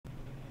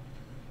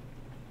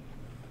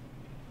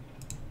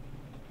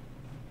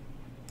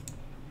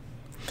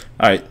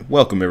Alright,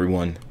 welcome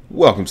everyone.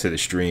 Welcome to the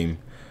stream.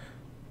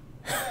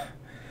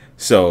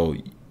 So,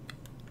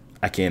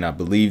 I cannot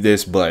believe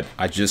this, but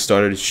I just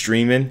started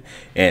streaming,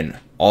 and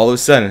all of a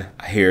sudden,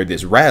 I hear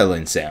this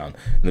rattling sound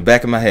in the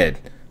back of my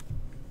head.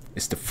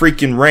 It's the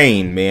freaking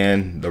rain,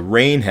 man. The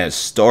rain has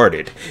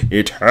started.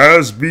 It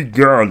has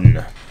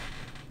begun.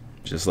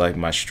 Just like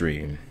my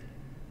stream.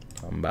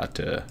 I'm about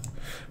to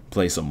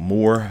play some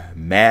more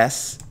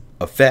Mass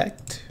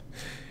Effect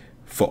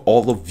for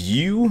all of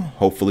you.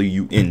 Hopefully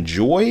you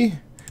enjoy,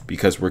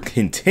 because we're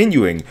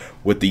continuing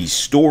with the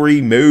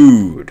story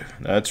mode.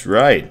 That's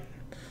right.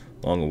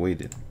 Long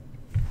awaited.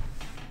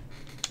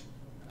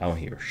 I don't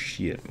hear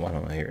shit. Why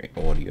don't I hear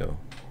audio?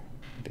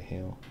 What the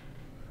hell?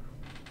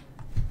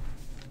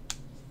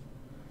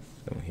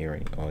 I don't hear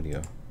any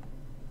audio.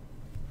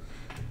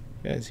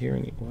 You guys hear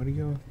any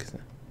audio? 'Cause I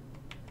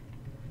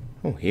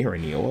don't hear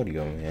any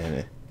audio,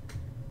 man.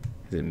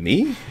 Is it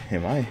me?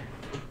 Am I?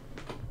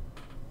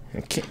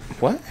 Okay.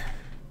 What?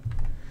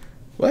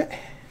 What?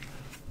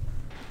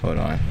 Hold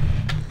on.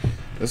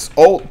 Let's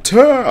alt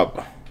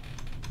tab.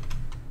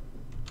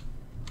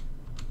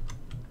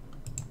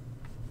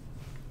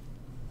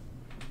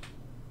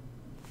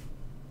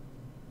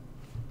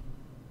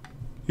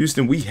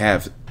 Houston, we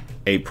have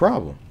a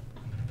problem.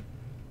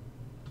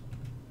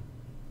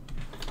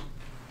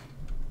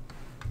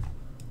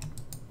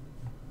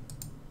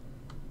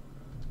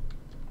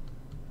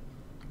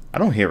 I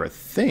don't hear a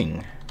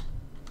thing.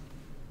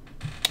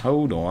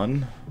 Hold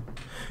on.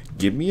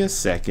 Give me a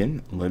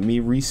second. Let me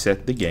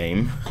reset the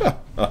game.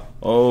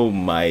 Oh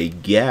my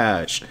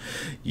gosh.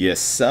 You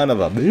son of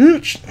a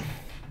bitch.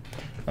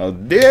 How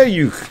dare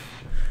you?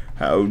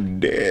 How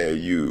dare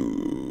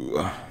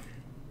you?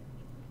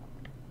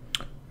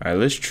 Alright,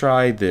 let's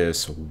try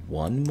this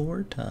one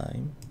more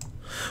time.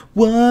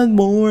 One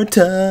more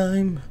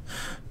time.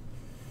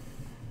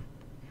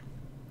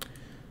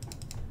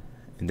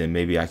 And then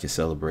maybe I can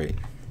celebrate.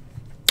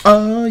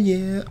 Oh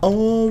yeah,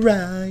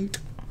 alright.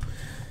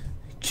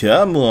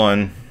 Come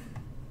on.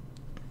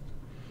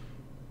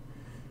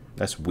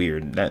 That's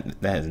weird. That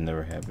has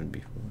never happened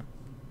before.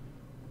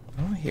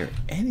 I don't hear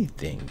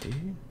anything,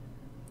 dude.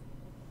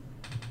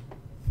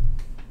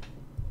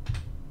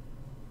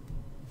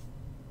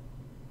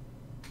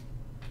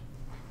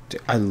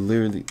 I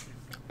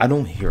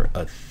don't hear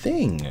a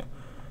thing.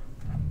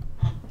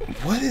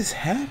 What is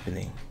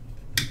happening?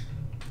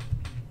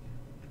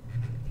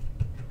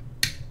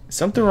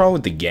 Something wrong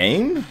with the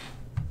game?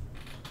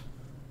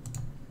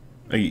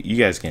 Oh, you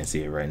guys can't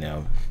see it right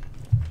now,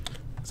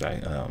 'cause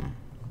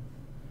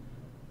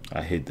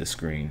I hid the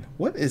screen.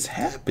 What is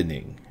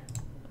happening?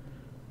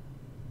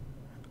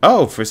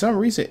 Oh, for some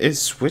reason it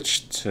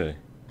switched to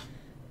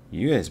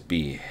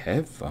USB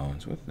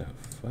headphones. What the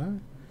fuck?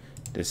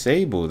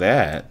 Disable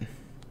that.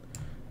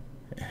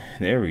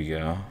 There we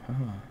go.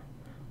 Oh,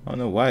 I don't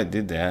know why it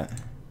did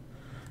that.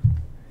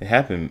 It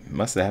happened.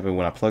 Must have happened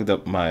when I plugged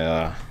up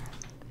my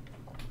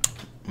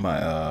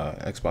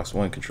Xbox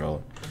One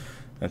controller.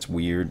 That's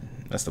weird.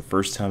 That's the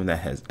first time that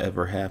has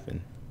ever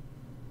happened.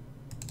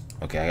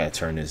 Okay, I gotta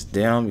turn this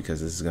down because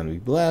this is gonna be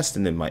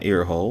blasting in my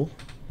ear hole.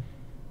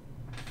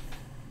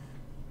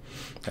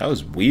 That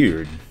was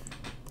weird.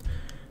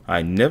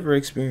 I never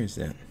experienced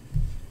that.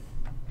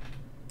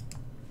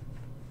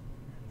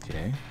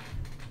 Okay.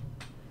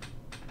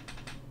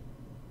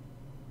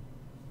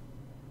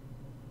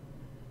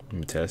 Let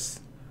me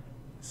test.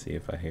 See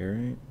if I hear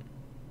it.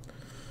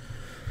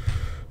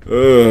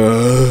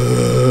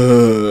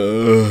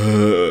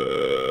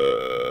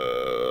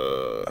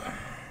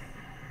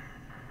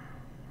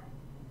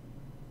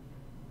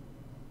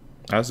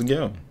 How's it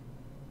going?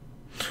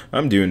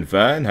 I'm doing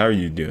fine. How are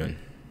you doing?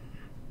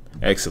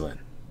 Excellent.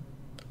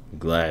 I'm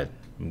glad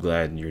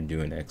you're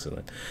doing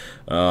excellent.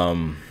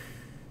 Now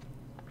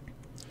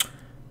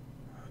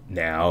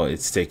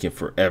it's taking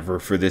forever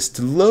for this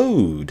to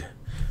load.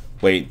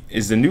 Wait,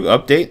 is the new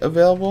update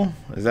available?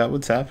 Is that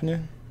what's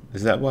happening?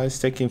 Is that why it's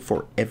taking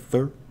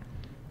forever?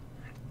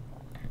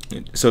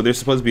 So there's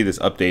supposed to be this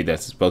update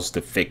that's supposed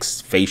to fix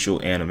facial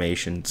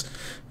animations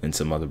and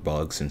some other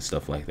bugs and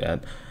stuff like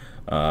that.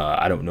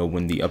 I don't know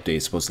when the update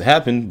is supposed to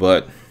happen,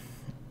 but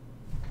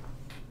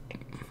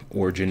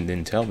Origin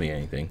didn't tell me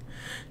anything.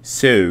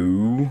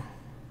 So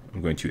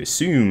I'm going to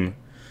assume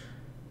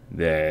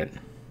that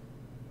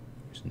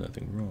there's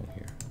nothing wrong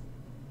here.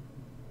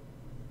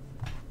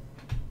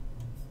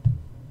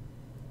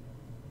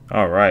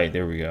 Alright,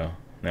 there we go.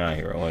 Now I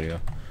hear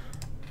audio.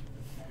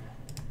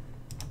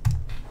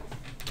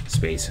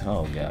 Space.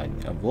 Oh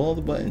god. Of all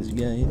the buttons, you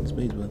gotta hit the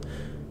space button.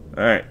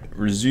 Alright,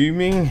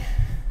 resuming.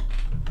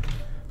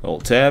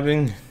 Alt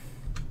tabbing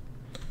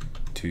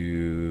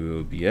to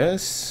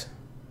OBS.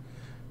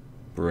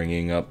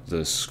 Bringing up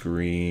the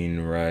screen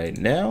right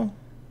now.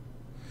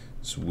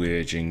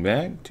 Switching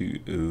back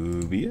to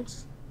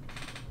OBS.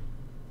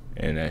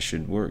 And that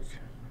should work.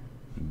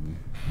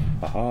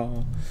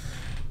 Haha.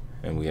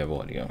 And we have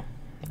audio.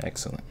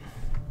 Excellent.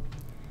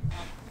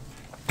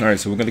 Alright,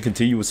 so we're going to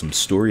continue with some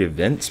story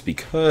events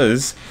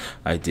because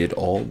I did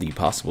all the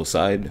possible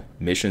side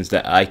missions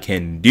that I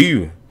can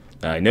do,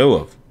 that I know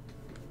of.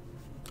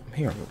 I'm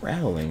hearing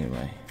rattling in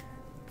my...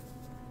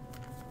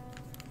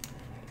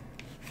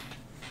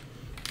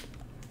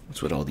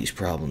 What's with all these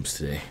problems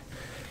today?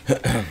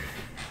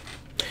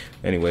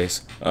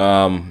 Anyways,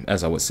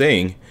 as I was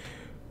saying,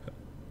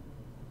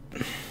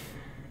 what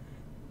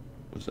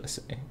was I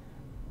saying?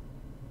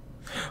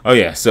 Oh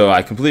yeah, so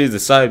I completed the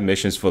side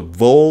missions for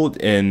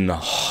Vold and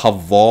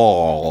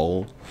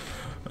Haval,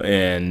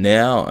 and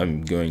now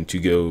I'm going to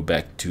go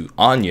back to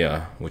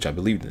Anya, which I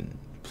believe is the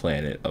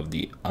planet of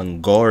the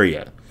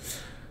Angaria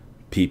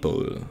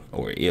people,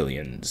 or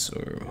aliens,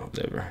 or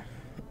whatever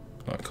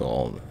are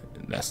called.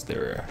 That's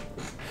their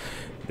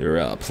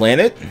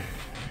planet.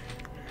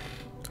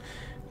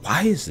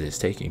 Why is this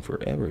taking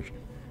forever?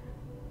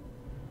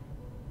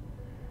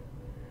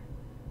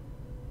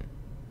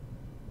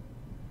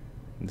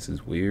 This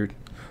is weird.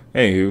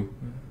 Anywho,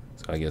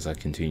 so I guess I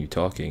continue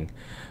talking.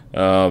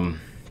 So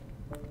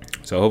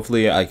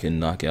hopefully I can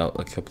knock out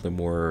a couple of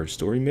more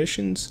story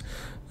missions.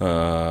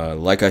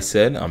 Like I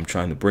said, I'm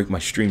trying to break my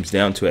streams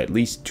down to at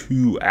least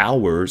 2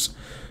 hours.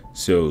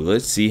 So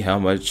let's see how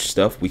much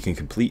stuff we can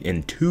complete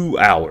in 2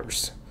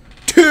 hours.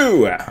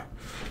 2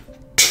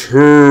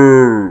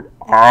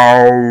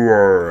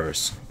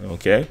 hours.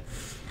 Okay.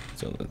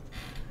 So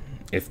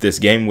if this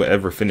game will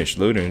ever finish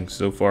loading,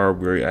 so far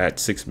we're at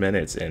 6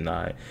 minutes and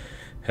I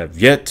have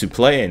yet to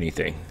play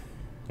anything.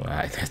 Well,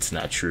 that's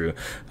not true.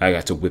 I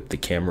got to whip the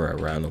camera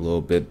around a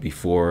little bit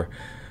before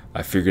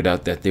I figured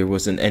out that there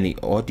wasn't any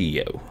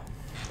audio.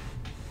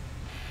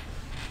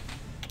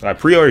 I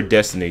pre-ordered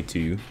Destiny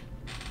 2.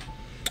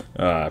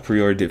 I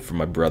pre-ordered it for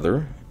my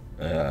brother.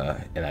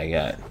 And I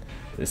got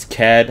this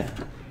CAD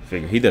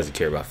figure. He doesn't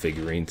care about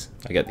figurines.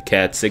 I got the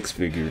CAD 6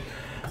 figure.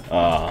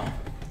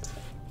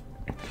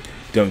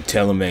 Don't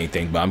tell him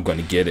anything, but I'm going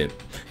to get it.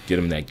 Get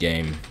him that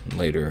game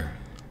later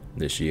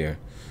this year.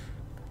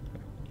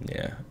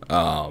 Yeah.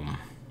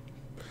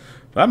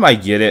 I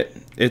might get it.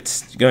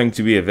 It's going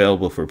to be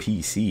available for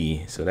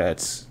PC, so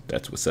that's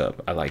what's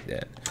up. I like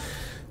that.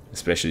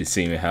 Especially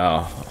seeing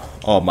how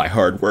all my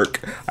hard work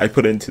I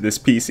put into this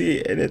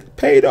PC, and it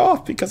paid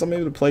off because I'm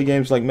able to play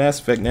games like Mass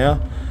Effect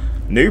now.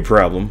 No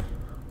problem.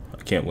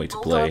 I can't wait to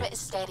play.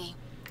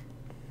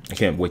 I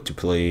can't wait to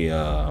play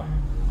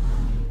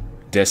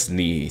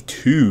Destiny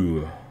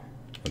 2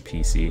 on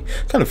PC.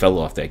 Kind of fell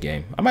off that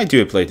game. I might do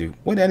a playthrough.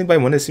 Would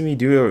anybody want to see me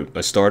do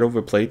a start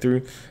over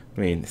playthrough? I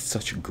mean, it's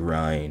such a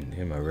grind.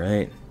 Am I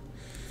right?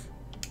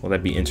 Will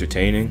that be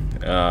entertaining?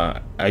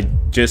 I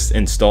just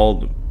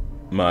installed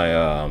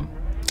my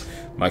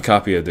my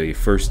copy of the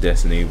first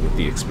Destiny with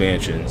the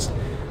expansions,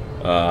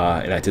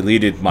 and I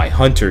deleted my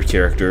Hunter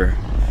character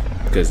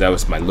because that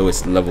was my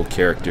lowest level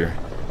character,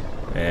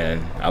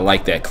 and I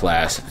like that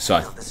class. So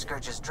the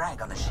Scourge's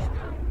drag on the ship.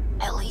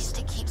 At least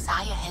it keeps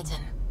Aya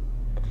hidden.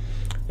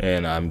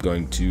 And I'm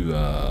going to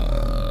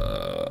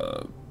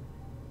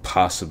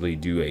possibly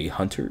do a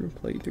Hunter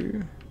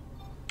playthrough.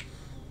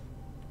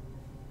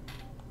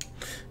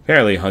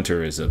 Apparently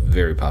Hunter is a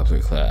very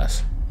popular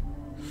class.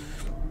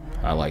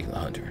 I like the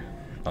Hunter.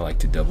 I like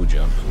to double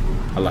jump.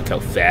 I like how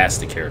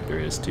fast the character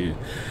is too.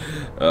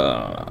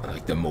 I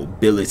like the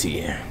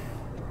mobility.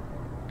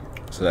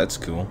 So that's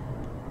cool.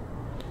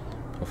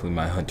 Hopefully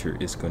my Hunter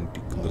is going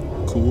to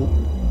look cool.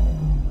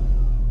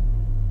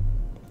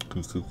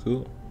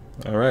 Cool.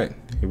 Alright,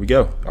 here we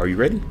go. Are you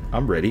ready?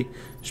 I'm ready.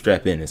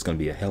 Strap in. It's going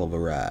to be a hell of a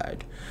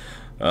ride.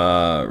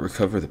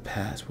 Recover the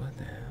past. What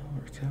the hell?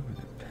 Recover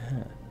the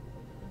past.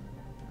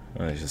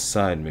 Oh, there's a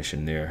side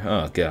mission there.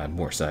 Oh god,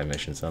 more side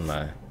missions. I'm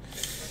not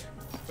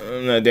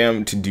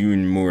down to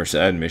doing more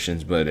side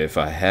missions, but if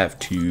I have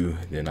to,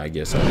 then I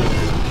guess I'll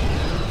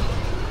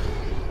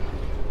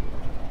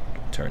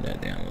turn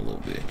that down a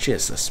little bit.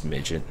 Just a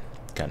smidgen.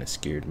 Kind of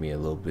scared me a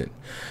little bit.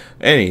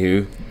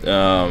 Anywho,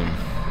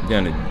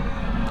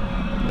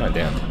 not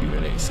down to do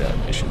any side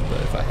missions,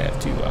 but if I have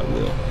to, I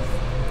will.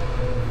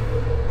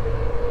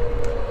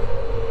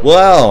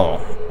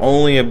 Well,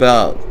 only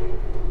about,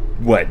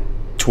 what,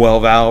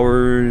 12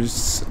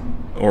 hours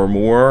or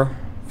more?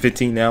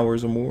 15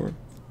 hours or more?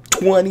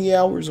 20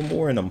 hours or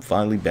more, and I'm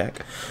finally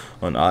back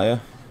on Aya.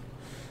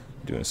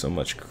 Doing so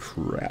much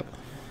crap.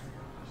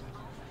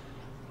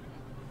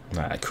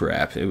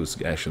 Crap. It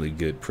was actually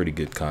good, pretty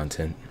good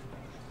content.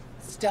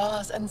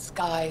 Stars and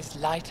skies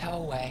light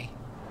our way.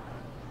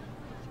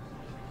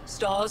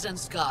 Stars and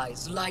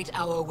skies light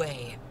our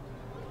way.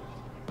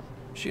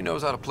 She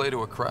knows how to play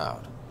to a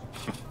crowd.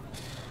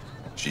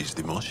 She's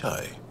the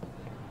Moshai.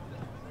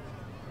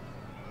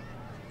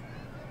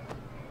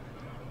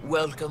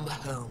 Welcome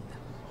home.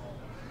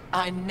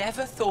 I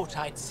never thought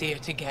I'd see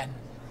it again.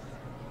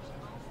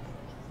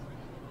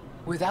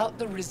 Without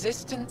the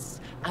Resistance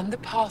and the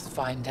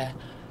Pathfinder,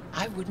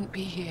 I wouldn't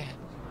be here.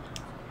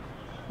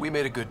 We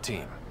made a good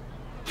team.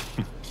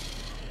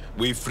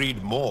 We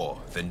freed more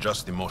than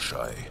just the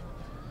Moshai.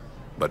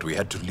 But we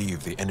had to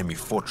leave the enemy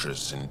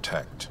fortress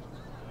intact.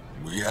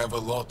 We have a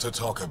lot to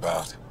talk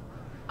about.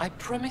 I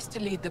promised to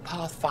lead the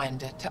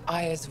Pathfinder to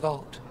Aya's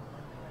vault.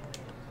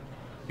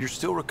 You're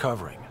still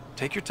recovering.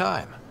 Take your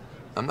time.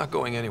 I'm not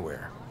going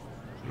anywhere.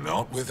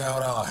 Not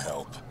without our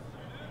help.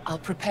 I'll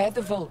prepare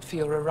the vault for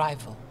your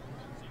arrival.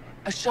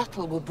 A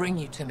shuttle will bring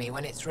you to me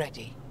when it's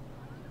ready.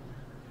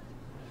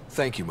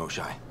 Thank you,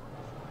 Moshae.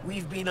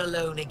 We've been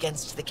alone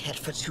against the Ket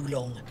for too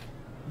long.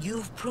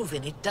 You've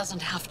proven it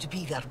doesn't have to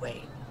be that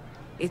way.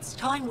 It's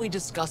time we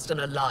discussed an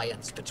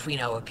alliance between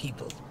our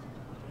people.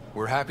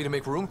 We're happy to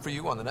make room for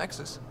you on the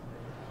Nexus.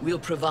 We'll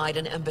provide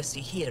an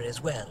embassy here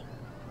as well.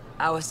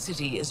 Our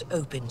city is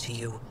open to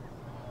you.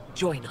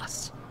 Join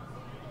us.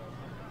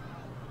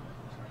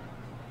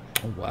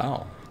 Oh,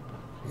 wow.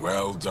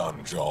 Well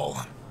done, Joel.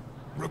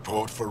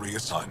 Report for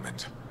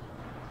reassignment.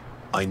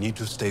 I need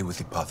to stay with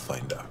the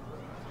Pathfinder.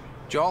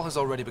 Jarl has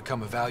already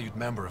become a valued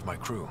member of my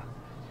crew.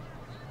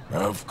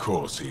 Of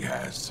course he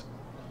has.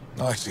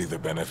 I see the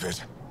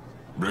benefit.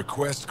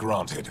 Request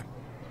granted.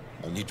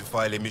 I need to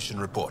file a mission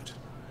report.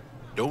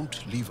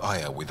 Don't leave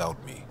Aya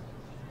without me.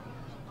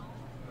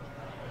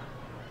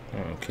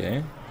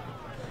 Okay.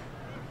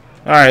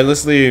 Alright,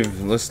 let's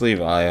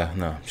leave Aya.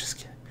 No, I'm just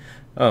kidding.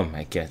 Oh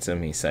my god, so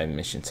many side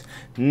missions.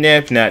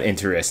 Nope, not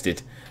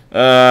interested.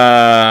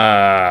 Crap.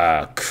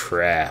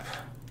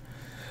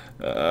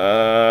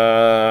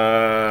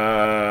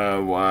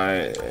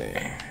 Why?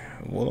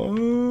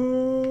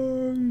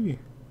 Why?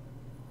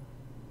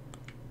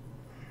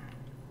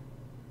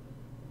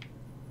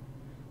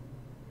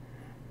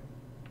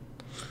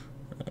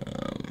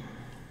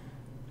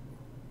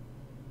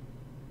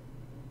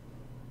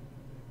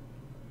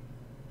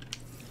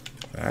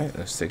 Alright,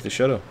 let's take the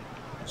shuttle.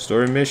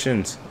 Story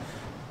missions.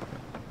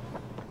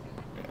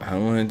 I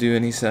don't want to do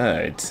any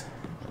sides.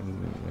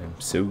 I'm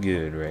so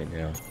good right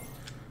now.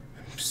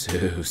 I'm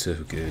so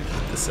good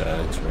with the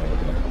sides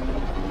right now.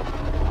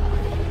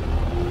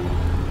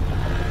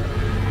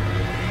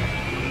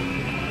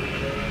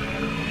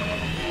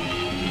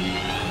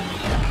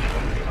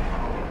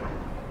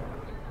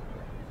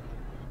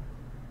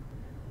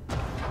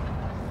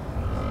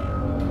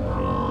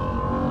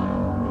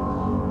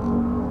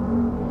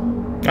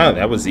 Oh,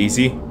 that was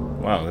easy.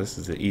 Wow, this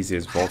is the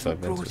easiest vault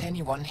I've been brought to.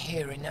 anyone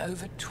here in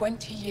over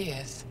 20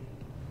 years.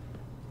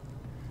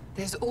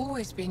 There's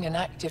always been an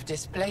active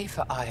display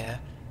for Aya,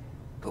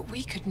 but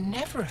we could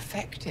never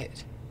affect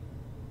it.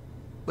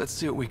 Let's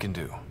see what we can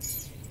do.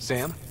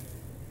 Sam?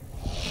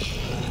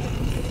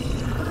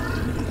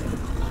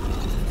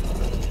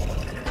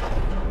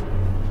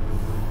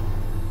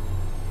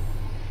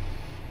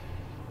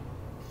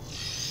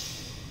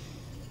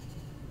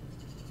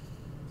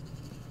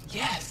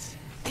 Yes,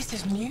 this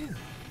is new.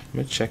 I'm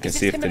gonna check and Is it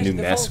see if the similar new to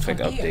the Mass vault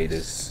Effect on update Eos?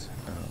 is.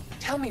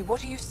 Tell me,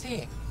 what are you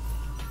seeing?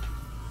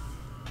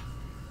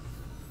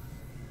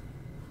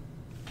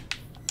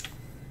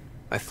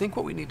 I think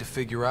what we need to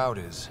figure out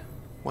is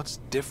what's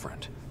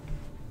different.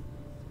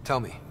 Tell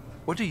me,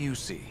 what do you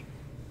see?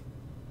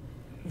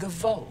 The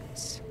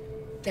vaults.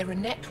 They're a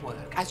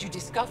network, as you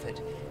discovered.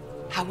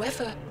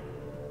 However,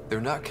 They're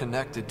not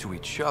connected to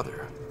each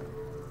other,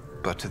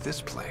 but to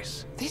this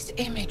place. this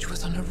image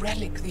was on a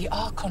relic the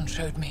Archon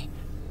showed me.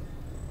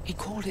 He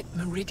called it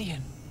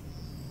Meridian.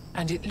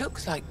 And it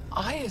looks like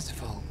Aya's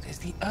vault is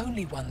the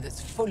only one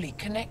that's fully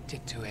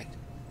connected to it.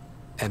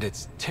 And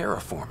it's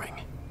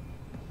terraforming.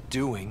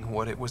 Doing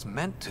what it was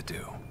meant to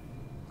do.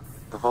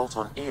 The vault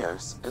on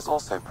Eos is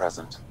also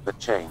present, but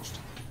changed.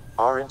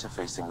 Our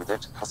interfacing with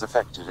it has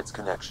affected its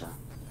connection.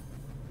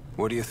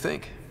 What do you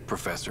think,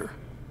 Professor?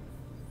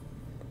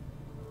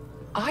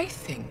 I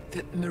think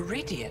that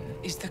Meridian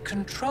is the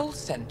control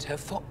center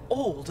for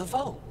all the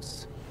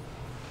vaults.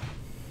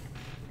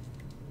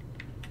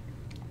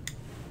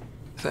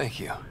 Thank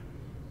you.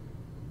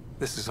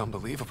 This is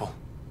unbelievable.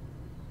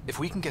 If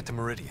we can get to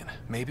Meridian,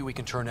 maybe we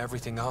can turn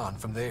everything on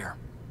from there.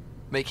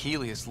 Make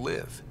Helios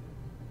live.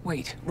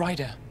 Wait,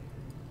 Ryder.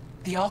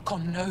 The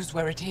Archon knows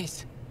where it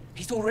is.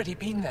 He's already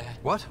been there.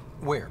 What?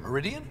 Where?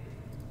 Meridian?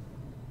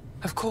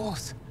 Of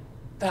course.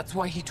 That's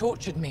why he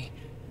tortured me.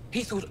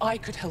 He thought I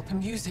could help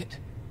him use it.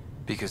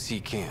 Because he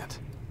can't.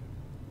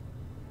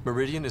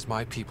 Meridian is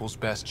my people's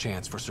best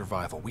chance for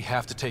survival. We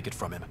have to take it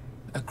from him.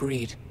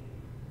 Agreed.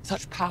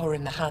 Such power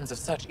in the hands of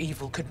such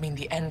evil could mean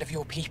the end of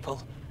your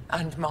people.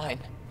 And mine.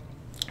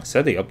 I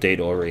said the update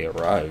already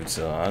arrived,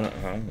 so I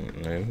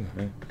don't know.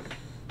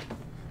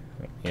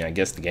 Yeah, I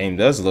guess the game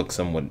does look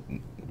somewhat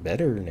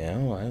better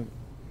now. I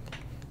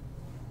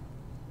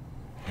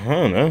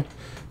don't know.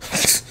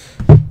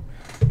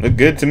 Look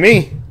good to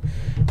me.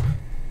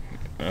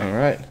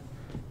 Alright.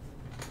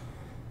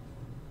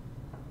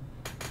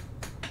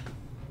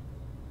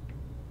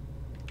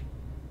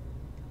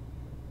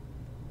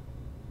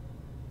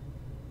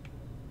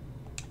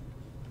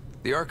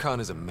 The Archon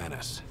is a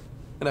menace,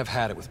 and I've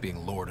had it with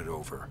being lorded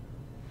over.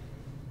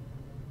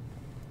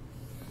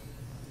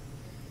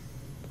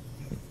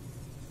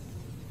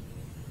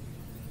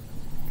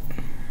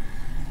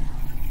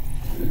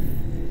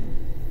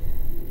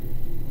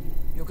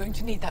 You're going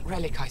to need that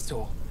relic I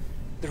saw.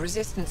 The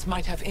Resistance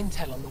might have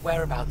intel on the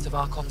whereabouts of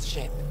Archon's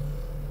ship.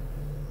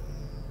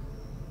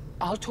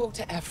 I'll talk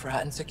to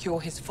Ephra and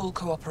secure his full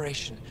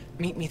cooperation.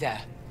 Meet me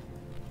there.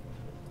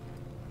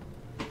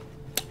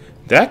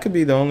 That could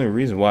be the only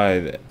reason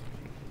why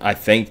I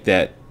think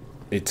that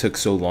it took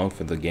so long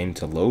for the game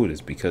to load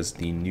is because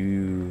the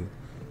new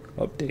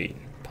update.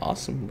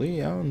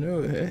 Possibly, I don't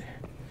know.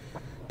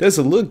 Does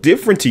it look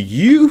different to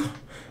you?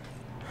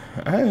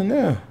 I don't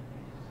know.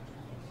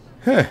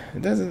 Huh,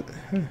 it doesn't.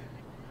 Huh.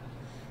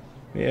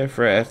 Yeah,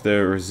 for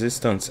after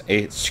Resistance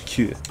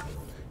HQ.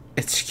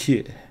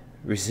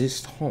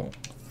 Resistance.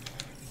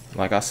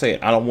 Like I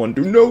said, I don't want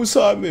to do no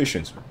side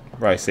missions.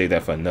 Probably save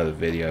that for another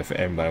video if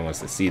everybody wants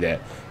to see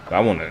that. But I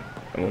want to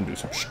do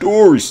some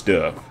story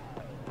stuff.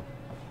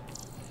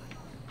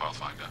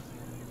 Pathfinder.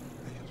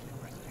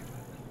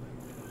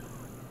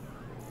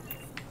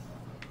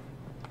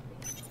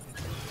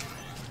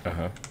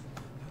 Uh-huh.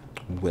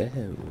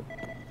 Whoa.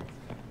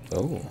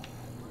 Oh.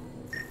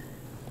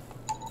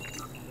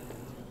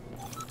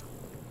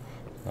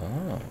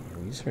 Ah,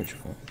 research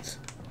points.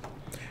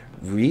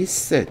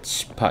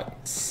 Research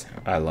points.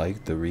 I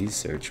like the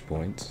research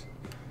points.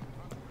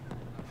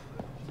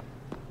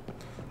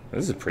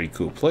 This is a pretty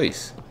cool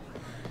place.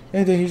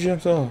 And then he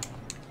jumps off.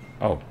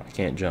 Oh, I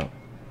can't jump.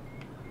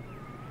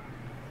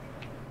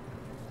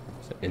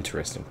 It's an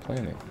interesting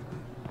planet.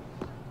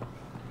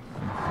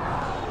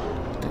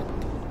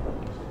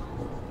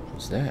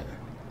 What's that?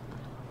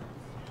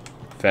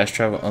 Fast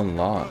travel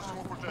unlocked.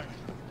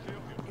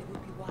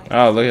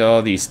 Oh, look at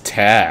all these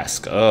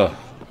tasks. Ugh.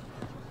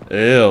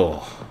 Ew.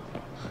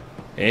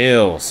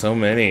 Ew, so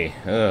many.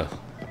 Ugh.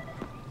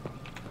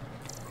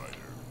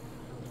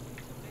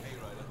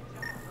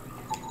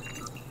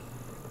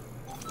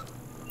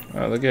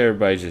 Oh, look at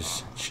everybody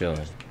just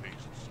chilling.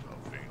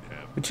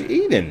 What you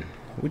eating?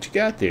 What you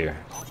got there?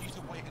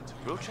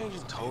 Real change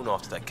in tone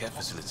after that care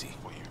facility.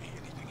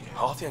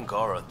 Half the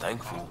Angara are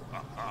thankful,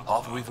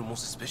 half are even more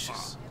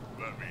suspicious.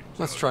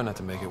 Let's try not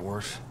to make it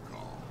worse.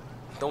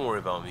 Don't worry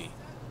about me.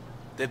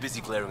 They're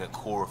busy glaring at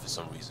Cora for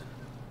some reason.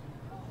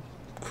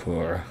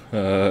 Cora,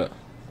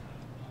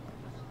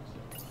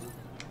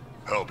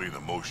 Helping the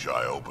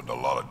Moshai opened a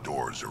lot of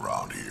doors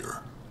around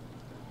here.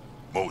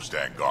 Most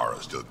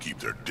Angara still keep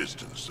their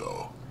distance,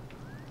 though.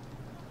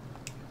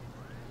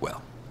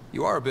 Well,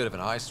 you are a bit of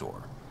an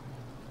eyesore.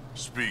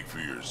 Speak for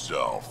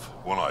yourself.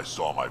 When I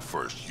saw my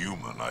first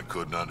human, I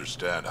couldn't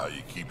understand how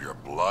you keep your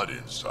blood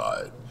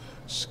inside.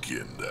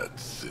 Skin that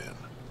thin.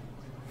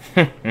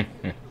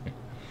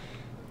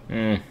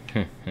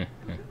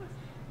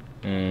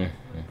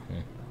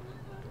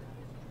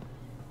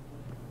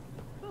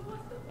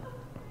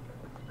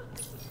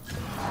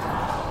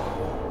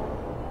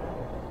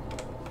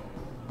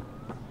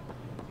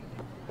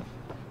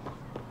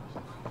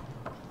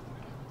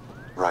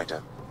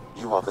 Ryder,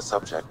 you are the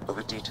subject of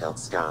a detailed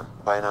scan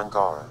by an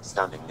Angara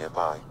standing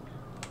nearby.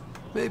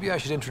 Maybe I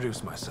should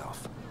introduce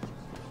myself.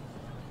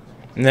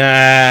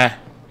 nah.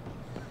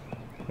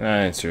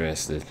 Not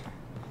interested.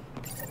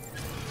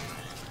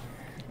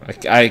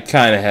 I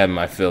kind of have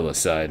my fill of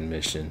side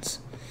missions.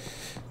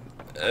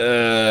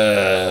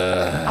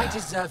 I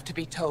deserve to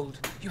be told.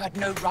 You had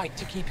no right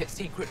to keep it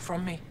secret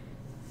from me.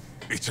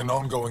 It's an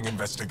ongoing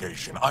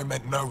investigation. I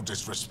meant no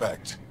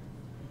disrespect.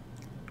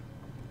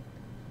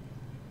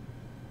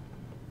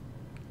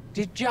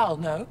 Did Jarl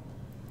know?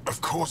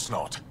 Of course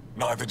not.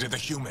 Neither did the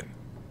human.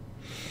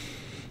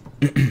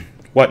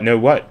 What? No,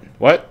 what?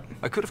 What?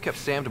 I could have kept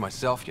Sam to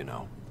myself, you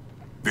know.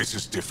 This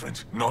is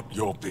different. Not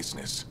your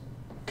business.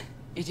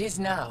 It is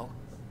now.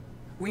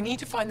 We need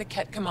to find the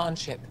Ket command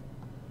ship.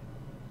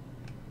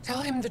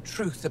 Tell him the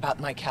truth about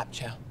my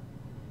capture.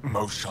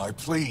 Moshai,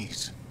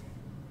 please.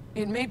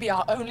 It may be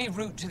our only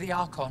route to the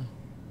Archon.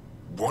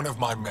 One of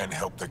my men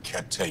helped the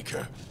Ket take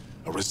her.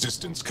 A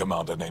resistance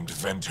commander named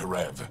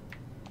Venturev.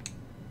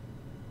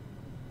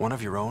 One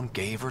of your own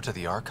gave her to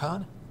the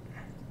Archon?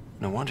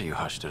 No wonder you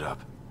hushed it up.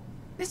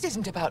 This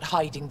isn't about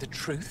hiding the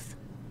truth.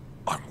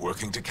 I'm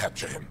working to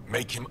capture him.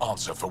 Make him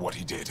answer for what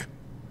he did.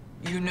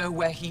 You know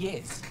where he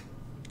is.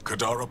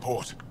 Kadara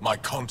Port. My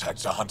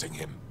contacts are hunting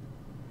him.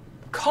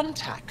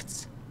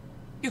 Contacts?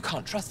 You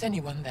can't trust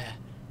anyone there.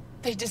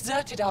 They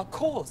deserted our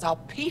cause, our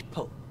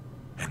people.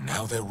 And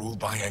now they're ruled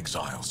by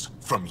exiles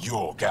from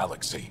your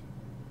galaxy.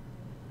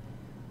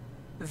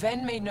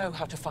 Ven may know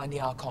how to find the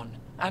Archon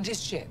and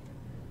his ship.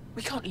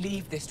 We can't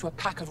leave this to a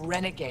pack of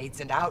renegades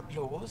and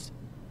outlaws.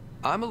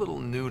 I'm a little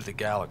new to the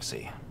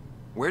galaxy.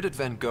 Where did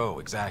Ven go,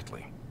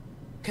 exactly?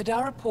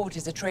 Kadara Port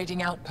is a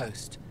trading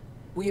outpost.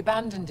 We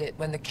abandoned it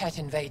when the Ket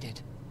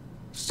invaded.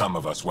 Some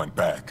of us went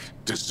back.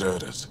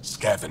 Deserters,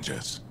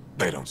 scavengers.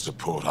 They don't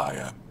support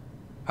Aya.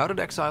 How did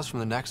exiles from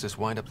the Nexus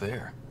wind up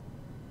there?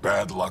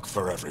 Bad luck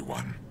for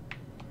everyone.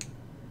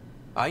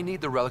 I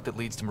need the relic that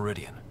leads to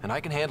Meridian, and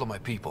I can handle my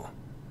people.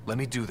 Let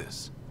me do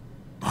this.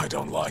 I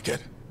don't like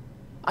it.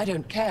 I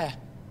don't care.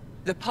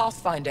 The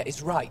Pathfinder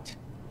is right.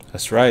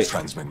 That's right.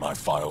 Transmit my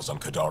files on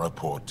Kadara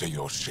Port to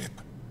your ship.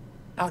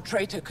 Our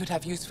traitor could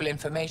have useful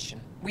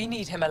information. We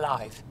need him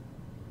alive.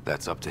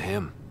 That's up to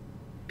him.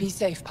 Be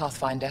safe,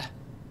 Pathfinder.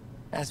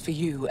 As for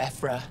you,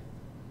 Ephra,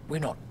 we're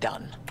not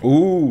done.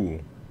 Ooh.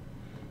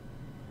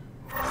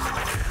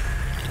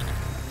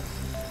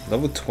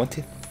 Level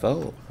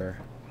 24.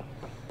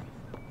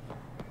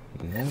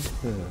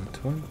 Level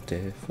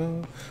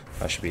 24.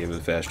 I should be able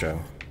to fast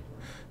travel.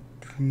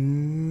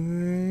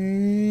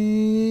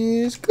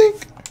 Click.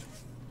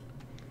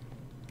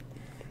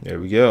 There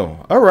we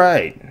go. All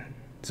right.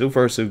 So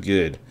far, so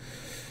good.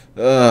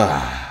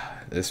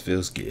 This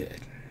feels good.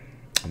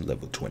 I'm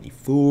level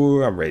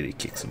 24. I'm ready to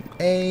kick some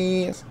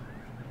ass.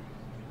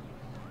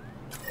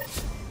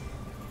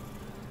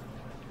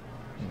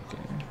 Okay.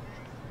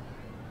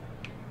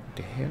 What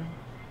the hell?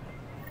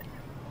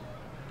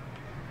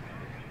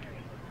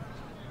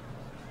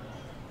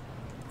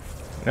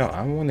 No, I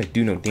don't want to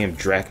do no damn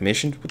Drac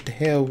missions. What the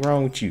hell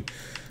wrong with you?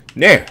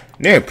 No,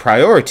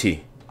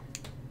 priority.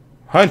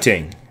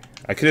 Hunting.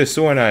 I could have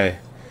sworn I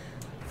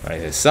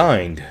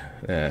assigned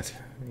that.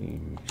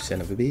 You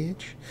son of a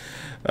bitch.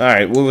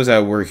 Alright, what was I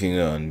working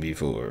on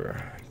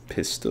before?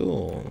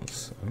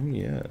 Pistols. Oh,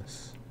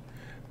 yes.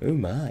 Oh,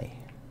 my.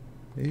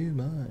 Oh,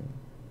 my.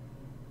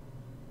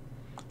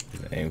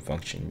 The aim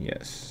function,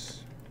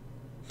 yes.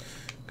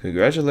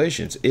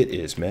 Congratulations, it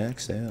is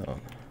maxed out.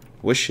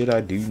 What should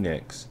I do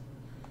next?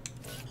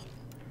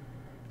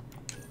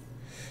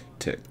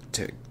 Tick.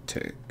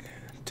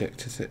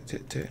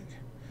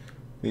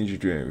 Ninja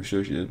Drain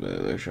restrictions by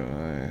electron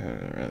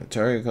around the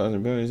target,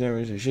 causing bonus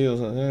damage to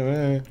shields.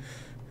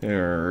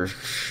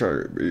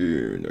 Sharp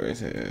beam.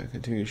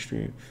 Continue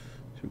stream.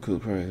 Some cool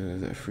parts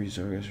that freeze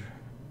targets.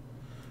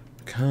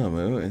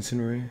 Combo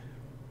incinerate.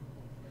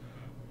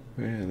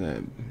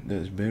 That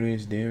does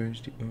bonus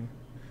damage to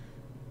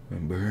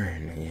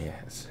burn.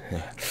 Yes.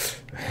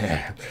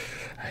 I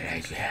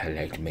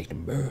like to make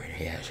them burn.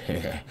 Yes.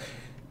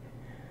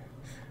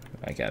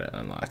 I gotta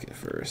unlock it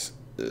first.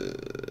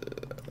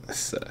 That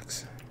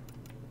sucks.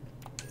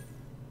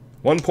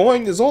 1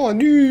 point is all I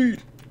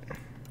need.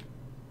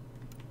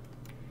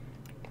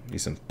 Need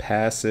some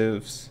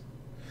passives.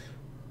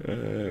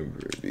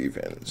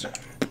 Defense. I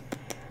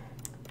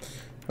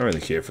don't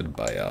really care for the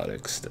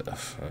biotic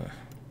stuff.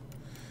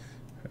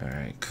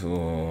 Alright,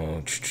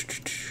 cool.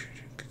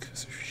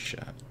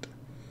 Shot.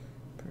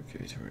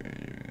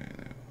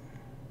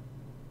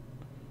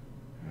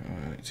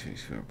 Alright,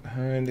 takes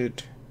behind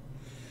it.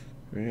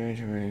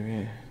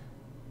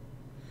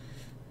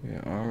 Yeah,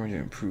 armor to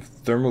improve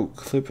thermal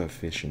clip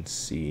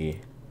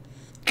efficiency.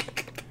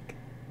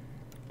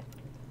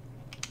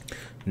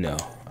 No,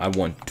 I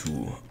want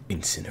to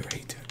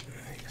incinerate.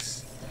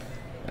 Yes,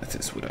 that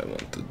is what I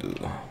want to do.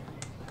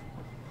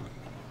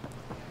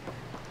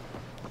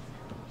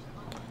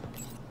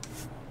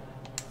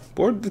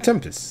 Board the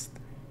Tempest.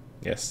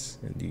 Yes,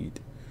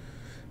 indeed.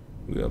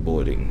 We are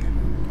boarding.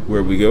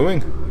 Where are we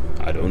going?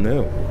 I don't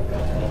know.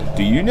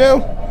 Do you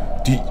know?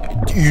 Do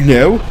you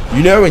know?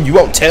 You know and you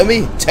won't tell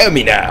me? Tell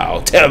me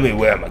now. Tell me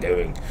where am I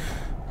going?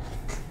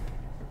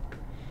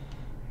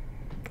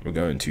 We're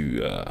going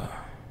to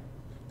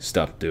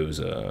stop those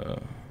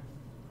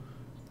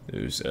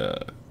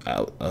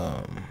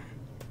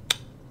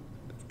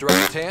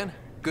Director Tan,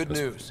 good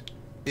news.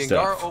 The stuff.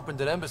 Angara opened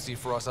an embassy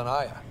for us on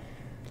Aya.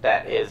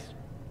 That is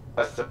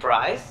a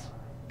surprise.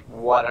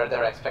 What are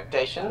their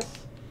expectations?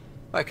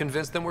 I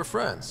convinced them we're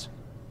friends.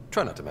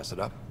 Try not to mess it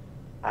up.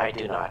 I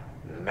do not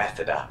mess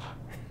it up.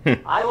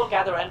 I will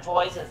gather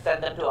envoys and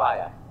send them to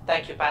Aya.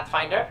 Thank you,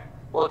 Pathfinder.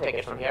 We'll take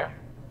it from here.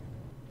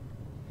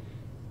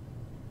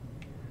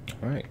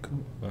 Alright,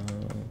 cool.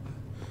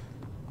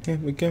 Yeah,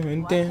 we're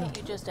going Why down. can't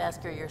you just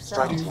ask her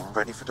yourself? Strike team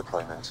ready for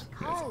deployment.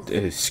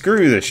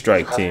 Screw the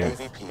strike You team. have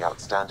AVP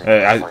outstanding.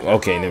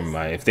 Okay, never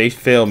mind. If they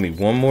fail me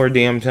one more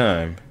damn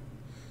time.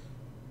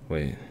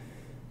 Wait.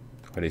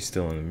 Are they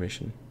still on the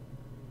mission?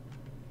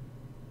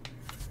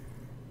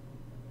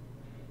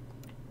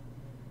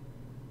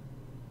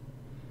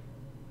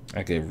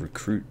 I can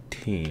recruit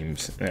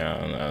teams.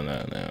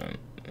 No.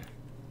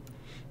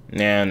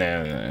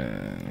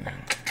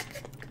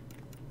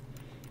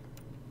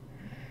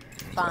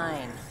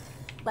 Fine.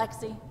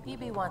 Lexi,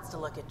 PB wants to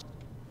look at...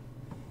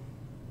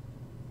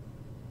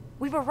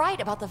 We were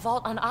right about the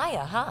vault on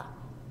Aya, huh?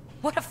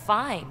 What a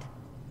find.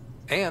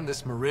 And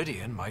this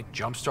Meridian might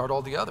jumpstart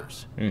all the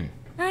others.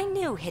 I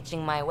knew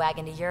hitching my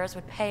wagon to yours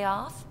would pay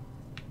off.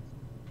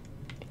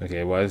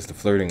 Okay, why is the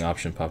flirting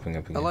option popping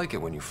up again? I like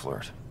it when you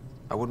flirt.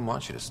 I wouldn't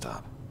want you to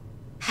stop.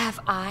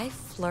 Have I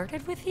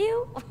flirted with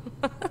you?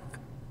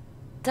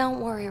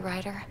 Don't worry,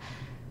 Ryder.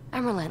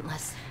 I'm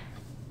relentless.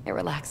 It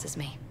relaxes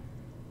me.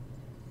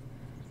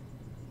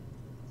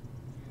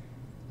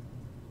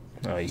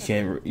 Oh, you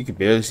can't. You can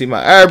barely see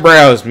my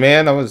eyebrows,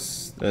 man. I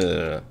was.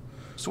 So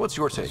what's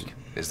your take?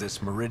 Is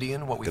this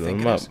Meridian what we Fill think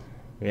them it up. is?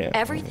 Yeah.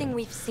 Everything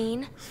we've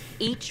seen,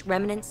 each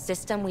remnant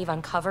system we've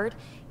uncovered,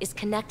 is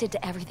connected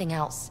to everything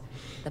else.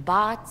 The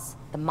bots,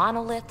 the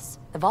monoliths,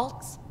 the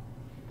vaults.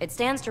 It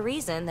stands to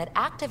reason that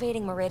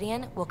activating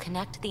Meridian will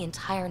connect the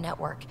entire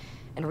network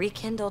and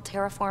rekindle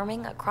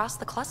terraforming across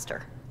the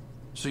cluster.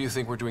 So you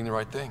think we're doing the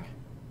right thing?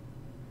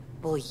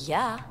 Well,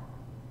 yeah.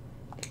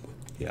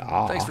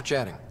 Yeah. Thanks for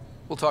chatting.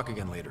 We'll talk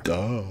again later.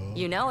 Duh.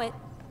 You know it.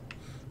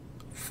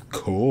 Of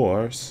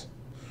course.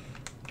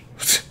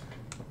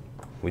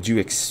 What'd you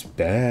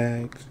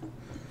expect?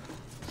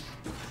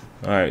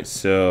 Alright,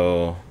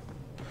 so...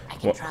 I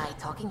can try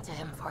talking to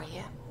him for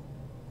you.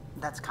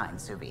 That's kind,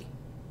 Subi.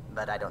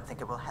 But I don't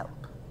think it will help.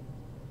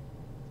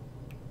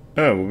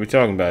 Oh, what are we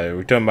talking about? Are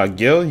we talking about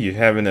Gil? You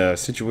having a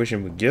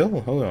situation with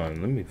Gil? Hold on,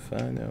 let me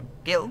find out.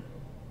 Gil,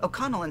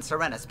 O'Connell and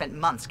Serena spent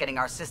months getting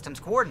our systems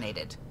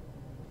coordinated.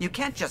 You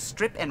can't just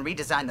strip and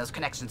redesign those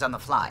connections on the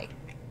fly.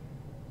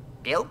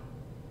 Gil?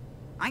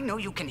 I know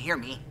you can hear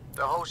me.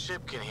 The whole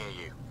ship can hear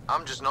you.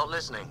 I'm just not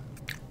listening.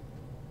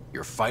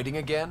 You're fighting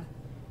again?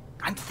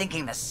 I'm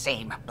thinking the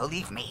same,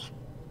 believe me.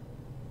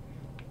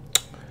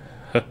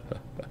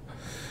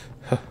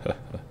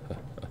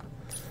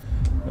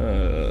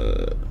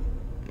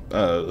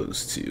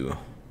 Those two.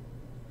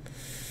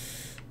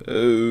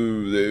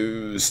 Oh,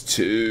 those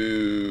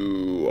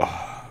two.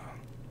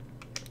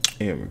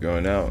 Yeah, we're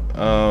going out.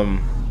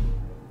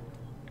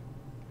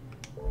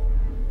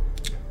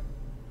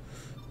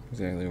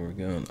 Exactly where we're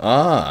going.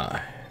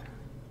 Ah,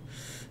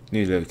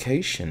 new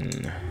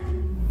location.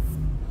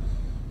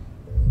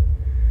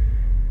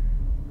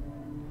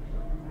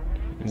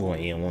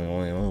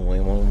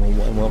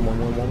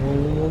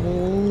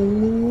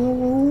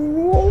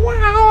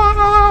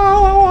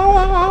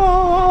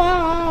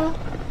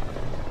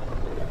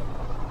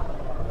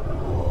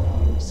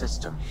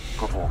 System,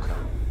 good walker.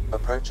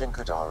 Approaching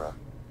Kadara.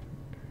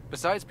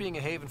 Besides being a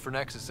haven for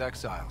Nexus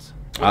exiles.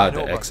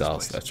 The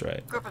exiles, that's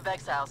right. Group of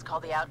exiles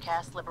called the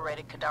Outcasts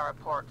liberated Kadara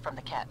Port from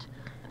the Ket.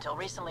 Until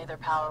recently, their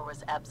power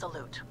was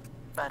absolute.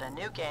 But a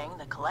new gang,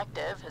 the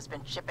Collective, has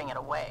been chipping it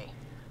away.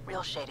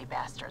 Real shady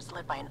bastards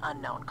led by an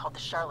unknown called the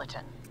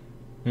Charlatan.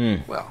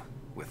 Well,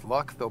 with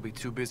luck, they'll be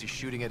too busy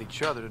shooting at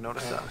each other to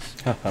notice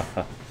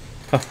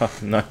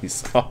us.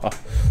 Nice.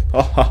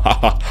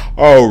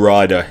 Oh,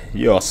 Ryder,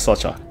 you're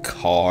such a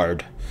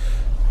card.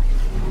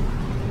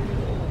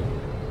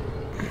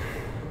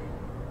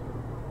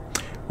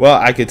 Well,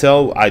 I could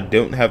tell I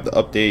don't have the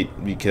update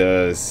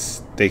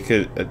because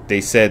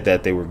they said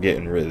that they were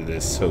getting rid of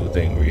this whole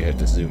thing where you have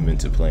to zoom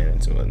into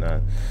planets and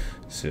whatnot.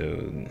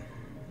 So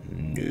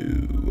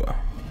no,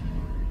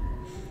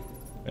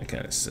 that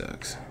kind of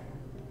sucks.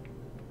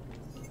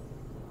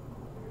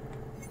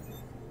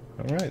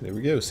 All right, there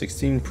we go.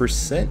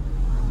 16%.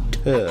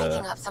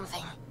 Picking up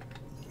something.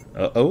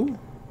 Uh-oh.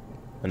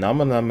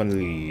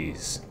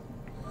 Anomalies.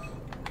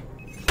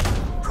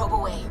 Probe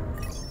away.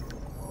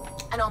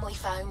 Anomaly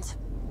found.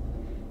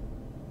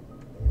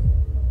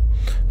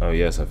 Oh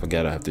yes, I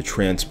forgot I have to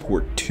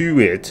transport to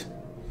it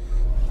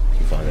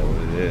to find out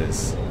what it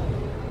is.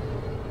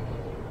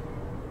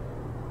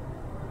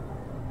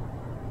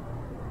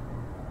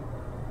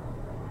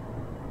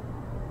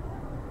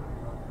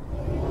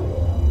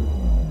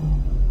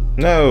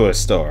 No, a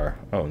star.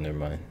 Oh, never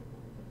mind.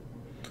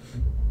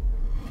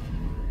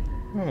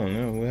 Oh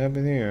no, what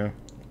happened here?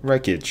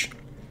 Wreckage.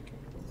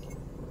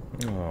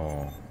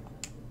 Oh.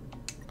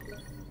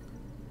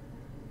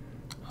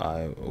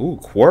 Ooh,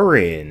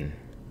 Quarian.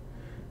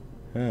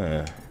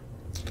 Huh.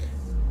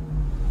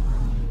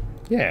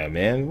 Yeah,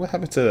 man. What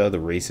happened to the other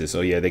races?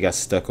 Oh yeah, they got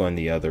stuck on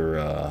the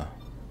other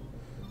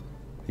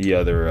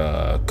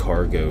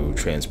cargo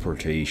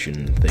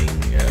transportation thing,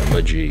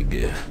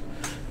 majig.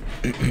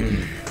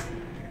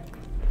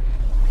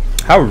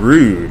 How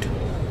rude.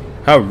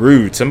 How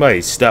rude.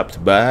 Somebody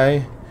stopped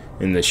by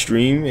in the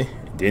stream,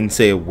 didn't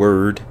say a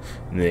word,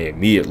 and they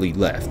immediately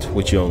left.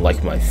 What, you don't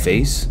like my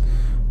face?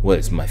 What,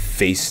 is my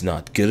face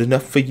not good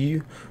enough for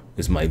you?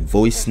 Is my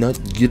voice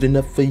not good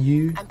enough for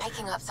you? I'm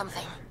picking up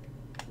something.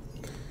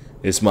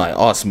 Is my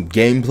awesome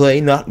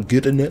gameplay not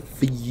good enough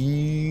for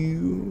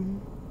you?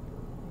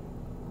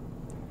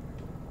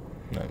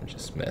 I'm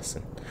just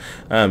messing.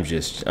 I'm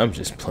just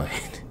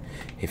playing.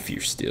 If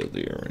you're still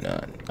there or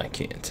not, I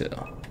can't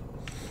tell.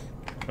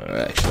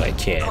 Actually, I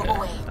can.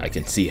 I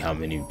can see how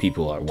many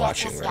people are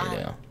watching right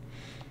now.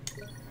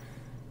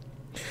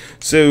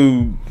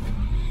 So,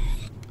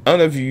 I don't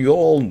know if you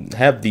all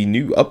have the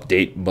new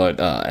update, but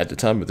at the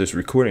time of this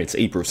recording, it's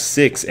April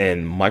 6th,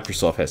 and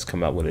Microsoft has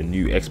come out with a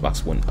new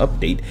Xbox One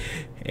update,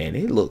 and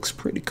it looks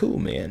pretty cool,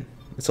 man.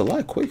 It's a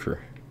lot quicker.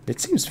 It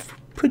seems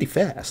pretty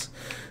fast,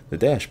 the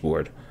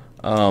dashboard.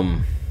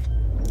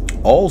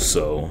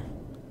 Also,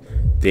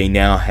 they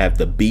now have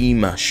the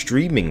Beam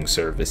streaming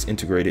service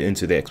integrated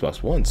into the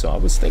Xbox One, so I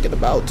was thinking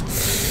about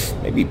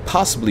maybe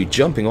possibly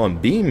jumping on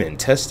Beam and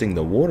testing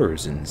the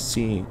waters and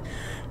seeing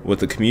what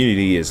the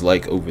community is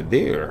like over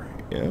there.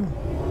 You know,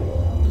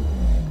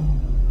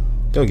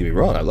 don't get me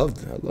wrong, I love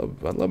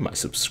my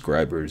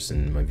subscribers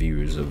and my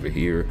viewers over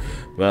here,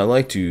 but I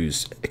like to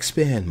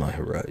expand my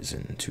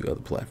horizon to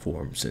other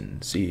platforms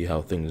and see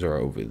how things are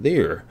over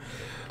there.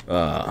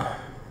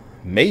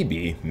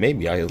 Maybe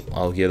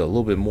I'll get a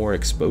little bit more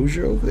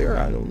exposure over there.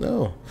 I don't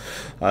know.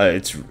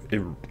 It's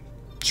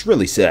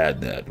really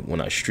sad that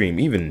when I stream,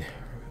 even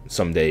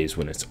some days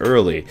when it's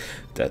early,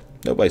 that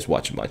nobody's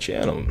watching my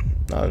channel.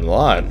 Not a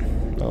lot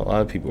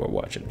of people are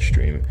watching the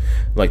stream.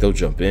 Like, they'll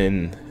jump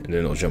in and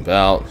then they'll jump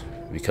out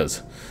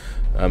because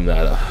I'm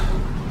not a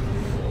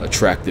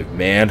attractive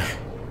man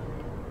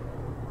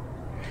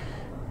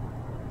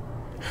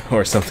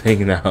or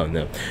something.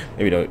 No.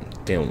 Maybe they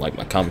don't like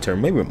my commentary.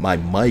 Maybe my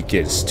mic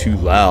is too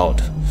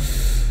loud.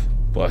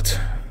 But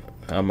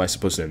how am I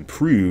supposed to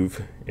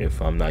improve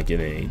if I'm not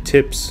getting any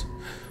tips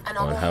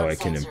on how I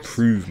can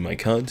improve my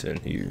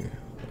content here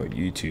on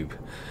YouTube.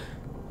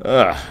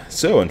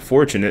 So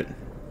unfortunate.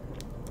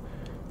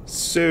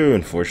 So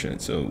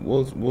unfortunate. So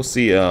we'll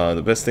see.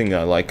 The best thing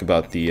I like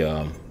about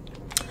the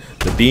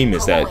beam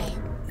is that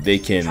they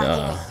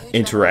can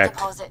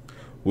interact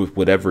with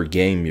whatever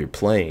game you're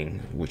playing,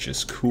 which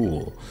is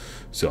cool.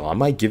 So I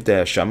might give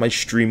that a shot. I might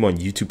stream on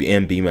YouTube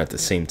and Beam at the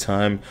same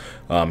time.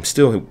 I'm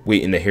still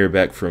waiting to hear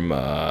back from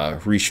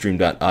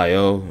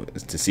Restream.io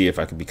to see if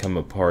I can become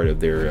a part of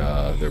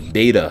their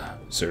beta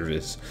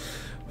service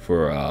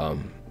for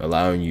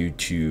allowing you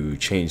to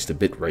change the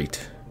bitrate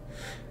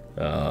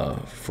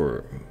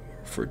for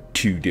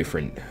 2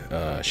 different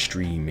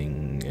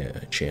streaming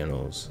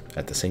channels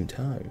at the same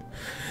time.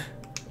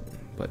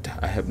 But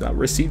I have not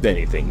received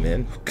anything,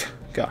 man.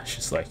 Gosh,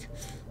 it's like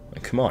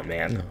come on,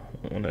 man.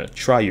 I want to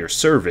try your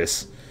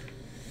service.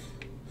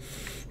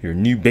 Your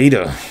new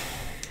beta.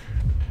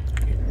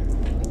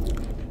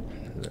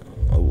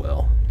 Oh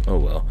well. Oh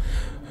well.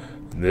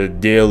 The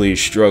daily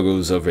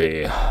struggles of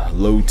a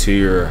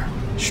low-tier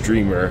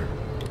streamer.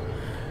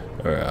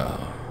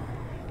 Yeah.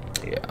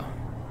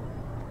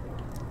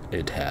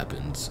 It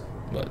happens.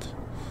 But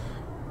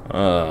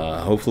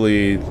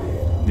hopefully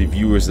the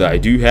viewers that I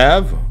do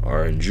have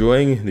are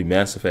enjoying the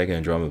Mass Effect and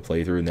Andromeda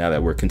playthrough now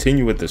that we're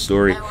continuing with the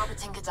story. Now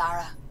orbiting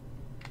Kadara.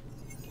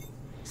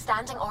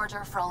 Standing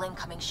order for all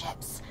incoming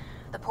ships.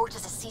 The port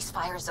is a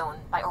ceasefire zone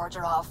by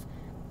order of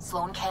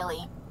Sloane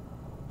Kelly.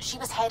 She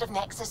was head of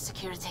Nexus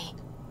Security.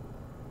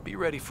 Be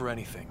ready for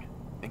anything,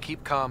 and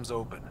keep comms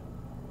open.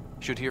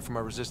 Should hear from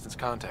our Resistance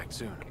contact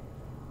soon.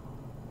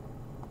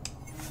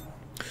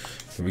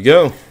 Here we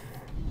go.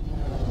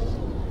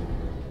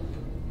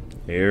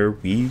 Here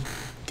we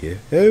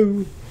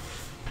go.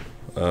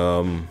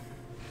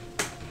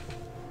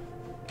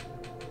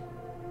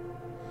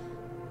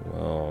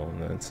 Well,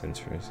 that's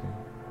interesting.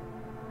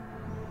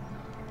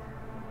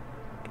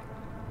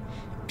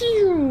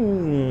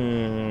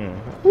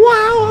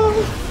 Wow!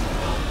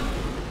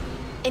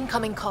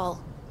 Incoming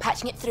call.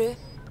 Patching it through.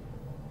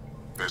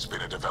 There's been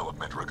a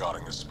development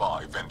regarding the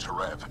spy,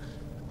 Venturev.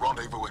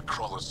 Rendezvous at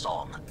Crawler's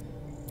Song.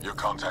 Your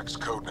contact's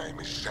codename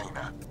is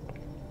Shayna.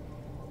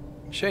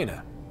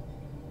 Shayna.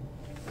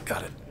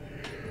 Got it.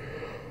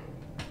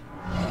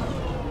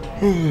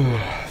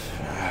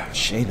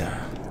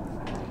 Shayna.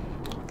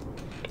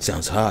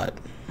 Sounds hot.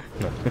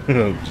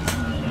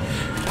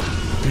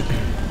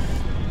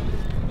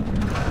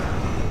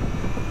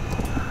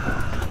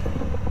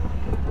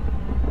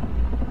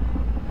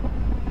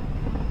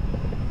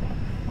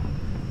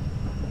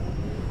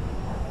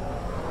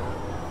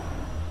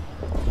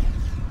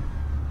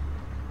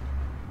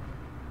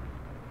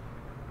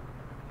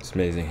 It's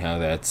amazing how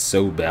that's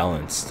so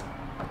balanced.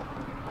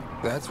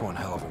 That's one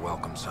hell of a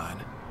welcome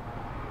sign.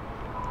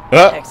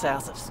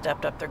 Exiles have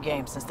stepped up their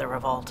game since the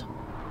revolt.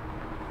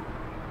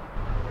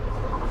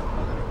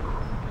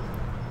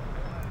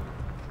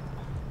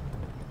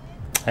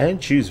 I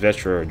didn't choose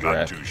Vetra or Not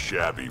Drac. too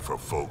shabby for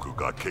folk who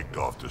got kicked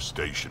off the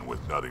station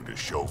with nothing to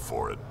show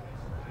for it.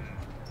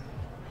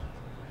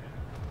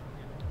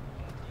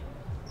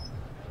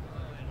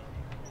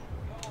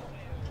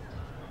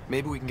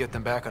 Maybe we can get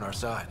them back on our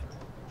side.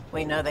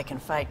 We know they can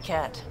fight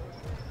Ket.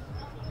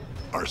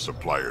 Our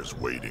supplier's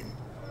waiting.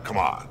 Come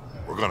on,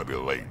 we're gonna be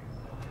late.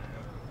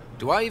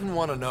 Do I even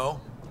want to know?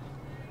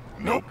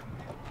 Nope.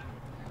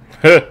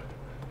 The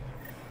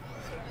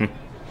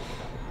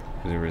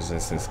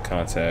Resistance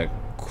contact.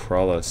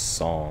 Crawler's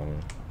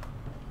Song.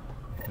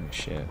 Oh,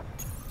 shit.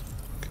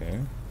 Okay.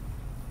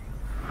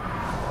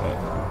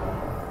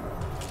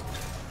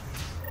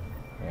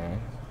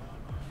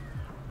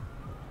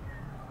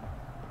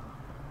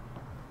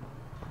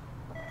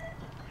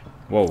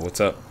 Whoa,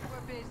 what's up?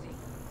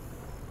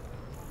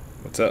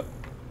 What's up?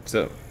 What's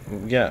up?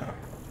 What we got?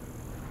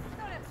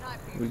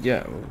 What we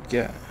got? What we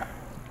got?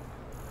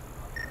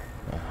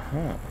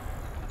 Uh-huh.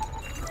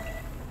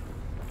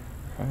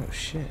 Oh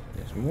shit,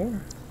 there's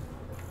more?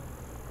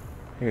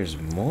 There's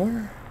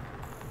more?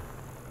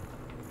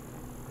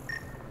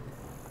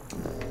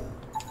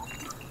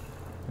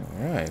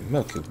 Alright,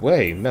 milk it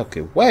way, milk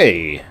it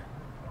way!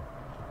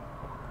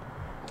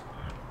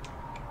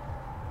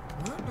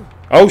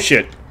 Oh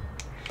shit!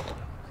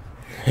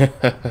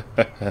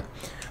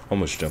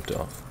 Almost jumped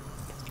off.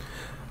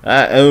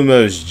 I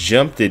almost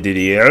jumped it, did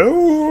he?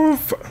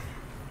 Oof.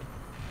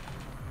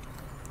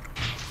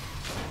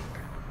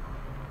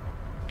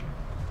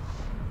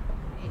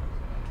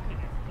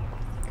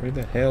 Where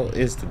the hell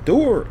is the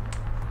door?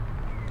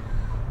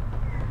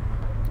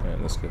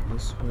 Alright, let's go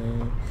this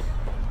way.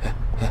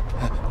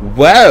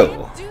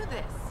 Whoa!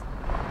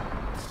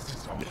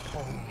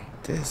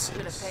 This Should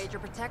have is... paid your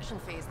protection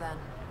fees then.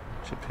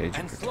 Should pay your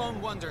And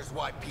Sloan wonders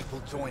why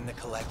people join the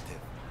collective.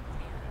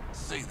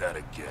 Say that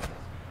again.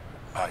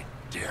 I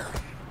dare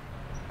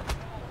you.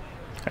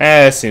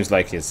 It seems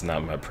like it's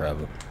not my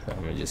problem. I'm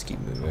gonna just keep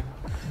moving.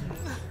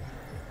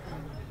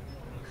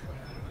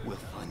 We'll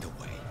find a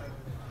way.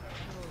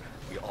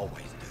 We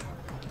always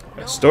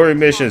do. Story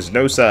missions,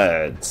 no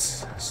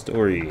sides.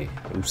 Story,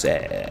 no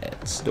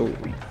sides.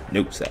 Story,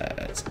 no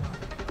sides.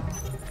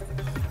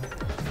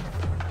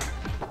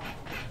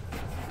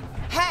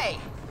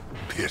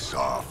 piss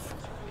off.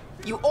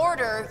 You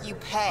order, you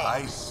pay.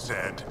 I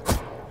said...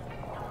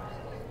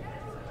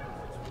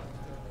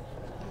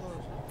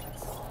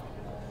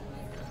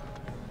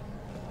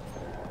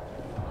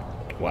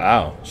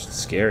 Wow, it's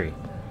scary.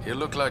 You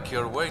look like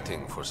you're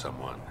waiting for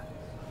someone.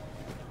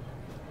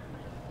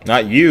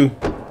 Not you.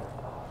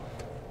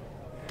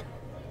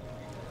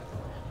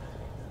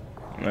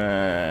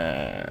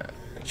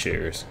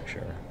 Cheers,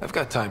 sure. I've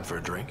got time for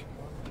a drink.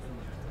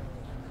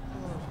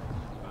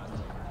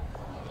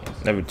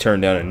 Never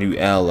turn down a new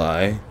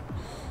ally.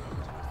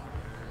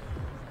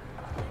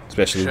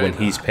 Especially when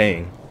he's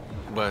paying.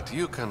 But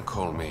you can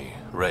call me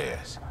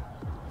Reyes.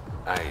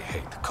 I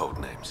hate code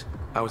names.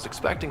 I was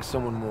expecting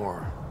someone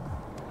more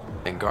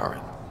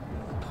Angaran.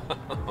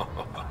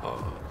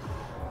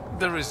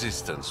 The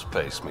Resistance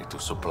pays me to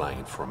supply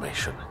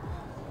information,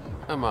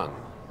 among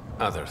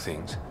other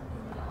things.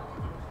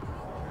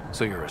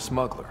 So you're a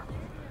smuggler?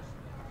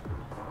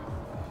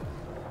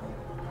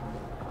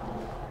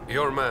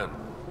 Your man,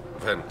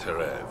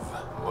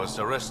 Venterev, was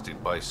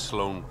arrested by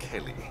Sloane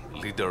Kelly,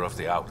 leader of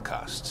the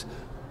Outcasts.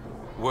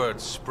 Word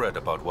spread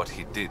about what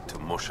he did to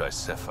Moshae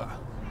Sefa.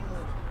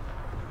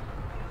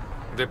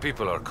 The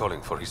people are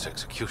calling for his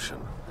execution.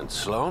 And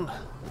Sloane?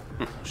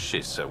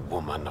 She's a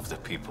woman of the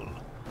people.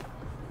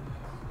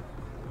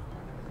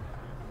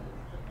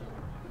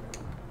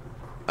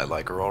 I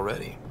like her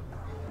already.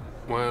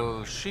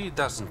 Well, she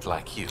doesn't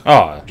like you.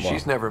 Oh, well.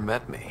 She's never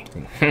met me.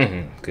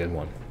 Good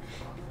one.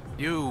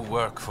 You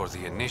work for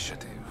the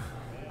Initiative.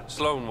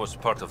 Sloane was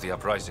part of the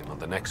uprising on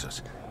the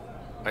Nexus.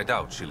 I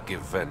doubt she'll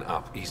give Ven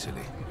up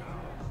easily.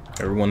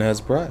 Everyone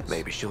has a price.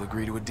 Maybe she'll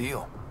agree to a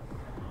deal.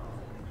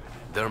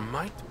 There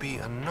might be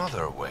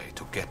another way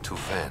to get to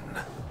Ven.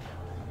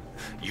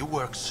 You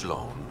work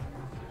Sloane.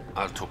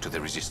 I'll talk to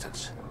the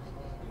Resistance.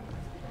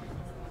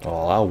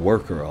 Oh, I'll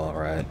work her all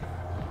right.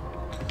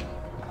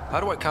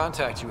 How do I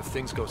contact you if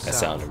things go south? That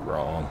sounded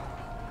wrong.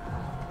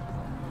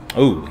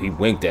 Oh, he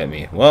winked at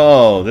me.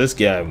 Whoa, this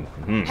guy.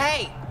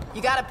 Hey,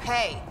 you gotta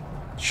pay.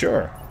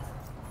 Sure.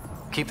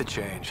 Keep the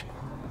change.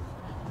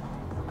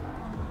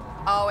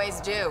 Always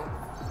do.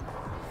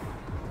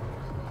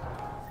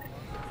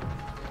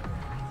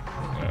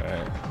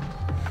 Alright.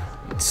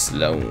 It's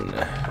Sloane.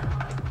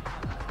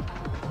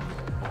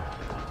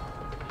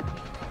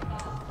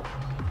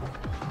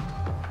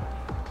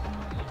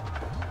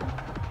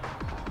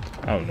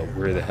 I don't know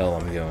where the hell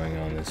I'm going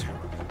on this.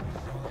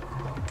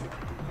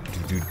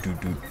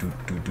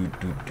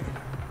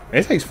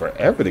 It takes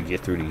forever to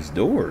get through these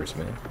doors,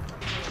 man.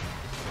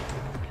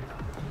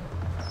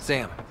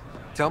 Sam,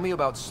 tell me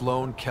about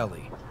Sloane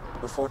Kelly.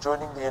 Before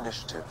joining the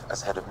Initiative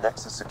as head of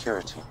Nexus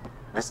Security,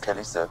 Miss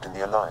Kelly served in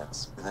the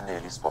Alliance with a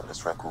nearly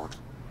spotless record.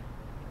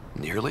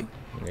 Nearly?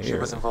 She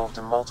was involved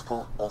in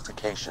multiple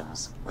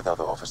altercations with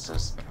other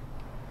officers.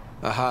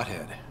 A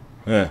hothead.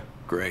 Yeah.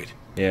 Great.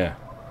 Yeah.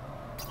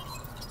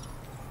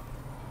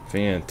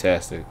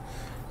 Fantastic.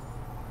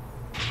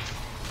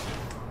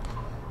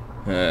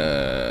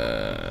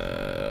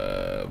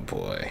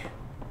 Boy.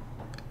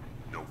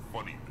 No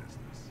funny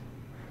business.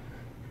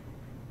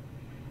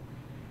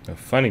 No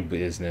funny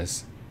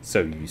business.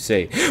 So you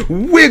say.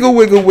 Wiggle,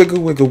 wiggle,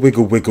 wiggle, wiggle,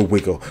 wiggle, wiggle,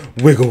 wiggle.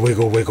 Wiggle,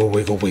 wiggle, wiggle,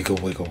 wiggle, wiggle,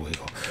 wiggle,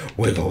 wiggle.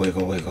 Wiggle,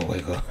 wiggle, wiggle,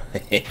 wiggle.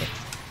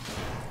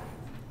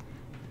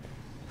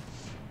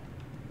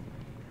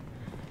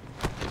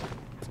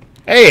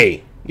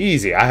 Hey!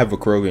 Easy. I have a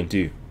Krogan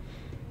too.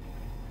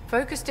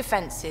 Focus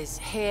defenses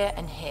here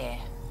and here.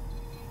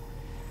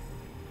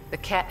 The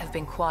Ket have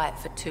been quiet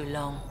for too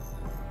long.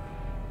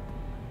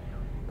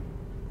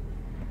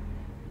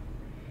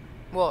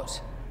 What?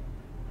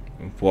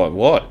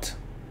 What?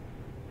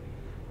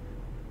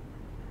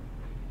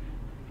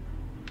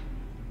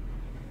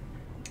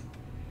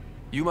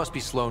 You must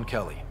be Sloane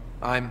Kelly.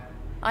 I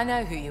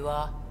know who you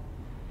are.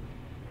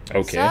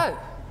 Okay. So,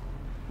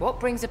 what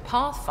brings a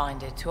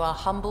Pathfinder to our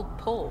humble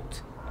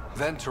port?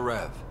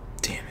 Venterev.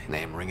 Damn it.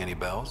 Name ring any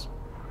bells?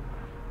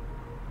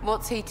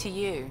 What's he to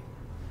you?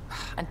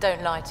 And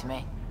don't lie to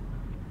me.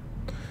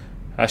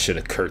 I should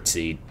have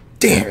curtsied.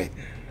 Damn it.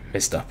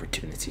 Missed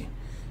opportunity.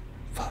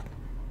 Fuck.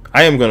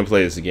 I am going to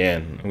play this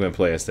again. I'm going to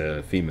play as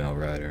the female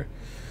rider.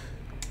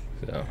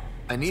 So,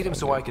 I need him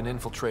so I can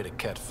infiltrate a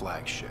Ket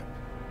flagship.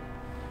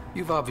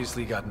 You've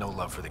obviously got no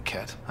love for the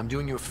Ket. I'm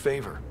doing you a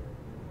favor.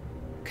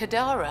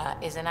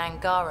 Kadara is an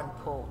Angaran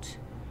port.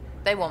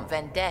 They want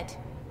Ven dead,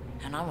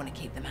 and I want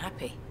to keep them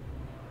happy.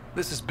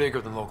 This is bigger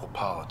than local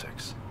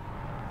politics.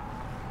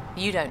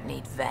 You don't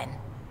need Ven.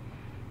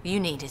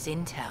 You need his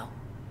intel.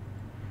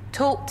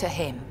 Talk to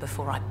him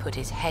before I put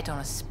his head on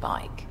a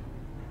spike.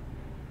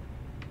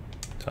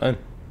 Done.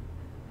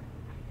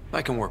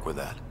 I can work with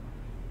that.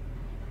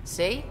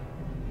 See?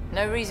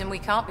 No reason we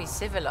can't be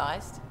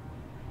civilized.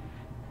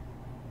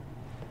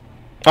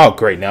 Oh,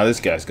 great. Now this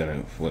guy's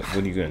going to... What are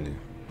you going to do?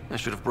 I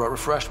should have brought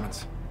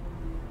refreshments.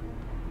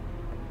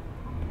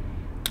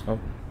 Oh,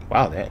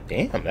 wow.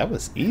 Damn, that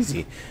was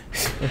easy.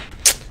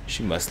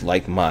 She must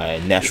like my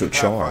natural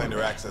charm.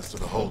 Pathfinder access to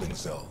the holding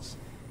cells.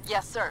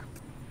 Yes, sir.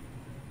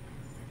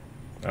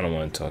 I don't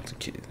want to talk to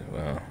kids.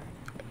 Well,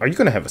 Are you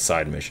gonna have a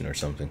side mission or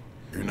something?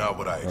 You're not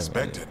what I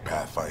expected,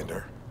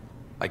 Pathfinder.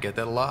 I get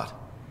that a lot.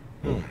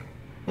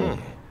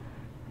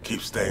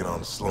 Keep staying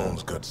on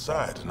Sloane's good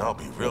side, and I'll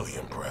be really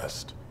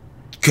impressed.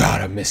 God,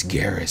 I miss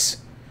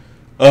Garrus.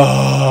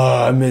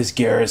 Oh, I miss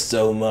Garrus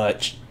so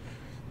much.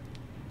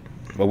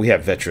 Well, we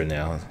have Vetra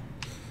now.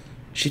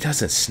 She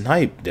doesn't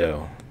snipe,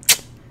 though.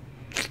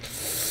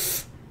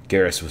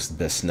 Garrus was the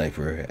best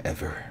sniper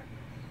ever.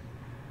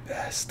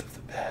 Best of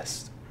the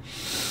best.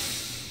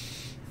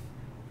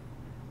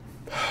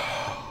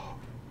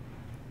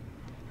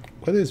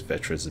 What is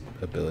Vetra's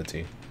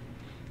ability?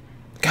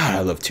 God,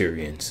 I love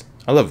Tyrians.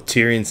 I love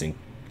Tyrians and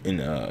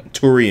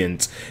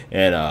Turians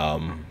and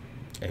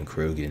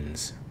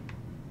Krogans.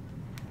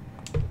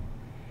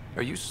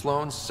 Are you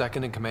Sloane's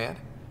second in command?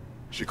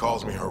 She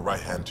calls me her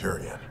right-hand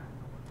Tyrian.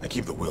 I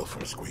keep the wheel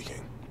from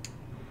squeaking.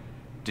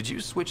 Did you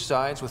switch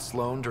sides with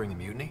Sloane during the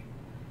mutiny?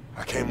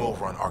 I came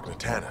over on Archon.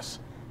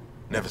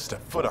 Never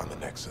stepped foot on the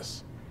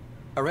Nexus.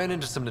 I ran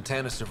into some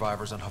Natanus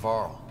survivors on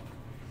Havarl.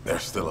 They're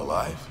still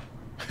alive?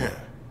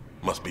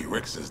 Must be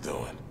Rix's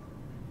doing.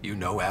 You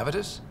know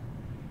Avitus?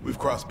 We've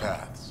crossed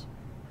paths.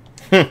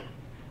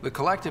 The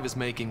Collective is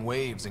making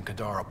waves in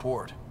Kadara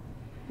Port.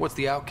 What's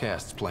the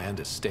Outcast's plan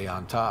to stay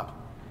on top?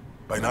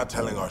 By not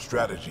telling our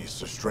strategies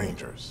to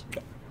strangers.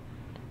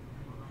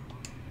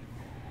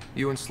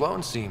 You and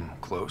Sloane seem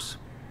close.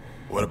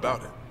 What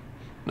about it?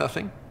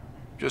 Nothing.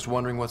 Just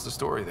wondering what's the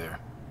story there.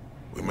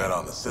 We met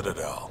on the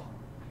Citadel.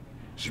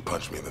 She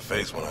punched me in the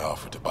face when I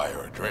offered to buy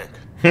her a drink.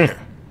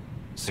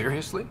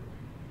 Seriously?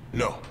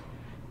 No.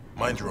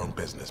 Mind your own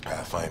business,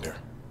 Pathfinder.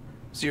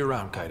 See you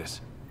around,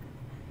 Kitus.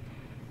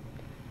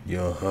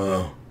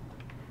 No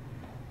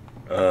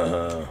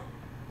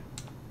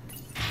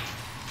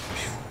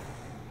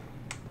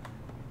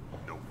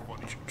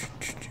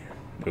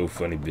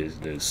funny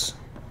business.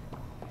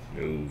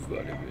 No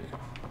funny business.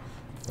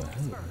 Well,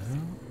 hello.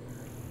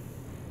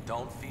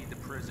 Don't feed the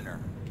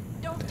prisoner.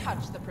 Don't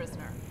touch the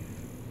prisoner.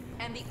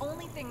 And the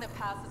only thing that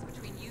passes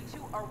between you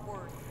two are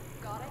words.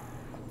 Got it?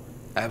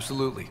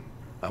 Absolutely.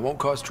 I won't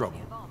cause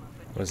trouble.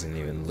 Wasn't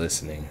even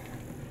listening.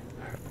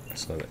 I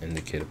saw the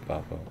indicator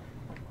pop up.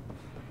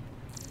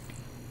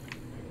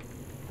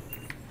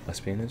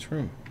 Must be in this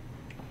room.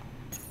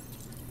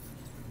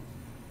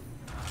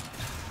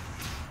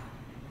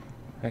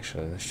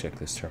 Actually, let's check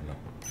this terminal.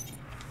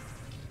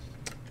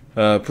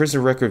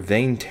 Prison record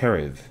Vane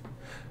Terev.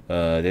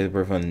 Date of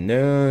birth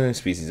unknown.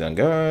 Species on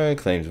guard.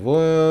 Claims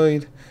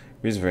void.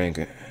 Reason for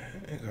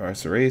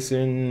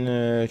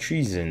incarceration.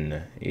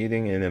 Treason.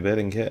 Aiding and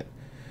abetting cat.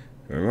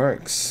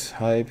 Remarks.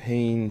 High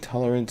pain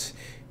tolerance.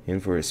 In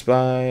for a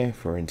spy.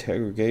 For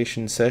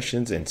interrogation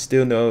sessions. And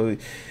still no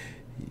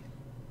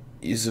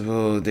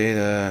usable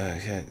data.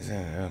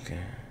 Okay.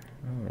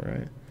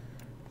 Alright.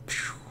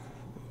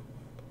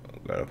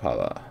 Got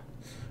Apollo.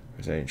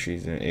 Presenting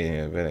treason, aiding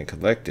and abetting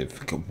collective.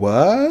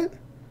 What?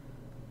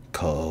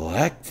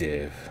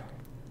 Collective?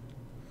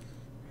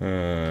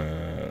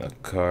 A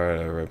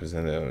card of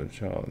Representative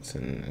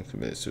Charlton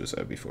committed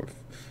suicide before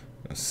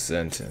a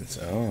sentence.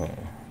 Oh.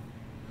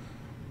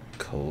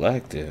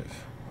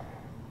 Collective.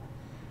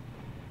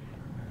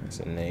 That's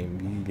a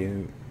name you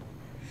don't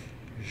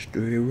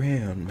stay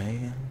around,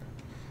 man.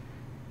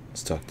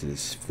 Let's talk to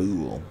this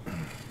fool.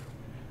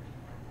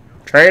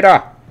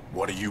 Traitor!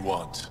 What do you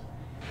want?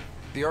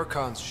 The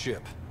Archon's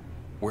ship.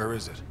 Where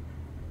is it?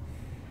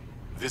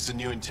 This a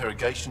new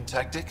interrogation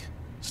tactic?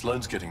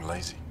 Sloane's getting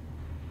lazy.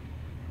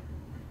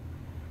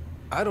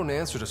 I don't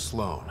answer to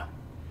Sloane.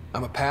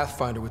 I'm a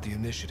Pathfinder with the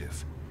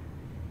Initiative.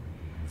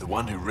 The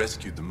one who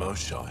rescued the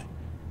Moshai.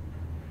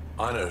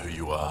 I know who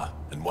you are,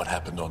 and what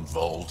happened on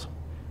Vold.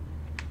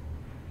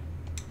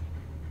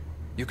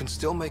 You can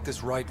still make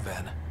this right,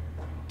 Ven.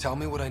 Tell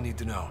me what I need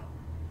to know.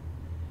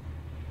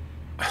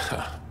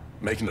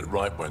 Making it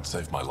right won't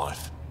save my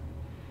life.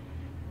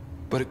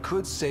 But it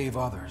could save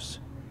others.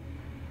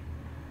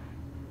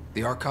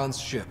 The Archon's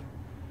ship.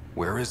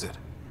 Where is it?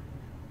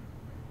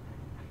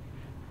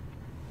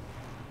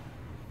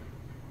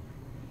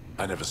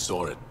 I never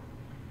saw it.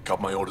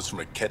 Got my orders from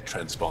a Ket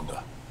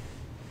transponder.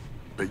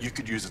 But you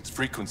could use its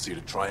frequency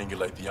to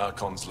triangulate the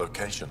Archon's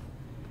location.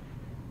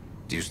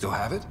 Do you still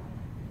have it?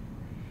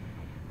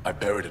 I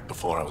buried it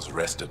before I was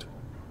arrested.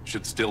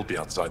 Should still be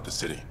outside the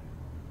city.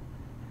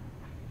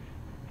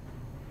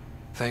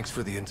 Thanks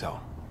for the intel.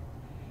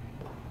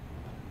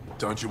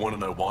 Don't you want to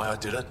know why I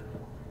did it?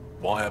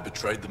 Why I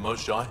betrayed the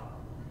Moshai?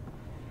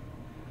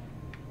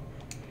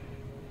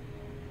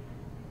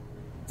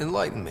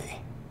 Enlighten me.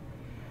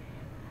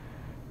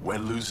 We're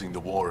losing the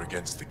war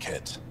against the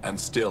Ket, and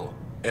still,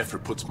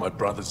 Ephra puts my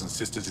brothers and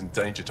sisters in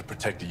danger to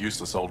protect a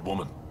useless old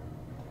woman.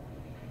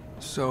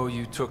 So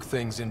you took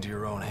things into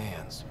your own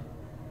hands?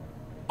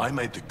 I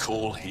made the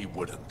call he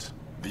wouldn't.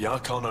 The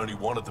Archon only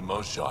wanted the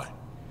Moshai.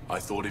 I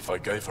thought if I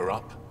gave her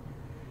up...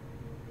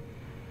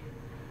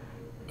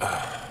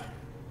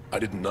 I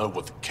didn't know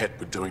what the Ket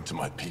were doing to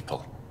my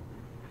people.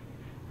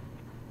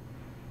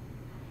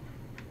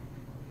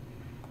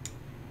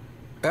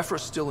 Ephra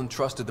still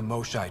entrusted the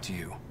Moshai to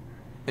you,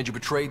 and you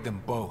betrayed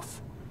them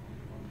both.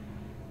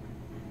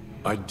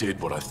 I did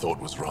what I thought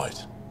was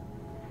right.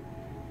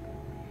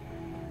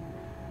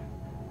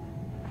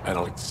 And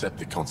I'll accept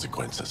the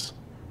consequences.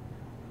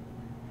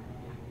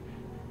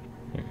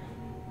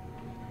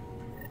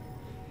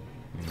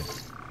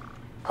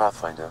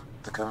 Pathfinder,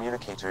 the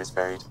communicator is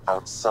buried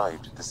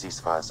outside the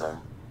ceasefire zone.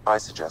 I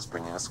suggest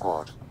bringing a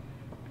squad.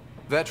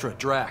 Vetra,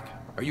 Drac,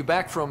 are you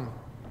back from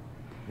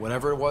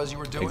whatever it was you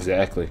were doing?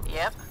 Exactly.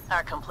 Yep,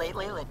 our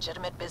completely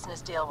legitimate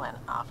business deal went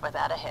off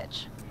without a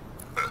hitch.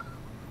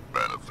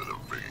 Benefit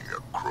of bringing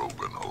a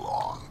Krogan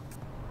along.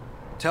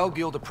 Tell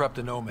Gil to prep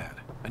the Nomad.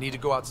 I need to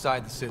go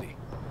outside the city.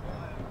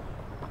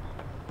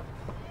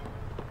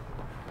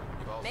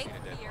 Make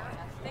fear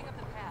a thing of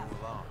the past.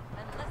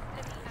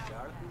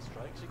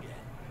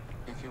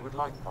 If you would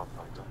like,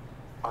 Pathfinder,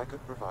 I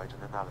could provide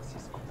an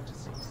analysis of the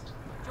deceased.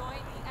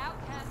 Join the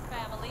Outcast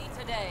family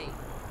today.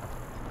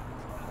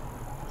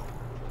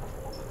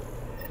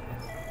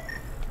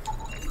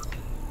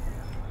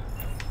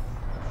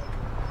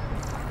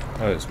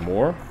 Oh, there's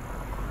more?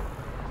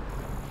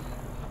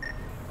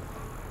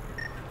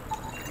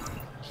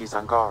 He's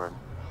Angaran.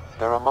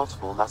 There are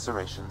multiple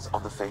lacerations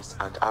on the face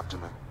and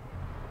abdomen.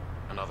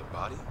 Another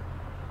body?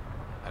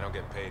 I don't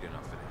get paid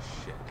enough for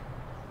this shit.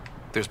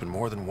 There's been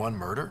more than one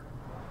murder?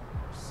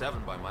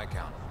 7 by my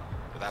count,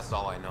 but that's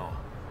all I know.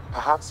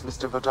 Perhaps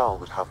Mr. Vidal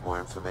would have more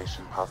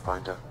information,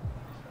 Pathfinder.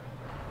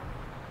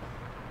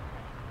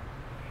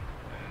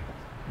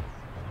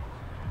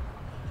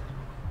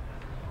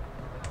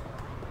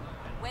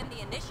 When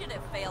the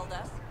initiative failed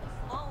us,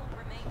 Sloan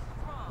remains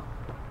strong.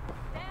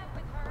 Stand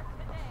with her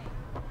today.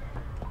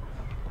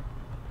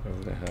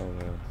 Where the hell?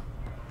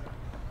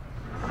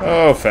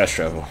 Oh, fast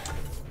travel.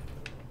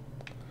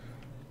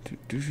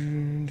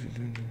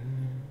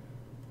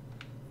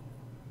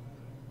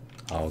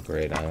 Oh,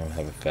 great. I don't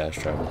have a fast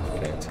travel.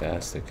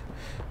 Fantastic.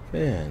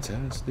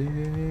 Fantastic.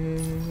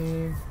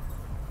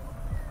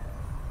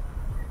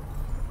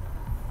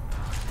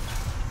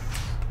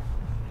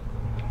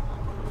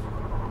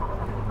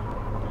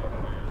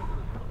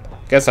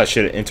 Guess I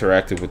should have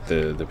interacted with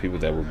the people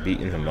that were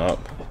beating him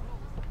up.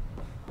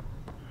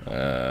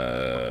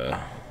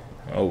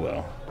 Oh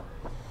well.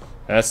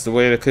 That's the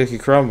way the cookie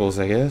crumbles,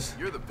 I guess.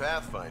 You're the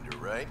Pathfinder,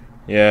 right?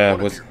 Yeah,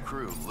 One what's... of your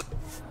crew,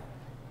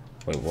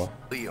 Wait, what?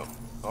 Leo,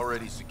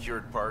 already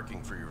secured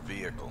parking for your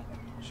vehicle.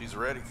 She's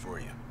ready for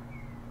you.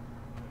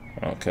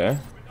 Okay.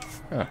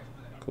 Huh.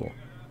 Cool.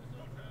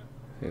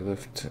 They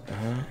lift...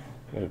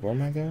 Wait, where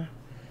am I going?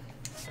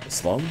 The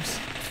slums?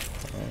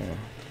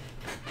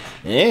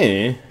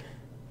 Yeah.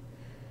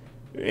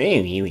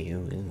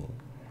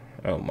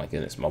 Oh my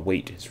goodness, my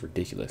weight is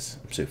ridiculous.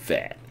 I'm so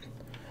fat.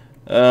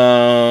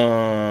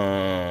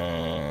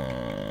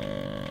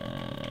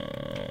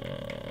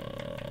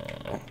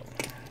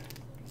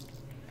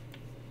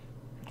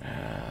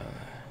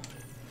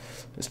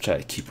 Let's try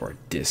to keep our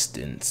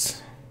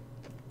distance.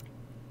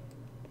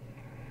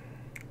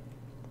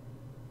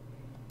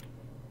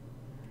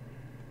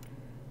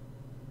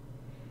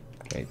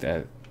 Wait,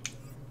 that...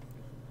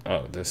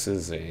 Oh, this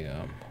is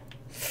a,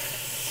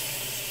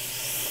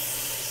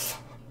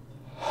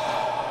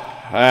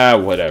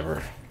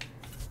 whatever.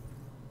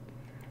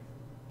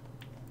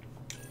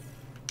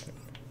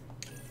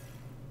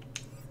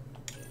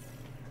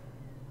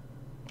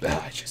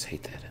 I just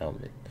hate that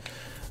helmet.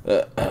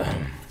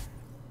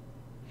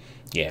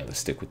 Yeah, let's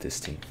stick with this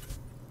team.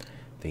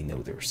 They know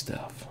their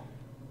stuff.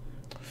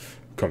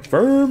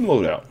 Confirm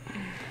loadout.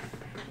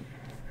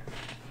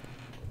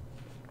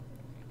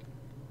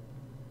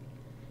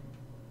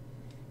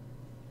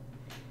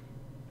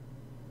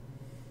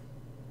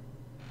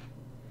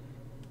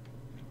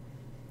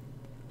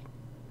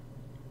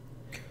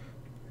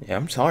 Yeah,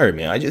 I'm sorry,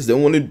 man. I just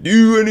don't want to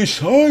do any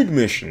side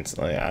missions.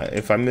 Like,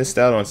 if I missed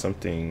out on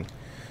something,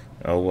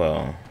 oh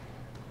well.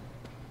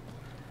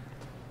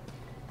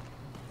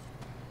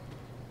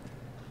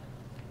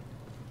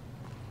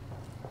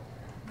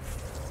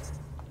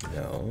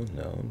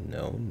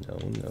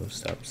 No.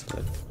 Stop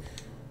selecting.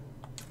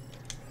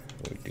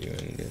 We're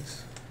doing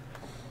this.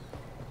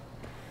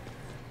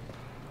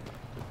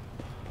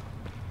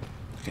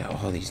 Look at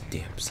all these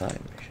damn side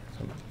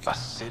missions. A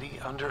city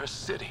under a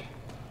city.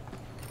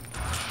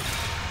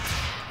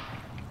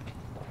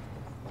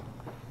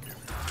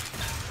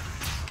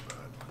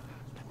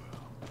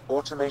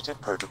 Automated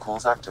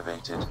protocols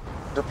activated.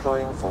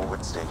 Deploying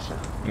forward station.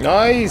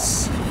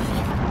 Nice!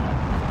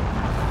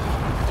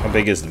 How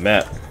big is the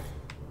map?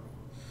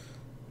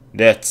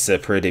 That's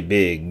pretty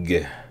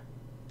big.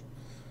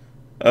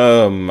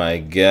 Oh my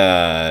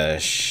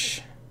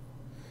gosh.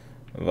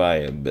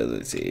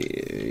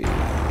 Viability.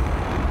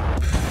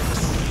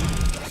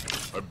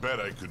 I bet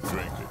I could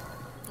drink it.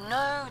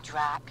 No,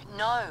 Drac,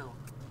 no.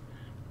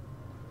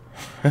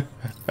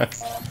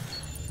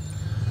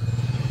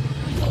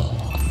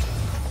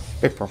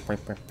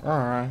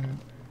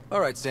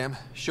 Alright, Sam.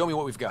 Show me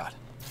what we've got.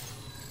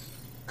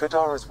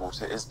 Kadara's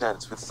water is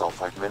dense with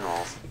sulfide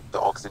minerals,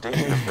 the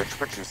oxidation of which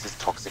produces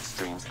toxic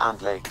streams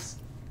and lakes.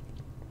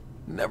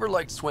 Never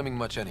liked swimming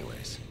much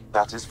anyways.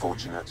 That is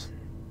fortunate.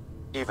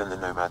 Even the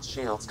Nomad's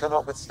shields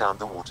cannot withstand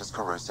the water's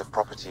corrosive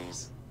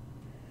properties.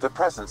 The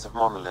presence of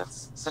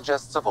monoliths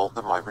suggests a vault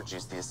that might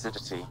reduce the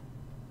acidity.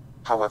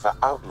 However,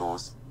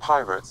 outlaws,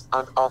 pirates,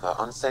 and other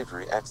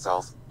unsavory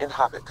exiles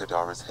inhabit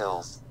Kadara's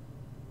hills.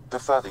 The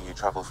further you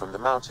travel from the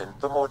mountain,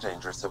 the more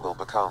dangerous it will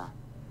become.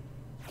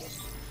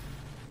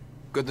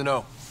 Good to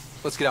know.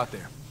 Let's get out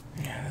there.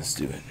 Yeah, let's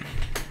do it.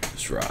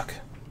 Let's rock.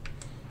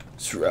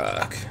 Let's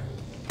rock.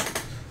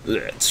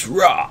 Let's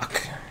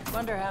rock.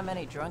 Wonder how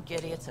many drunk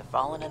idiots have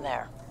fallen in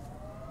there.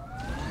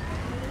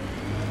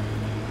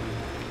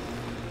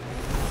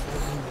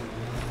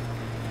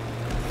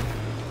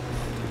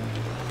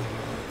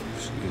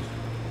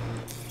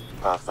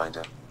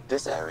 Pathfinder,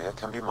 this area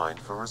can be mined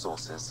for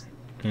resources.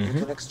 You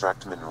can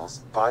extract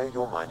minerals via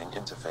your mining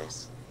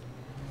interface.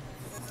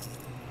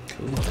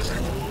 Cool.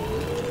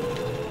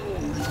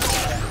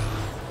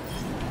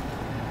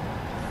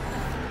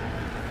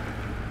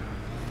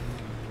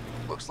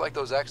 Looks like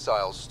those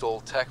exiles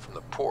stole tech from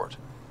the port.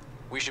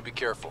 We should be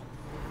careful.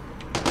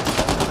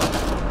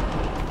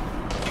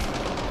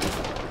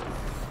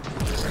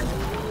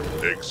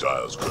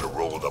 Exiles could have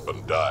rolled up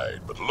and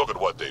died, but look at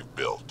what they've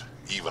built,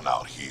 even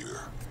out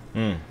here.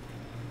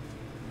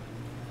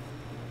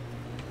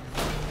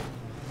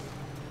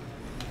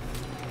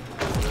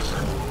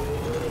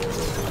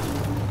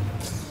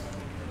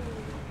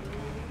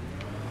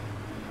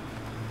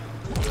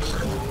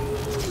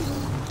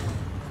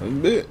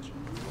 Bitch.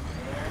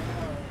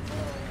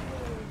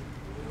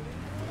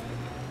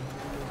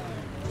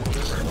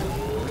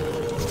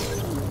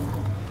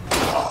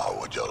 Oh,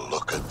 would you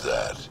look at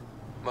that?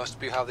 Must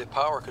be how they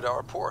power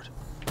Kadara Port.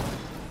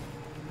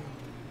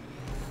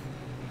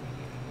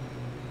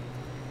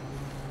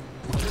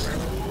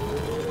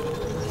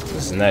 This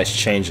is a nice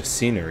change of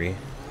scenery.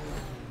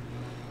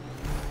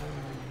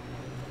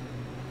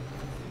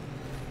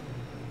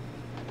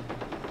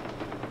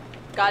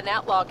 Got an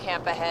outlaw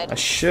camp ahead. I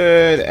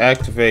should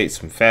activate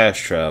some fast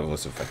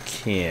travels if I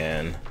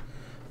can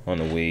on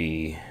the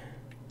way.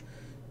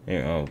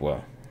 Oh,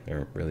 well,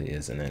 there really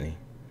isn't any.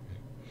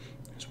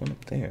 There's one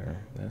up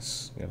there.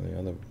 That's the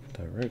other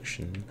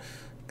direction.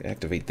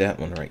 Activate that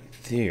one right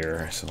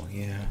there. So,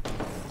 yeah,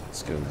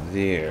 let's go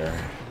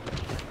there.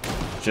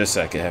 Just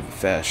so I can have a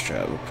fast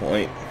travel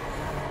point.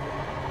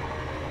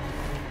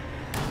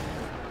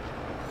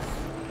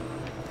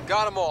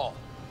 Got them all.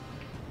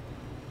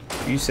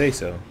 If you say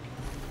so.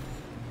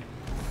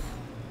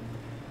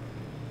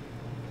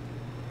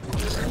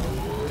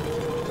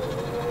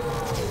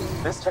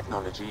 This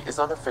technology is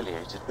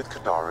unaffiliated with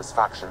Kadara's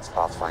factions,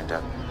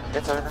 Pathfinder.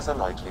 Its owners are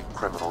likely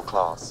criminal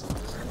class.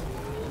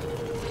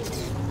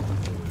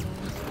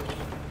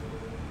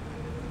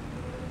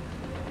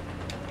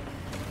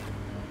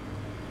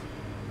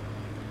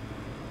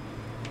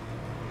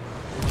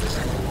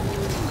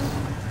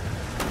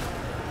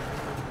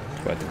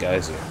 Quite the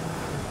geyser.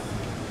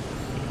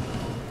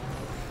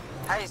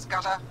 Hey,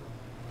 Scudder.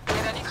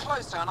 Get any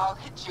closer and I'll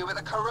hit you with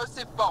a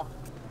corrosive bomb.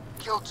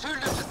 Killed 2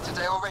 looters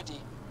today already.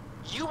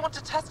 You want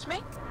to test me?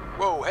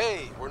 Whoa,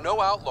 hey, we're no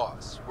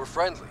outlaws. We're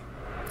friendly.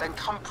 Then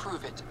come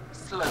prove it,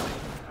 slowly.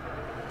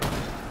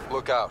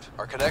 Look out.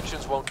 Our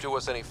connections won't do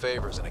us any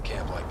favors in a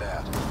camp like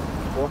that.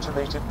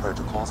 Automated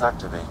protocols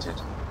activated.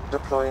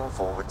 Deploying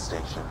forward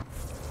station.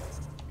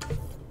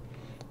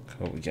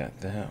 Cool, we got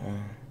that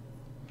one.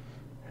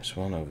 There's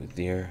one over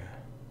there.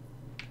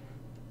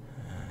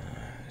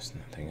 There's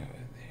nothing over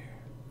there.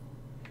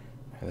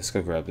 Right, let's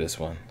go grab this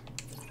one.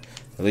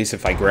 At least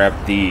if I grab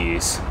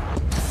these,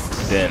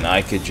 then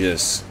I could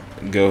just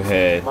go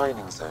ahead.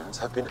 Mining zones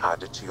have been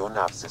added to your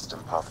nav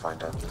system,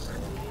 Pathfinder.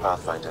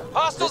 Pathfinder,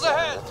 hostiles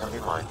ahead! This area can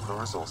be mined for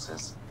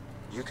resources.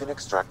 You can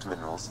extract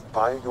minerals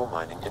via your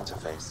mining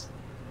interface.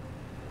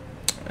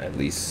 At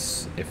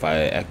least if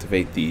I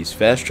activate these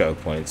fast travel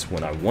points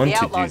when I want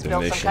to do the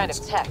missions. Kind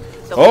of tech.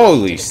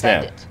 Holy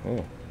snap!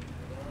 Oh.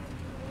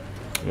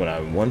 When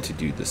I want to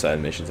do the side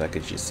missions, I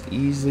could just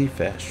easily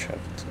fast travel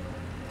to.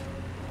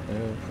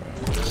 No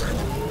problem.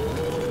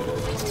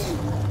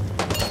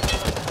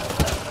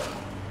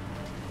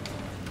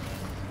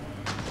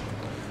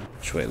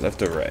 Which way?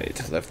 Left or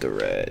right? Left or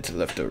right?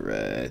 Left or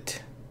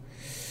right?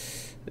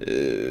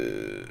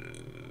 The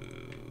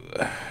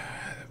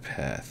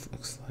path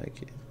looks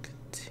like it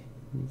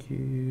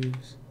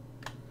continues.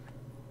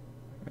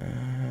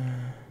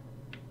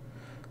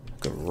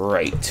 Go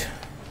right.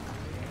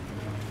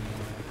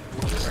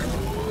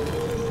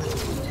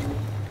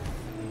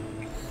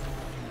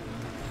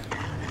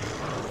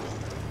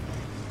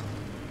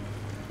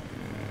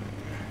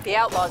 The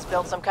outlaws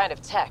built some kind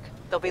of tech.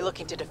 They'll be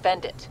looking to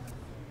defend it.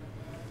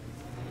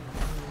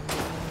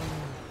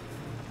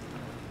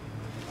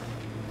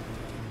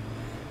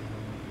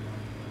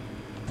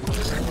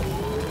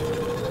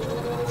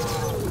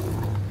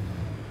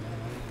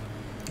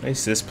 At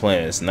least this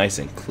planet is nice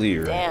and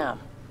clear. Damn,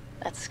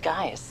 that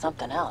sky is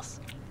something else.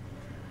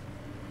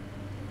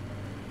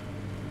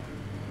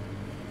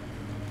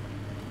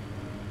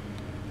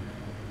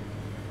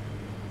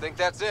 Think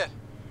that's it?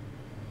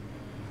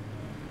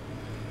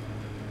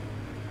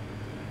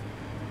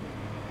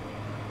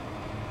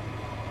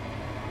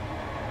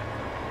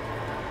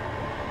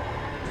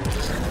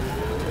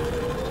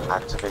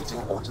 Activating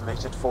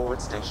automated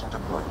forward station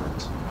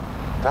deployment.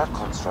 That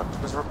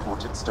construct was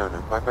reported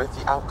stolen by both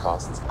the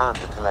Outcasts and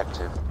the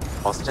Collective.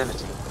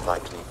 Hostility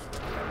likely.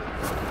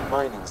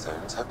 Mining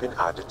zones have been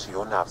added to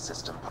your nav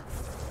system.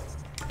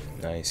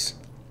 Nice.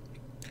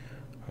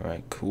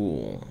 Alright,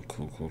 cool.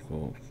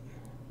 Cool.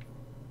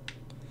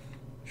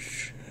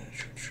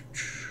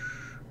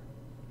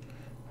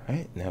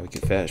 Alright, now we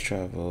can fast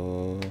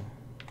travel.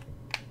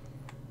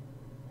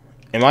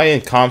 Am I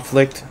in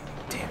conflict?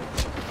 Damn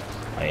it.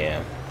 I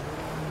am.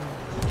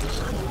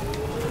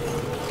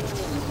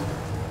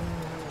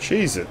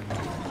 Cheese it.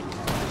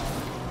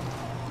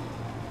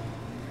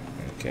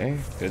 Okay,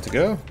 good to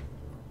go.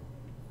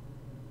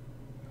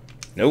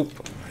 Nope.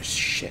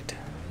 Shit.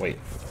 Wait.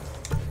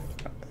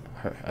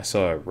 I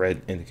saw a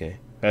red indicator.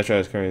 Fast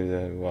travel is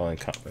currently while in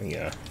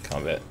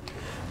combat.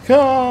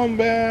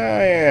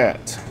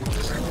 Combat!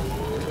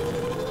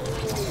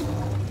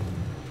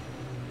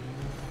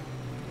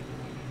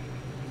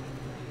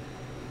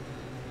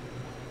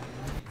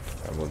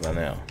 What about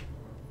now?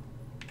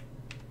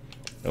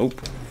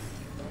 Nope.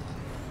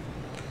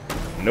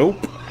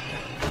 Nope.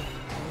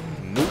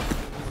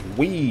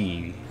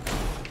 Wee.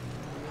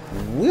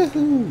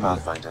 Woohoo!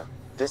 Pathfinder,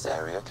 this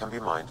area can be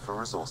mined for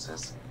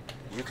resources.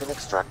 You can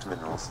extract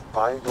minerals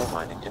via your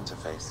mining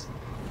interface.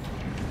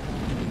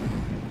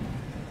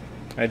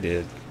 I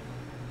did.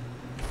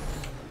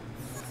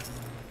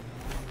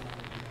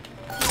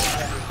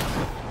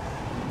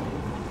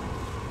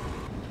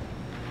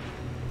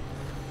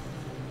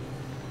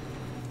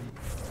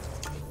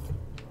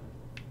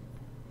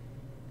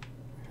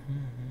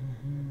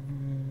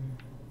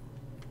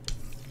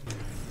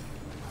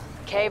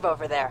 Cave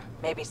over there.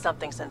 Maybe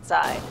something's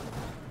inside.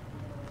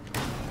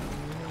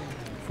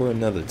 For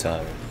another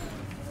time.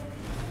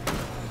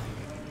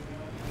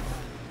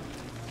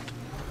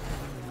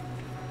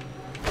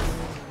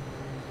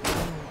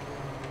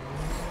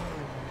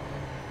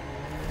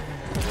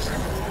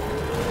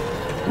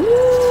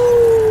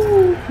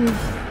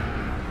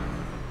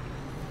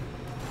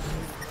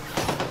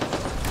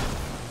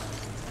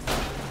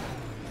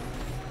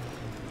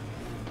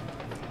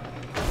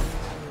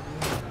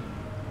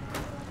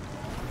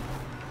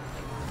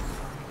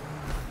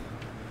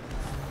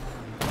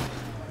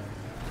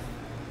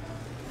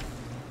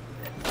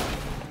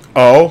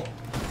 Oh.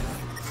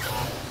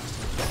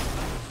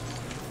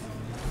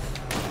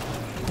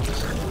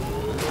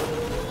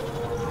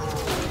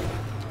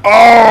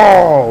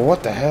 Oh,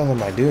 what the hell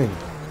am I doing?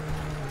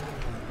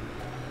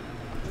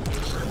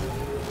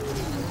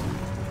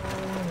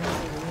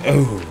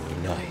 Oh,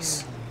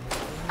 nice.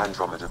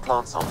 Andromeda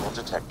plant sample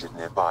detected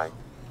nearby.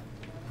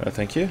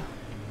 Thank you.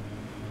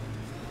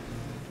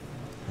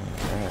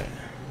 Alright.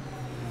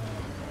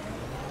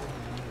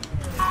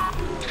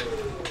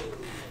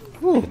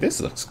 Ooh,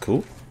 this looks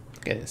cool.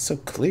 Look at it, it's so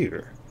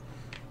clear.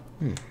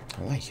 I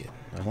like it.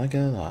 I like it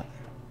a lot.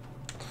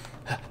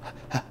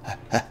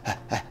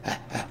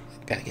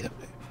 Gotta get up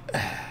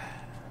there.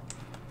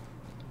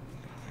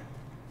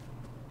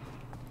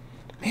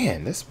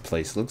 Man, this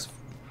place looks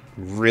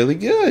really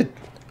good.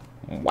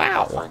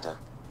 Wow. Pathfinder,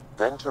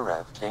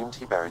 Venturev claimed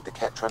he buried the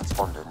Ket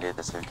transponder near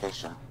this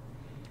location.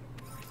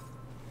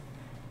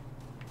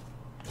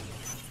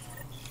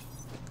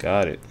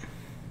 Got it.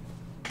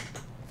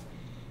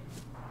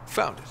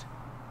 Found it.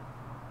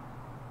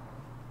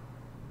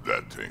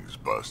 That thing's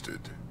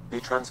busted. The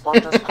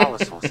transponder's power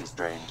source is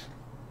drained.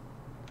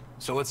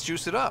 So let's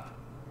juice it up.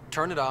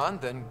 Turn it on,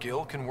 then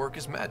Gil can work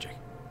his magic.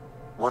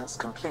 Once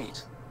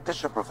complete, this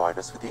should provide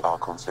us with the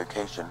Archon's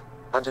location,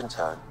 and in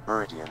turn,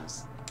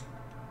 Meridian's.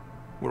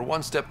 We're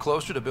one step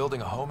closer to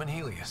building a home in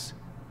Helios.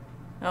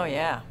 Oh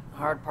yeah,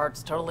 hard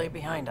part's totally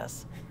behind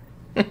us.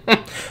 Oh,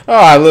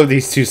 I love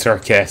these two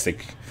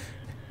sarcastic.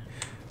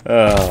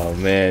 Oh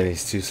man,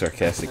 these two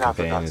sarcastic Now that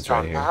companions that's done,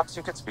 right here. perhaps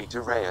you could speak to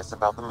Reyes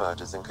about the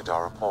murders in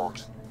Kadara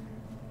Port.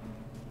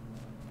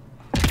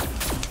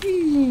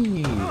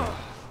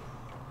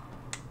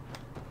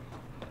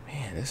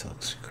 Man, this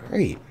looks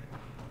great.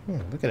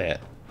 Look at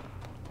that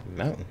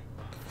mountain.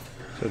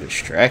 So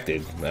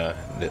distracted.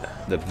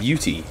 The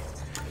beauty.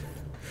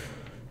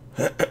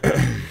 Okay.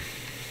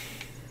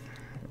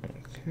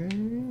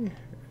 And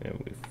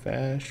we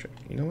fast.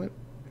 You know what?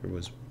 There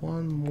was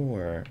one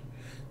more.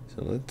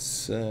 So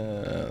let's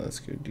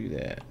go do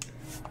that.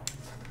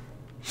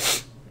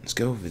 Let's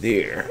go over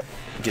there.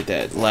 Get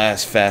that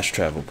last fast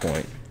travel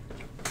point.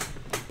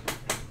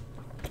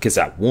 Because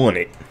I want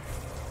it.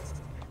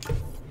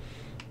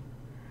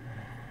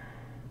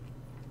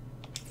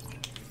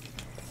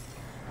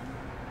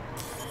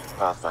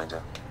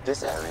 Pathfinder,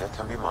 this area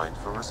can be mined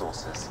for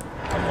resources.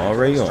 I'm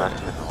already on.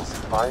 Extract minerals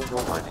via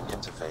your mining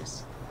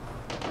interface.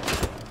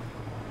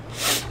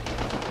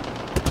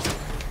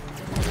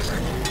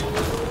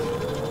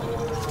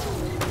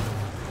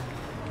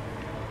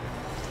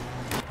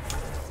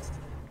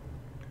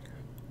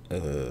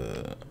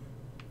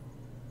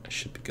 I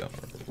should be going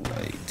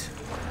right.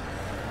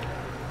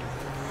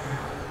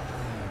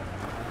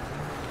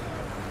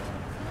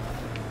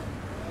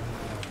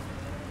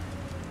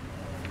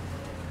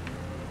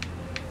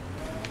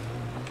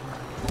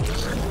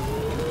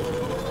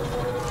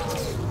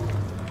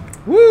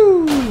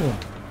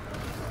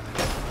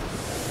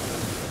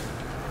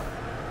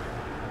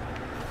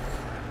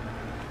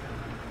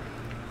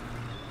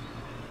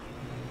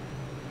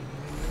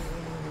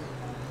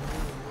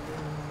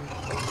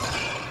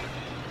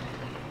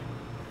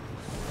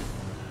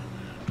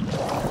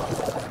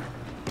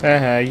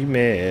 Haha, you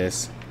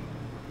miss.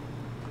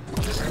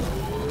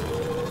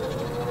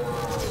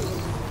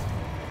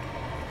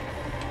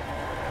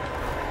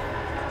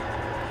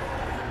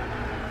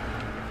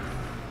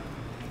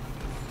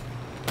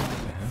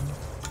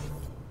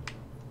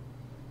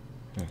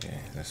 Okay,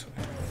 this way.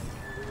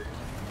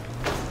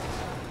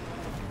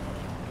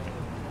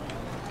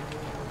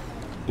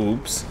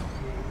 Oops.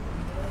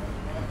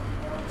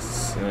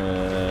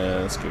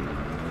 Let's go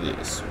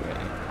this way.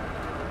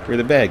 Where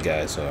the bad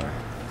guys are.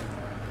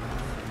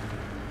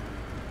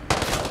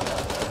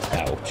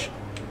 Ouch.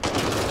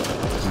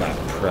 My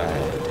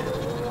pride.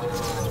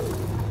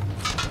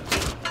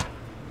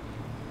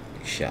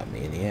 He shot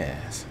me in the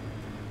ass.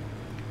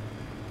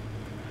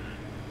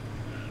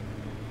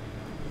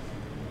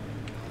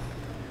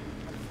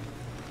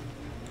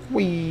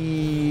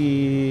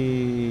 Whee!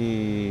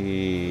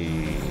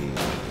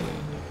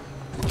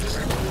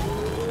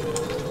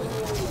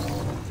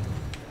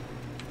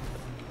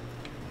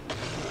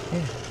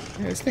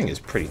 Yeah, this thing is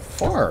pretty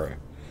far.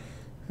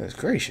 That's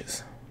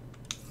gracious.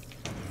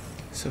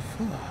 So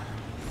far.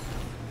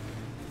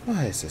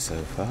 Why is it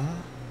so far?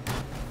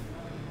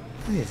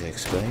 Please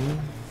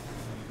explain.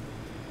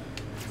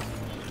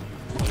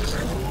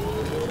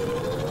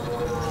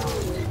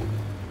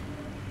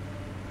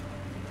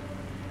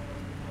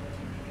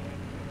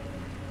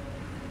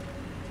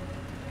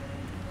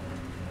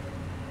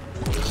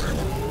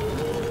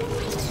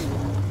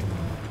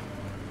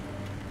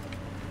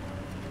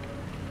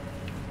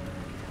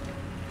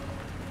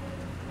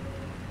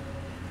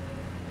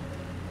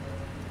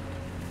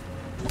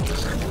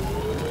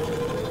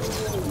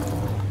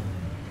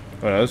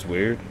 Oh, that was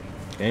weird.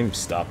 Game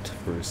stopped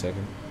for a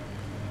second.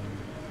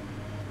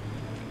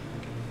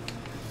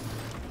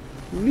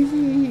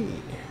 Whee!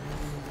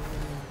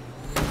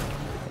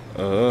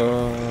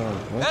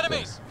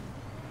 Enemies!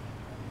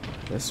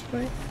 This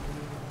way?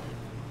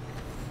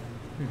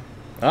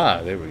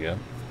 Ah, there we go.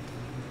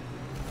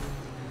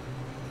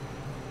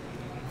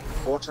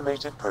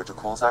 Automated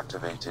protocols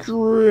activated.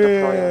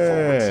 Deploying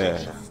forward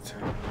station.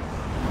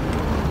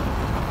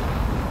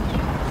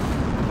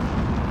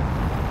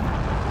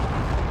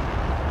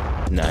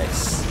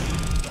 Nice.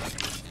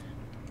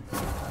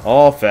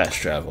 All fast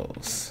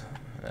travels,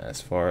 as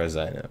far as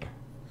I know,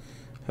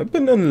 have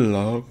been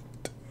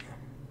unlocked.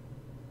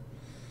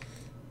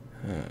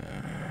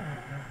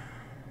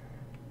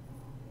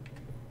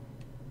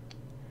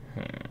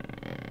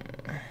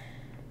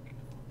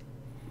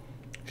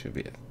 Should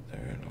be a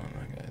third one.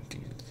 I gotta do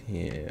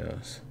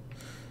this.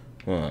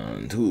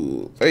 1,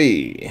 2,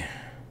 3.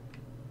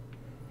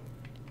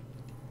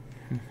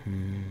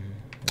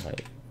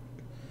 Like.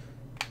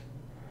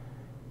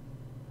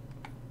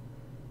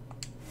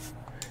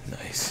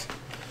 Nice.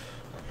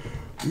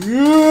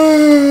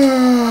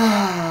 Yeah.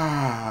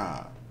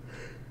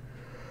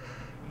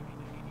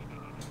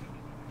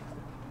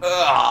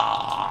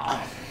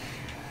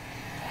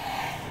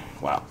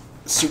 Wow.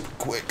 Super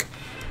quick.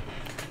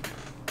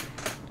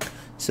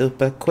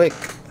 Super quick.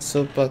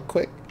 Super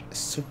quick.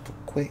 Super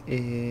quick.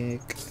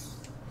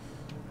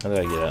 How do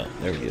I get out?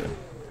 There we go.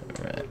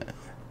 Alright.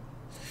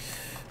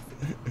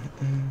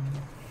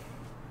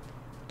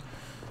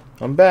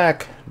 I'm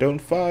back. Don't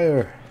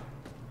fire.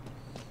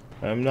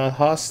 I'm not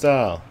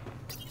hostile.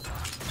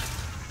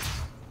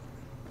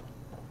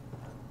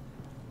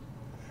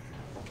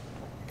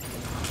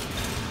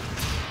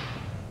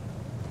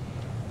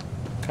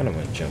 Kind of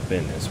want to jump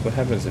in this. What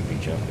happens if you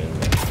jump in?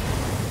 Like,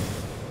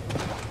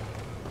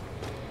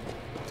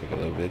 take a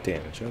little bit of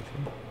damage. Okay.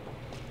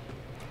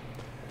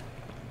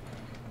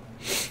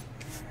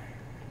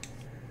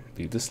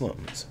 Leave the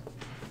slums.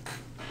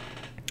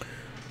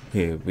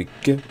 Here we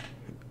go.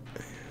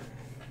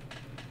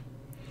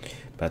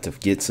 About to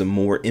get some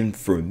more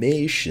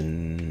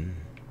information.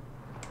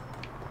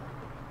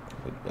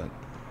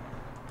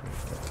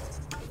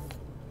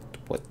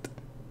 What?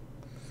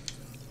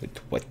 Wait,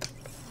 what?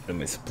 What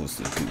am I supposed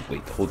to do?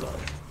 Wait, hold on.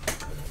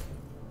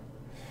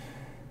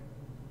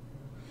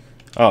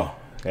 Oh,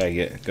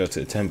 gotta go to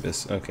the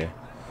Tempest. Okay.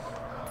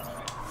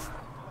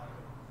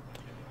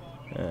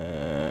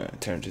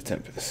 Turn to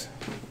Tempest.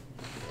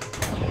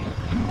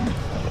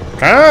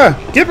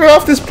 Ah! Get me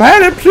off this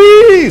planet,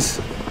 please!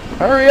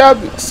 Hurry up,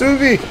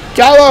 Suvi!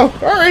 Gallo!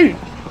 Hurry!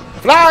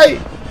 Fly!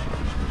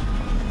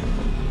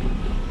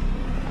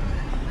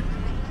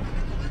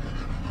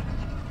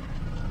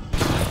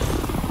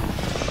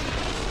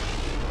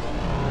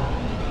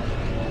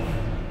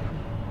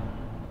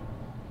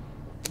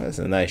 That's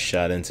a nice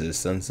shot into the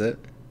sunset.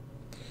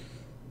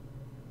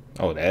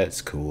 Oh,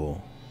 that's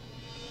cool.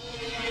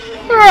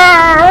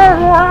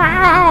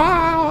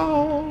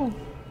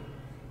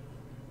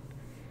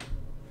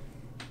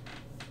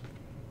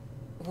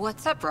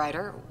 What's up,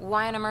 Ryder?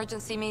 Why an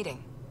emergency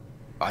meeting?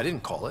 I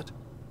didn't call it.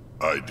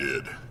 I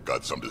did.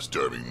 Got some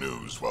disturbing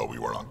news while we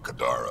were on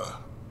Kadara.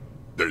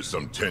 There's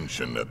some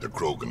tension at the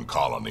Krogan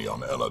colony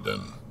on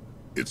Eladon.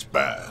 It's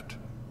bad.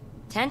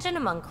 Tension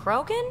among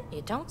Krogan?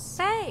 You don't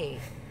say.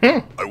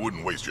 I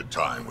wouldn't waste your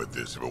time with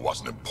this if it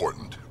wasn't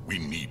important. We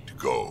need to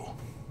go.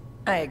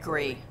 I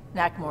agree.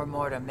 Nakmor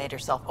Morta made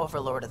herself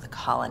overlord of the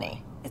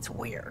colony. It's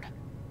weird.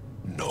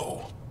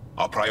 No.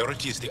 Our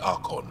priority is the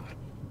Archon.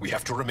 We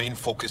have to remain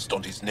focused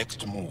on his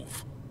next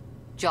move.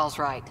 Jall's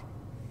right.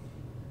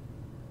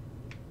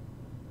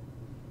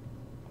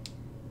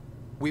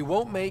 We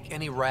won't make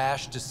any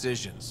rash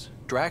decisions.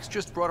 Drax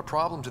just brought a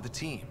problem to the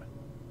team.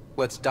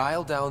 Let's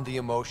dial down the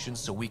emotions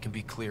so we can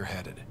be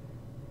clear-headed.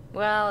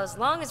 Well, as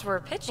long as we're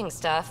pitching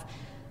stuff,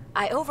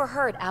 I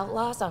overheard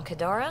outlaws on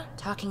Kadara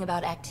talking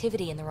about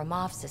activity in the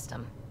Ramov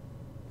system.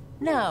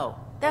 No,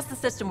 that's the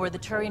system where the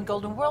Turian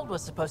Golden World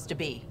was supposed to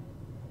be.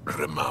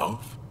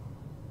 Ramov?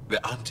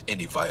 There aren't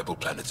any viable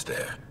planets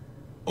there.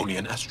 Only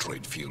an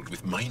asteroid field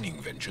with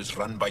mining ventures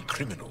run by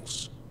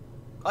criminals.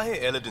 I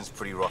hear Eladin's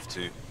pretty rough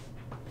too.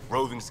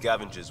 Roving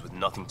scavengers with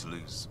nothing to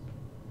lose.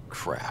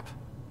 Crap.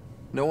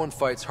 No one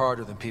fights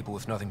harder than people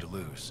with nothing to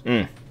lose.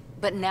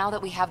 But now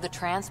that we have the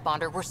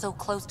transponder, we're so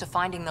close to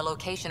finding the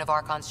location of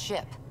Archon's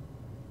ship.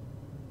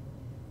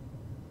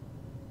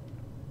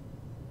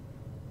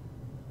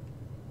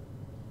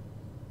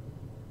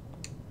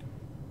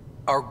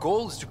 Our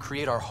goal is to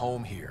create our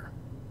home here.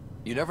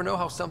 You never know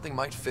how something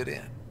might fit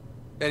in.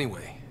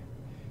 Anyway,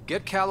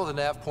 get Callow the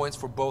nav points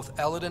for both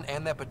Eladin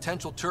and that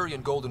potential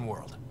Turian Golden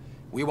World.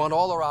 We want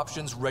all our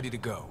options ready to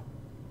go.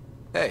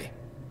 Hey,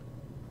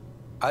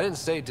 I didn't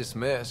say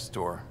dismissed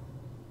or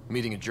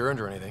meeting adjourned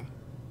or anything.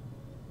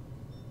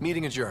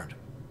 Meeting adjourned.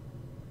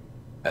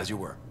 As you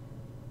were.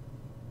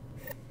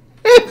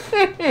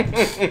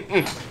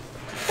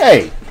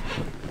 Hey!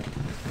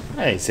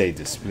 I didn't say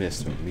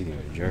dismissed or meeting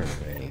adjourned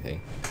or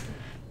anything.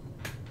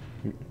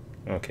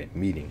 Okay,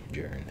 meeting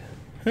adjourned.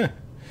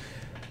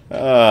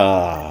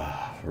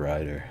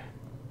 Ryder.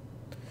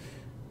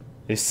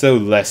 It's so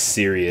less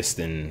serious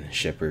than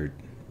Shepard.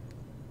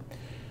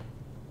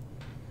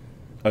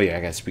 Oh yeah,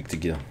 I gotta speak to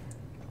Gil.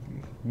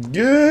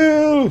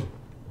 Gil!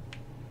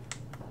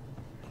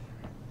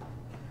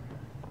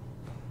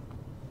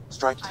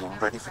 Strike team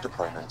ready for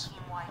deployment.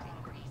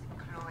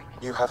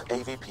 You have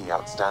AVP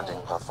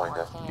outstanding,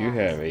 Pathfinder. You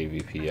have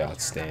AVP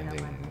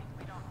outstanding.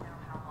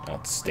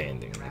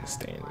 Outstanding.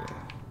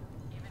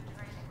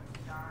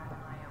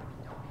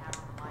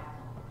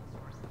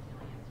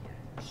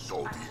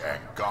 So the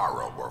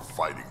Angara were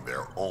fighting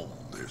their own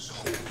this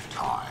whole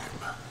time.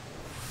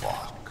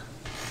 Fuck.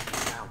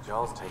 Now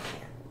Jall's taking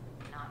it.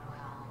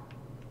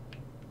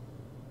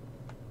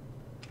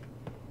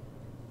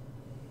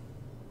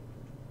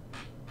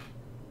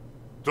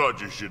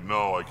 Thought you should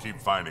know I keep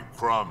finding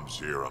crumbs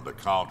here on the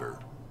counter.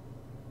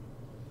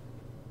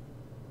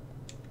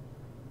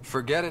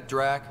 Forget it,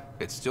 Drac.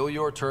 It's still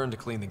your turn to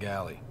clean the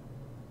galley.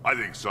 I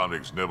think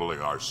something's nibbling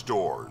our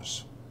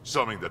stores.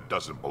 Something that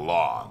doesn't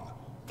belong.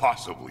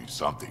 Possibly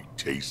something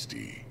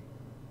tasty.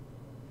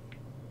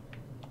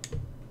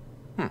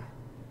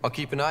 I'll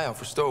keep an eye out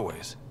for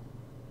stowaways.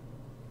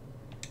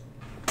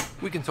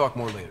 We can talk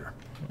more later.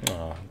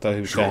 Oh, I thought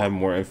he was gonna have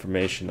more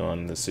information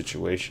on the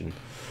situation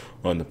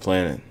on the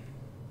planet.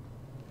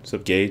 What's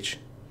up, Gage?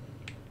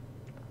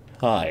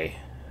 Hi.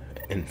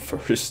 And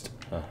first,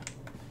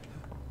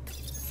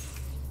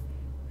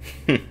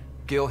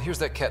 Gil, here's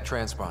that Ket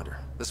transponder.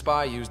 The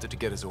spy used it to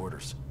get his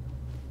orders.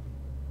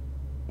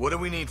 What do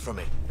we need from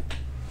it?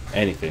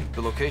 Anything.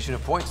 The location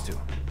it points to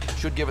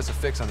should give us a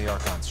fix on the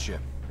Archon's ship.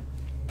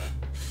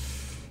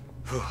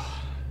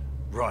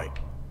 Right.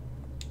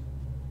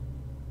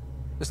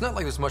 It's not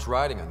like there's much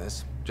riding on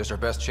this. Just our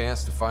best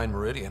chance to find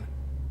Meridian.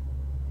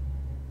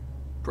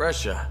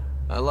 Pressure.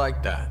 I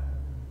like that.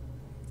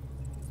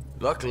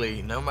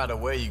 Luckily, no matter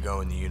where you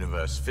go in the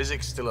universe,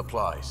 physics still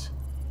applies.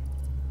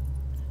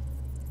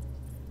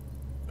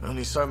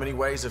 Only so many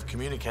ways of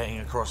communicating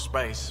across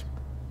space.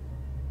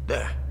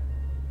 There.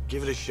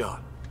 Give it a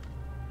shot.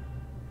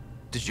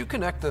 Did you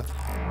connect the...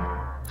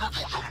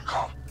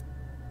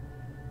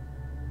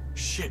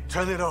 Shit,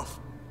 turn it off.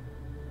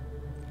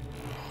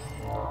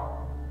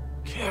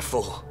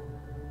 Careful.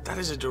 That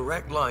is a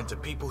direct line to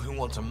people who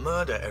want to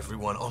murder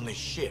everyone on this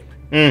ship.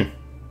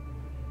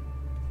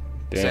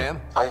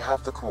 Sam? I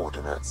have the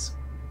coordinates.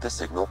 The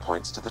signal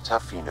points to the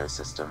Tefeno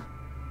system.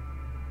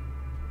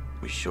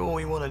 We sure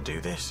we want to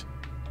do this?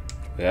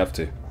 We have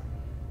to.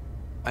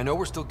 I know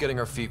we're still getting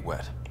our feet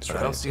wet, but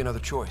I don't see another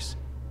choice.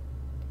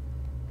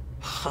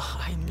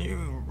 I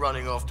knew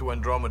running off to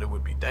Andromeda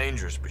would be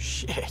dangerous, but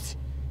shit.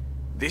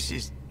 This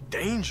is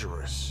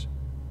dangerous.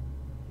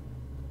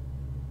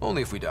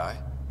 Only if we die.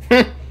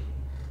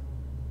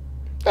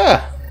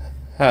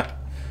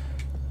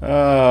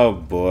 Oh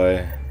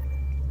boy.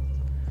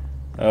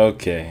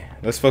 Okay,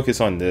 let's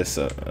focus on this,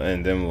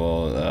 and then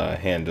we'll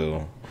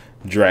handle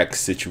Drax's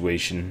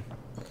situation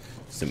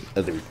some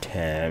other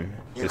time.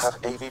 You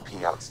have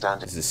AVP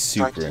outstanding. This is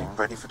Strike super, team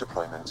ready for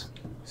deployment.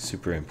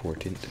 super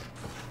important.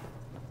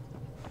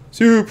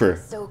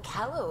 Super. So,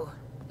 Callow,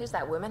 who's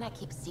that woman I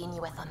keep seeing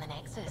you with on the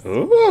Nexus?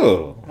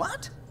 Ooh.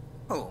 What?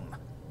 Whom?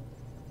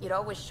 You're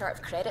always short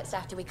of credits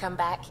after we come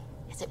back.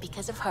 Is it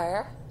because of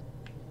her?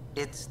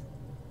 It's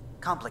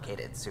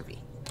complicated, Suvi.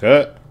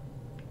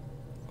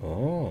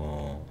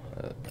 Oh.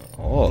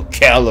 Oh,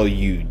 Callow,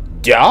 you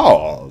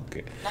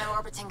dog. Now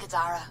orbiting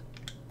Kadara.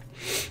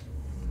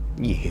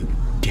 You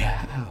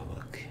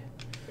dog.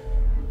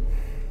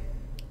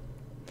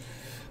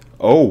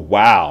 Oh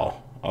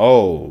wow.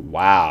 Oh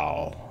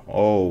wow.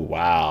 Oh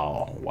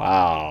wow.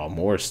 Wow.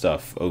 More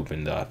stuff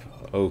opened up.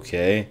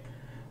 Okay.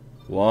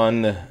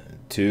 1,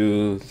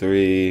 2,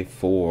 3,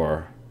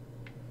 4.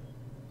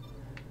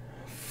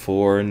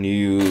 4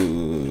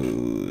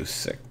 new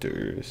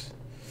sectors.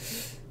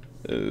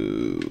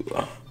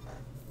 Oh.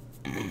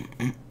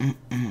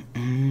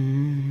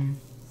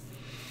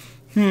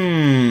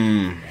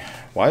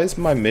 Why is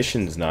my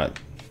missions not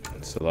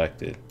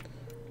selected?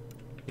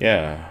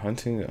 Yeah,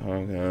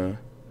 hunting.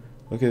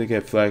 Look at the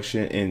get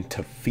flagship in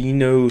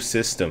Tefeno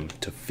system.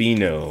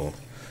 Tefeno.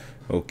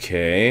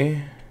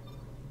 Okay.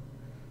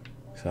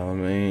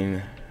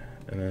 Salamane.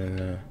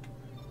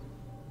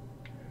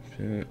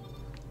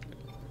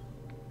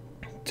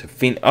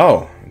 Tefeno.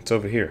 Oh, it's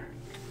over here.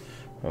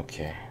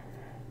 Okay.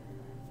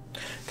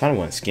 Kind of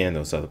want to scan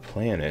those other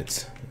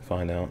planets and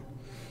find out.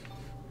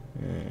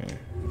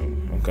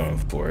 I'm going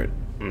for it.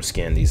 I'm gonna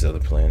scan these other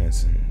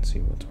planets and see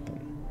what's on.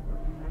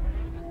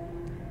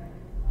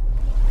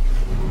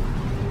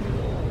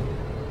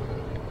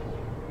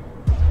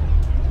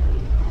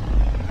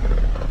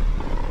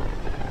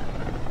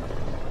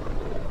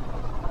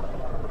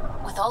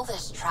 With all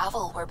this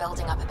travel, we're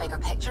building up a bigger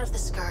picture of the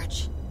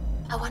Scourge.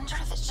 I wonder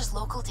if it's just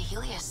local to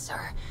Helios,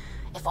 or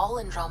if all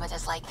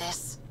Andromeda's like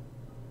this.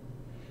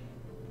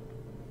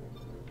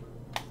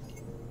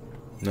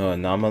 No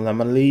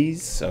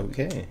anomalies?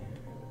 Okay.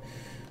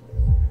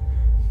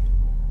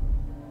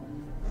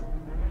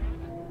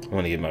 I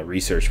want to get my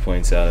research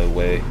points out of the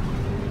way.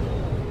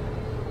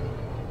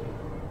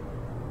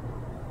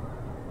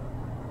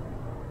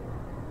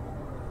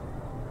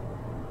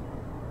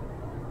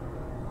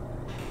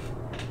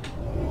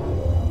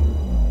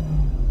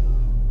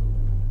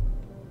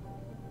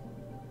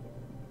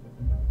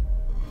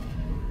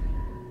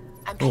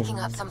 I'm picking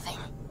up something.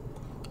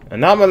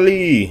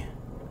 Anomaly!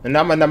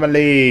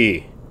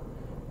 Anomaly!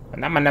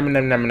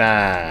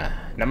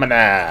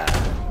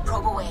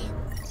 Probe away.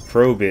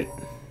 Probe it.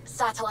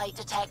 Satellite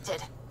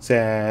detected.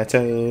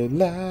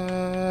 Satellite.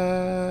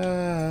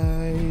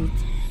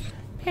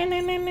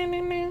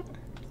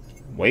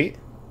 Wait.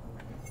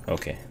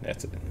 Okay,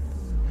 that's it.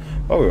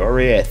 Oh, we're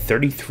already at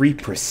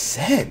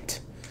 33%.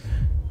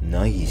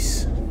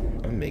 Nice.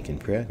 I'm making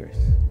progress.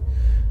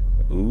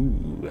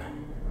 Ooh.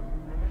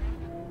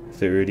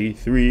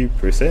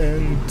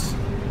 33%.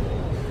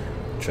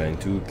 Trying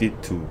to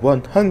get to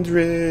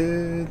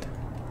 100.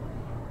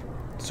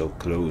 So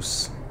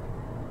close.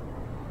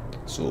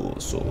 So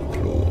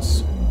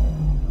close.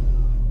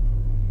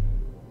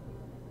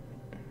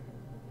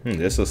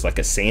 This looks like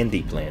a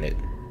sandy planet.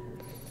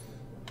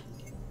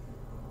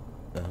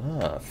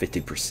 Ah,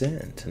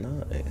 50%.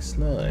 Nice,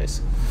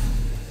 nice.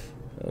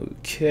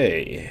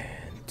 Okay.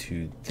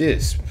 To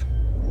this.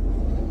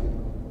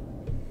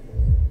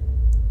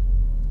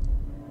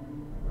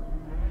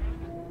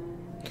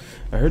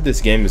 I heard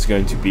this game is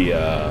going to be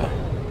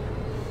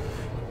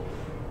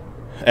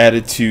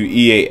added to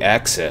EA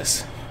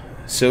Access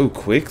so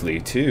quickly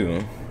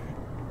too.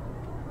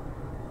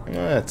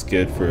 Well, that's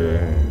good for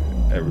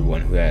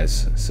everyone who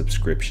has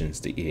subscriptions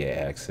to EA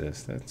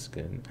Access. That's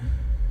good.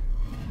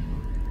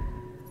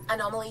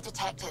 Anomaly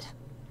detected.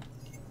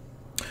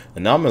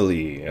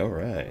 Anomaly. All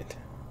right.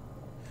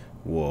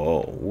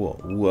 Whoa, whoa,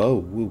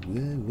 whoa, whoa,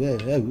 whoa,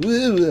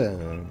 whoa,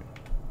 whoa.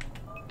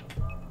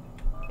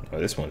 Oh,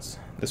 this one's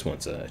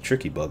a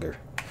tricky bugger.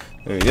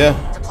 There we go.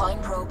 Deploying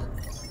probe.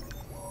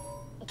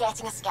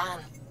 Getting a scan.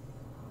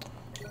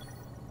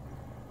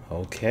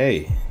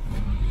 Okay.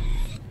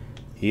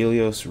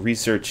 Helios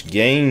research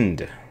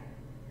gained.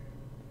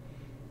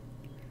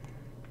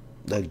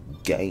 The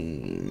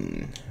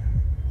gain.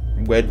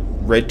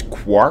 Red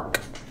quark.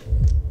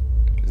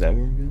 Is that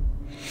where we're going?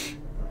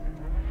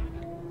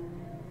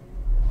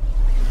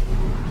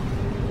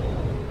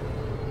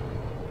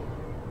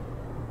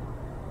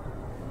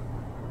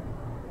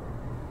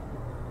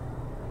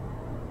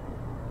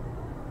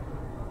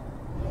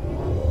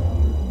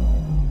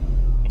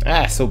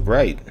 Ah, so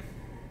bright.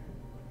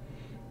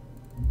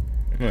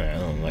 I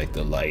don't like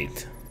the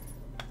light.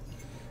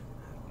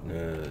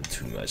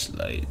 Too much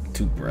light.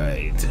 Too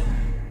bright.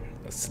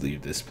 Let's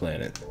leave this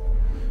planet.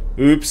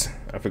 Oops.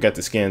 I forgot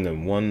to scan the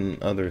one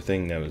other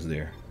thing that was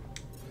there.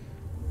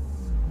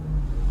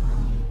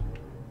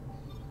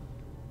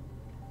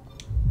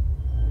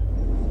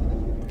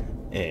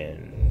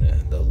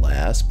 And the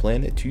last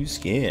planet to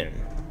scan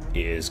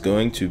is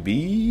going to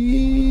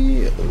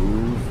be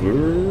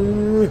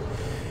over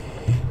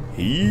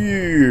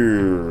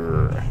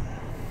here.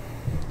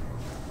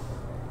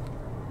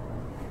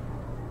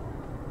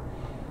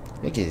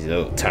 Look at this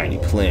little tiny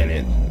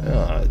planet.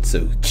 Oh, it's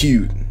so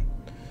cute.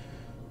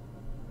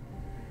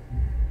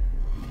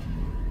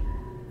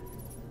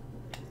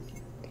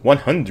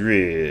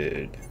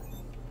 $100.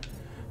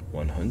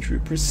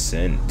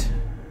 100%.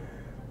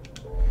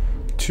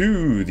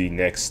 To the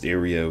next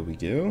area we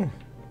go.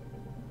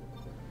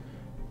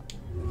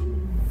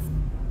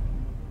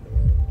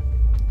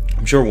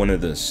 sure one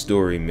of the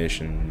story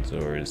missions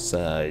or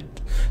side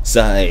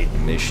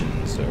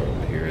missions are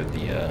over here.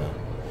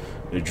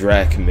 The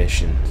Drac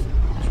mission,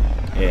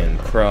 and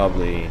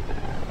probably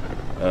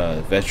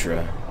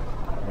Vetra.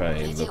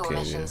 Right, Video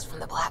emissions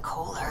from the black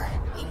hole are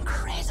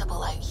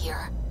incredible out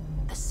here.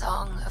 The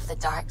song of the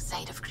dark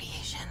side of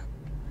creation.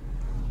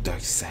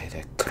 Dark side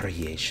of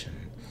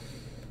creation.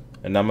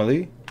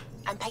 Anomaly?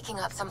 I'm picking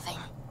up something.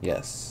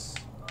 Yes.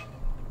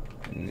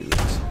 I knew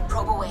it.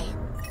 Probe away.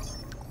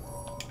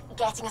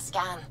 Getting a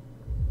scan.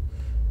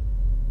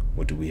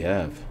 What do we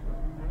have?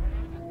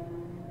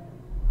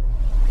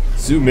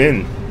 Zoom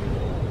in.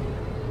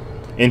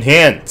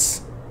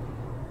 Enhance.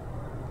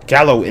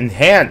 Callow,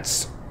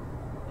 enhance.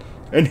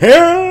 Enhance.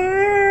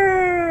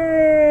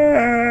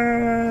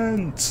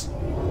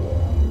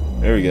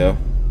 There we go.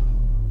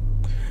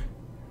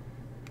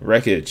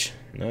 Wreckage.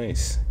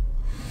 Nice.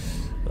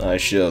 I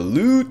shall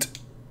loot.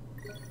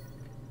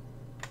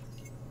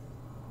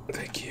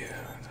 Thank you.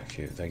 Thank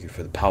you. Thank you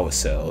for the power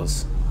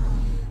cells.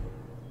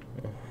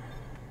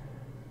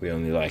 We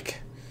only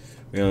like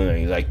the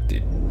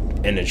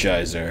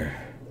Energizer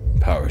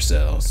power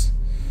cells.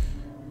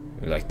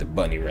 We like the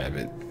bunny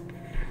rabbit.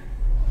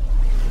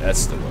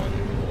 That's the one.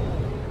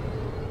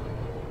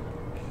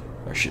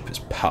 Our ship is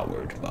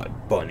powered by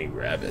bunny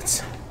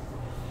rabbits.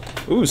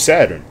 Ooh,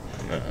 Saturn.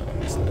 No,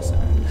 it's not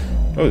Saturn.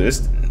 Oh, this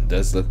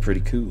does look pretty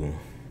cool.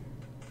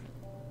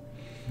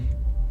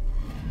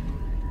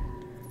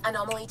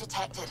 Anomaly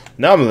detected.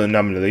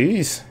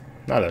 Anomalies.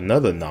 Not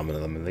another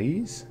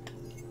anomalies.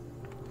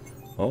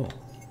 Oh.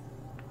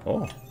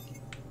 Oh.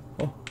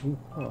 Oh. Ooh.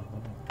 Oh.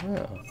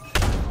 Oh.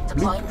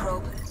 Deploying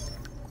probe.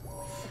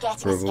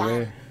 Getting a scan.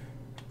 Away.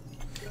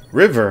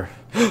 River.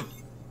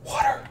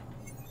 Water.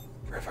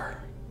 River.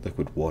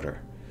 Liquid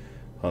water.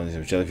 Colonies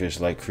of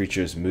jellyfish-like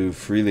creatures move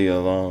freely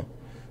along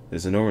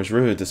this enormous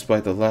river.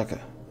 Despite the lack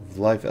of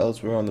life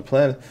elsewhere on the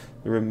planet,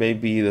 the river may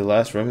be the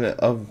last remnant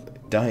of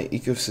dying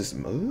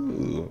ecosystem.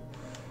 Ooh.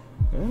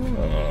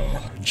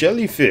 Oh.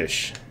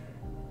 Jellyfish.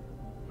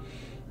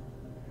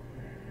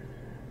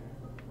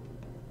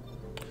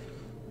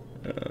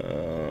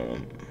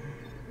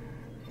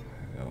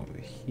 Over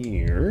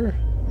here.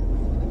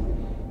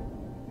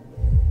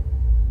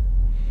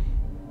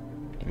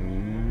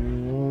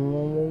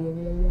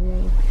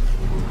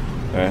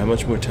 Alright, how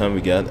much more time we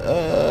got?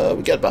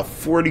 We got about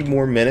 40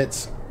 more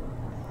minutes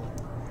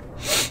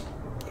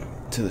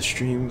till the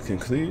stream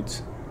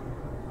concludes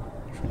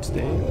for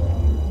today.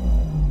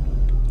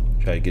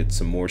 Try to get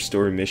some more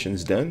story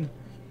missions done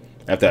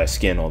after I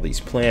scan all these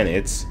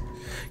planets.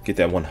 Get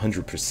that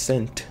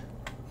 100%.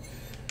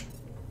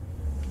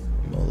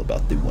 I'm all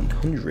about the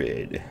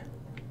 100%.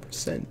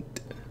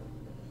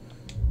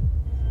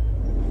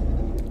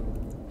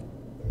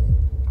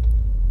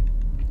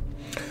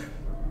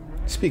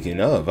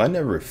 Speaking of, I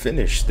never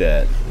finished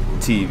that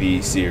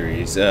TV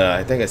series.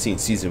 I think I've seen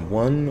season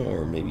 1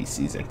 or maybe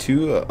season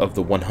 2 of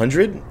the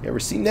 100. You ever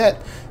seen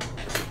that?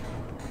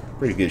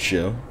 Pretty good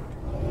show.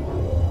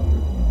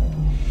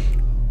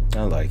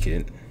 I like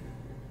it.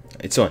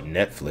 It's on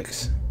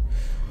Netflix.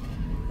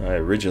 I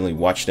originally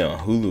watched it on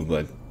Hulu,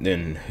 but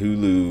then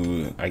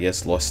Hulu, I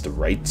guess, lost the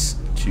rights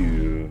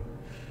to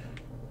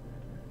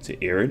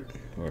air it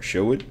or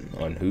show it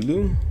on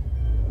Hulu.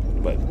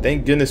 But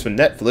thank goodness for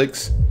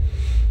Netflix.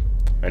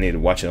 I need to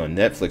watch it on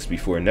Netflix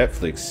before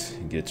Netflix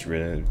gets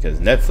rid of it, because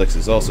Netflix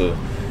is also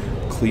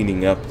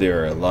cleaning up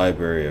their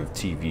library of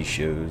TV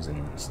shows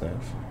and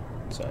stuff.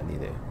 So I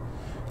need to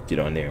get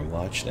on there and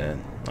watch that.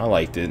 I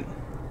liked it.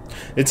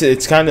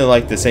 It's kind of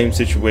like the same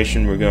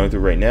situation we're going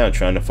through right now,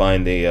 trying to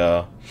find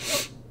a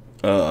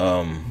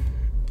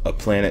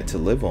planet to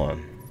live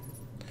on.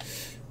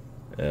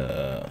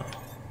 A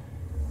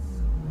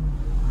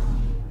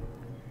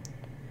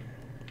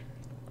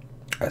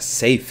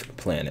safe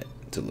planet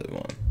to live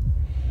on.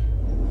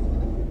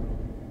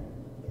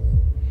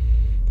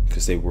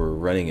 Because they were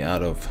running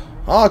out of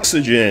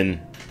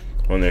oxygen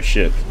on their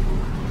ship.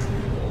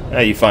 Now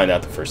you find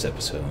out the first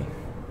episode,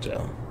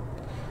 so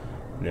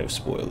no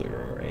spoiler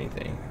or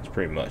anything. It's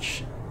pretty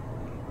much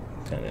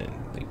kind of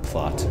the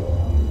plot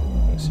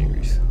of the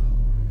series.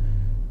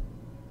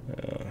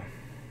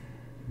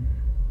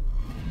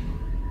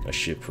 A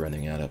ship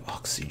running out of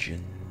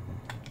oxygen.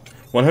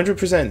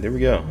 100%. There we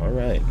go. All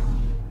right.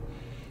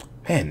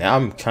 Man, now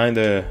I kind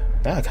of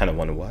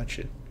want to watch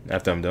it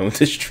after I'm done with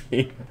this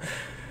stream.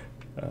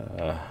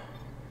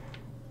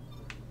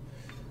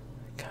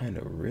 Kind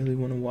of really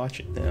want to watch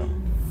it now.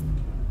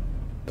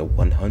 The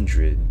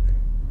 100.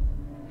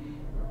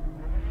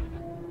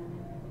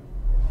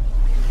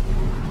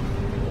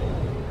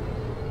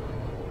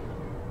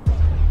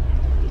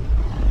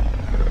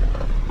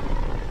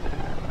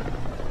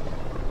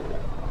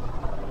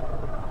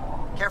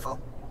 Careful.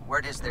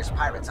 Word is there's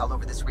pirates all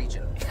over this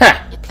region.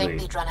 Ha! You'd think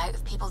they'd run out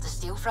of people to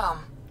steal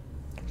from.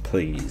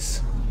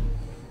 Please.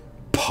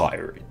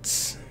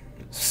 Pirates.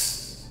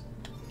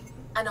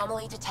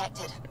 Anomaly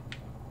detected.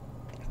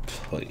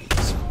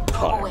 Please.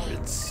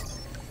 Pirates.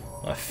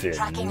 I fear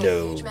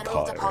no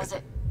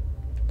pirate.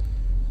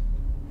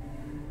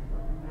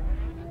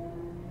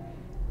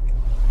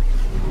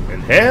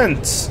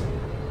 Enhance!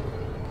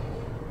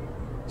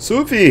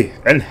 Sophie,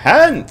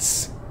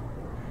 enhance!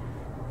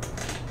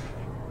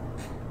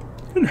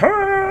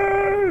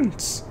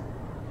 Enhance!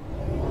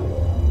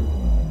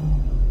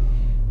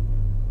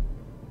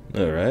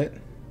 Alright.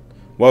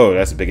 Whoa,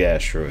 that's a big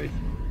asteroid.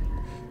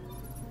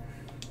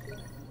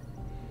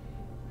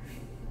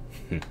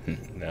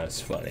 That's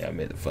funny. I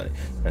made it funny.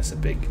 That's a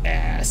big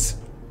ass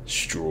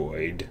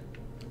asteroid.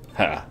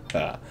 Ha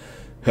ha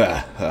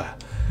ha ha ha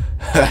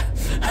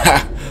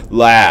ha.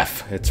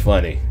 Laugh. It's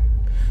funny.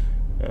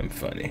 I'm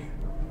funny.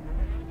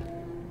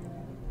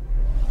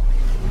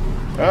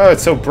 Oh,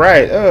 it's so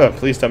bright. Oh,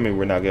 please tell me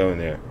we're not going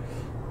there.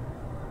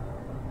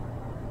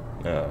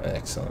 Oh,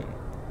 excellent.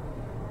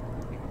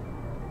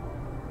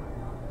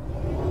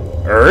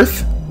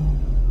 Earth?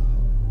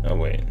 Oh,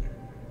 wait.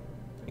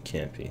 It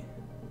can't be.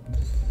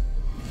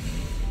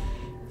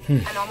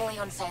 Anomaly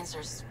on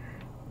sensors.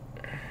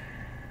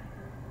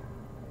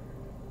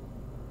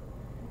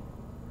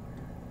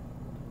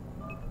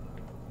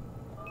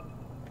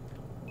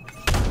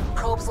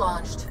 Probes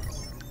launched.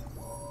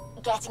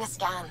 Getting a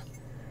scan.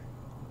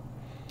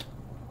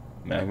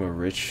 Magma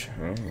rich.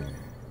 Oh.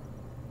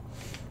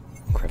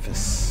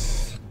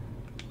 Crevice.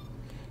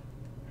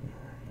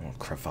 Oh,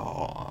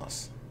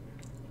 crevasse.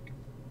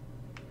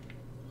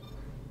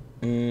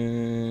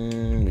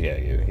 Yeah,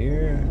 go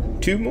here.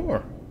 Two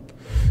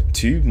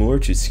more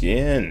to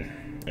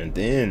scan. And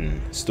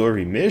then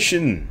story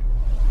mission.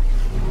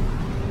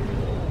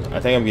 I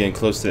think I'm getting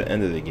close to the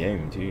end of the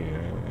game too.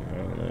 I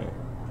don't know.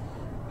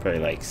 Probably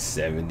like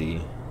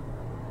 7%.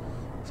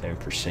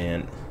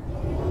 70%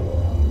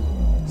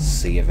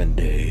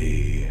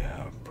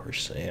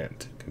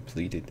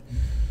 completed.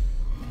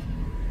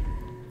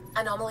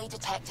 Anomaly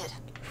detected.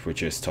 If we're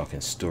just talking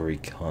story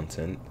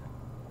content.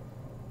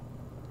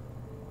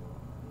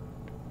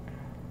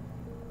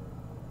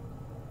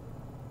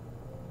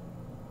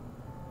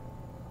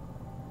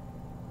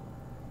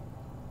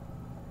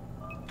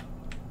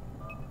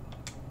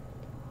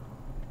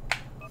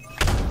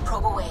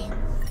 Probe away.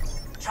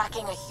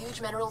 Tracking a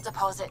huge mineral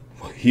deposit.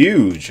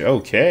 Huge,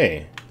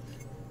 okay.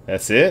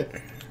 That's it?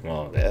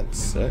 Well, that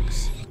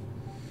sucks.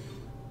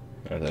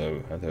 I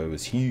thought it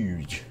was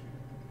huge.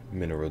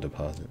 Mineral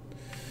deposit.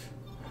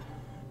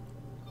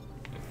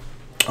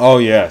 Oh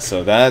yeah,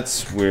 so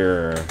that's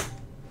where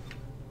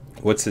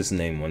what's his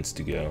name wants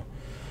to go.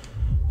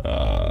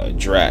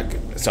 Drac.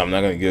 So I'm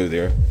not gonna go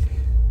there.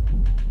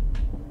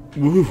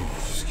 Ooh,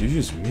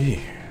 excuse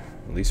me.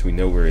 At least we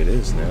know where it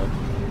is now.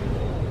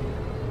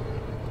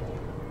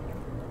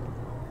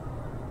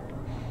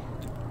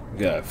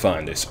 Gotta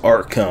find this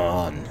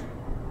Archon.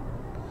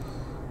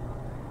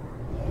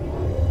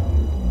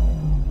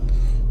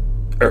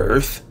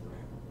 Earth?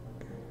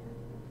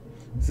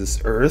 Is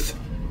this Earth?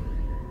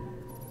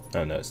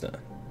 Oh no, it's not.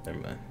 Never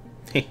mind.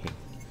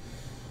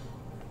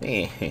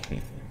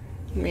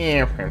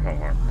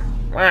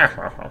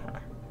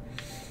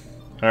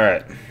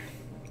 Alright.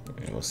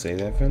 We'll say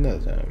that for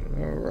another time.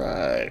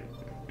 Alright.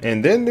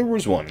 And then there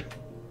was one.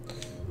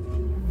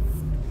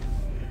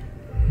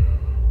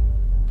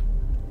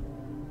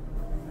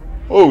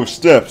 Oh,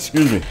 step,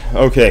 excuse me.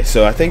 Okay,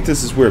 so I think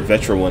this is where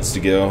Vetra wants to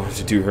go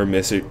to do her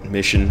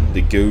mission,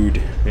 the Gold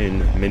in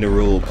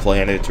Mineral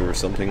Planet or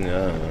something.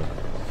 I don't know.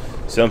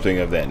 Something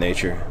of that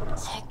nature.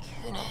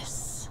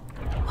 Tekunis.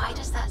 Why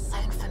does that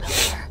sound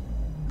familiar?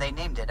 They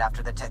named it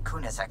after the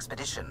Tekunis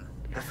expedition,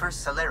 the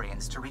first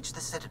Solarians to reach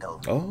the Citadel.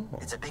 Oh.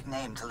 It's a big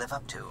name to live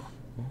up to.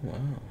 Oh, wow.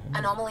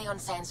 Anomaly on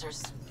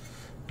sensors.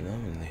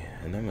 Anomaly.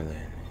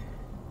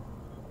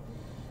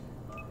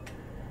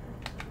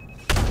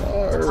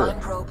 Deploying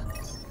probe.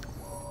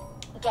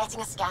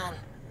 Getting a scan.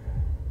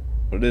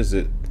 What is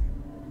it?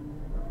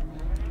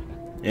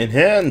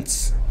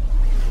 Enhance!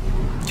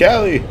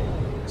 Callie!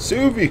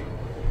 Suvi!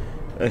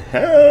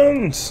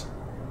 Enhance!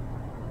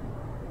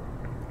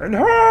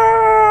 Enhance!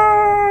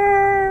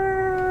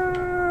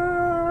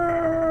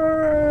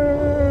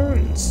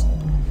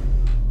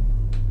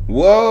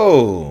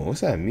 Whoa!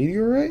 What's that,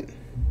 meteorite?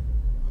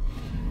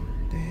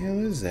 What the hell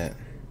is that?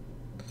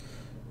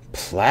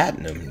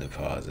 Platinum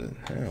deposit.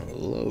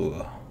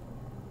 Hello.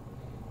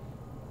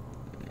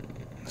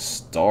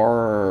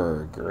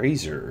 Star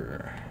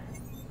Grazer.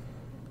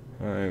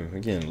 Alright,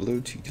 again, a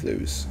little too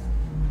close.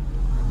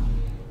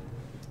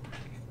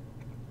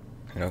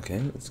 Okay,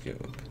 let's go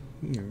up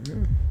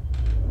here.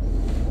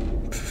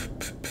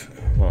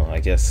 Well, I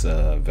guess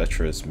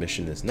Vetra's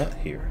mission is not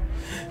here.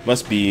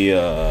 Must be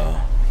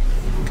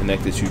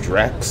connected to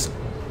Drac's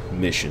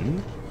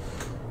mission.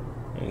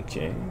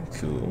 Okay,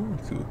 cool.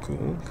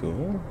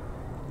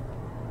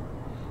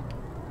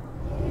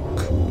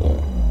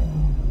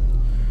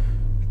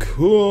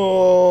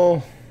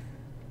 Cool.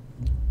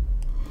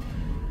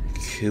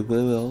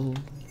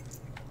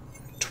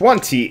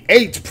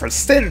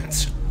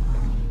 28%.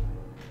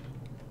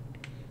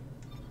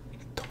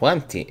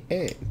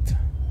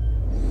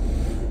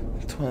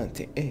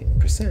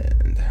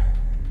 28%.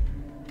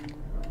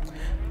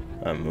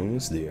 I'm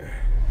almost there.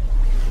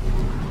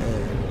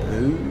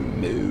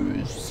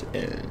 most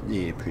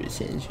the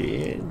percentage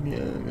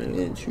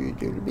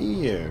to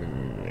be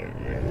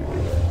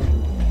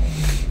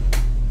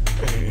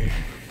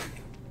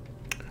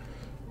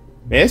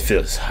Man, it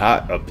feels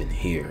hot up in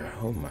here.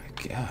 Oh my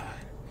god.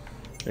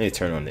 I need to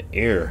turn on the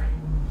air.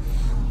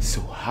 It's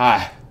so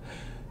hot.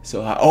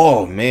 So hot.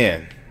 Oh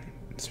man.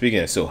 Speaking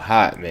of so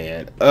hot,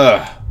 man.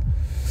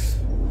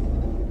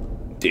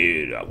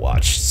 Dude, I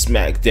watched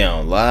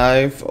SmackDown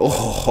Live.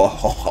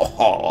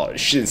 Oh,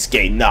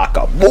 Shinsuke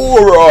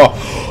Nakamura.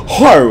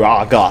 Oh,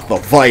 I got the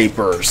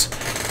Vipers.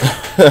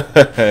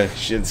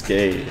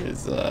 Shinsuke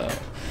is on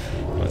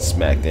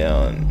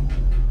SmackDown.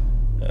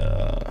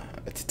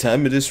 At the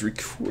time of this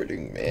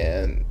recording,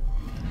 man,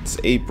 it's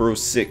April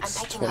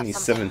 6,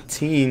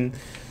 2017.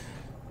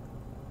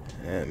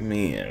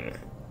 Man.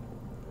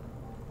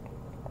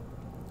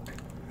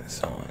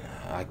 So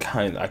I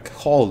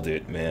called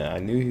it, man. I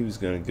knew he was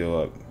gonna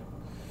go up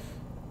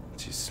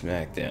to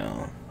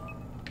SmackDown.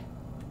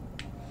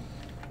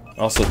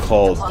 Also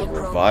called the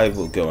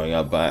Revival going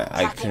up, but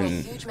I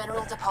didn't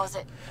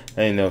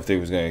know if they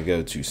was gonna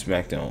go to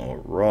SmackDown or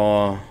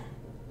Raw.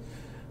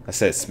 I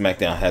said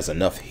SmackDown has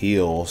enough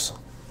heels,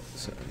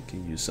 so I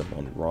can use some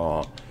on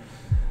Raw.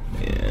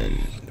 And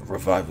the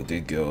Revival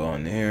did go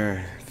on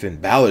there.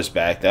 Finn Balor's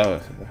back. That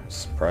was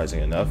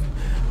surprising enough.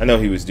 I know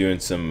he was doing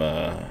some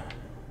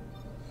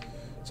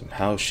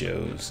house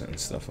shows and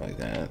stuff like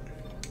that,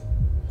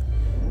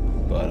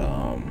 but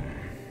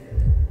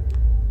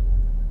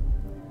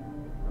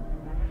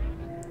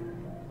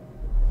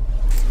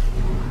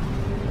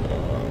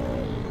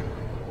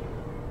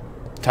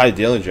Ty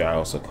Dillinger I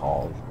also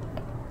called.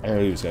 I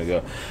know he was gonna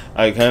go.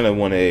 I kind of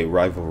want a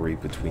rivalry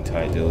between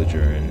Ty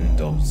Dillinger and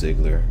Dolph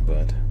Ziggler,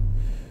 but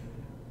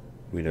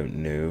we don't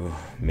know.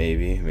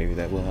 Maybe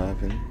that will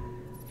happen.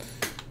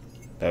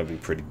 That would be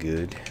pretty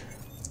good.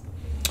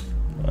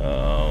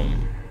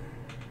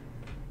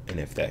 And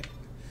if that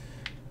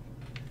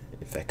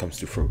comes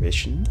to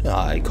fruition,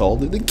 I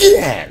called it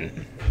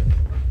again.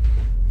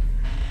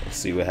 We'll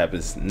see what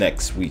happens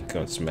next week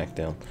on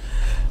SmackDown.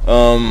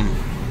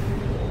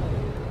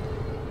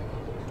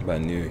 But I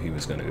knew he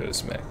was gonna go to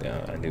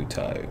SmackDown. I knew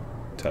Ty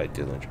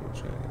Dillinger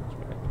was gonna go to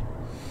SmackDown.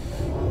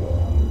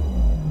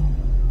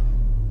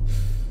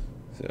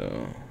 So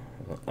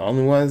the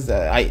only ones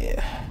that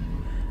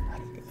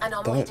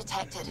Anomaly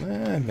detected.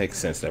 It makes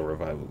sense that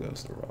Revival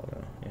goes to Raw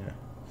now.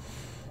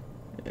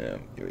 Yeah.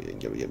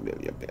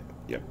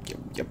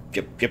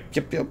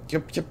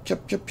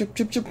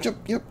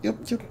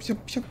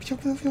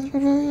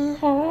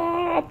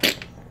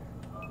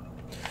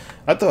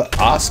 I thought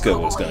Asuka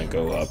was gonna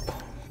go up,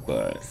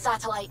 but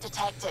satellite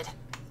detected.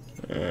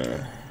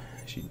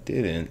 She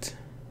didn't.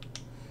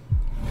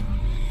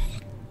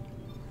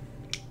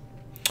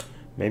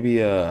 Maybe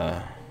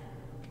too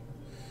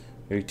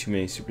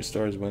many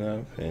superstars went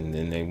up, and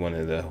then they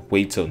wanted to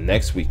wait till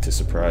next week to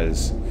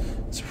surprise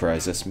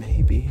us.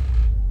 Maybe.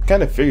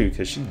 Kind of figured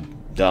because she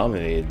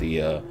dominated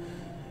the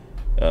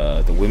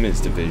women's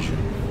division,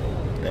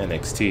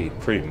 NXT,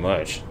 pretty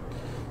much.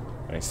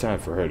 It's time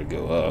for her to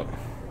go up.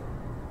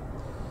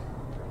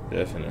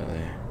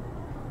 Definitely.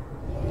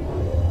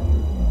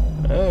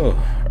 Oh,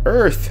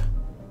 Earth.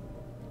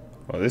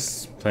 Well,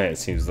 this planet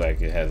seems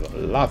like it has a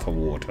lot of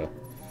water.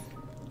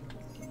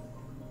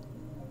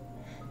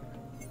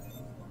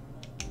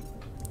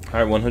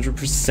 Alright,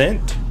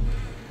 100%.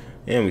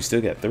 And we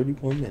still got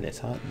 31 minutes.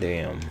 Hot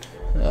damn.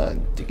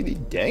 Diggity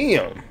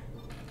damn.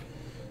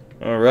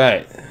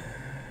 Alright.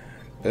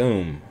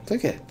 Boom.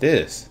 Look at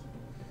this.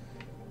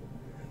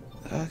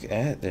 Look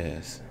at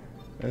this.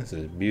 This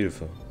is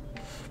beautiful.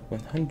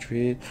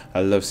 100.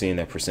 I love seeing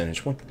that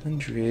percentage.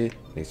 100.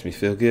 Makes me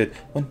feel good.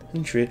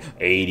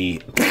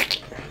 180.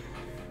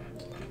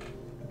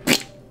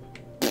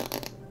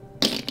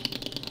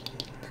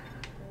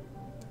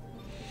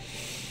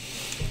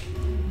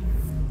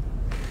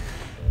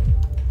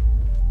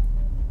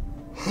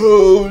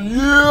 Oh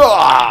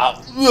yeah!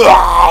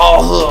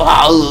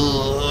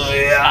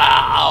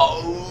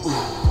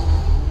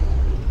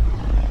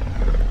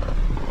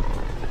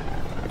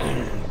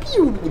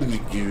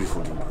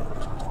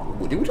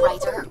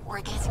 Ryder,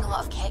 we're getting a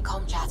lot of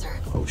Catcom chatter.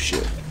 Oh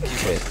shit. Keep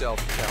yourself,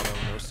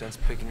 Tefeno. No sense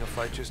picking a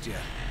fight just yet.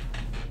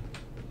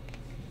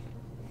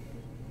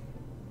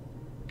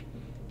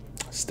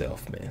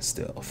 Stealth, man,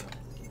 stealth.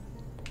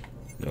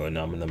 No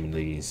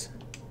anomalies.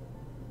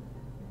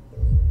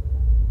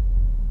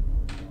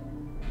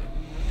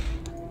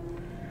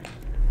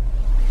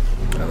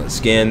 Let's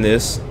scan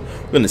this.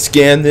 We're gonna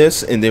scan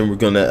this, and then we're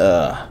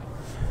gonna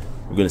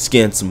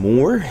scan some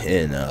more.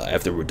 And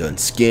after we're done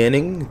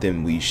scanning,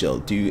 then we shall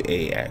do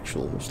a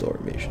actual restore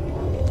mission.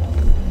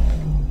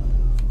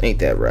 Ain't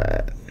that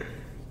right?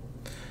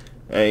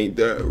 Ain't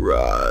that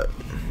right?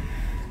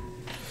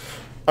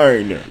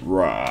 Ain't that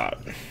right?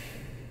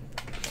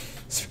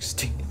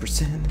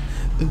 16%.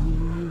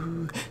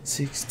 Ooh,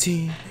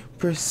 16%.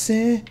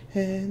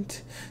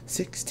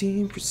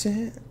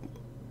 16%.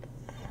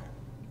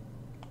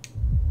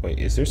 Wait,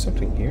 is there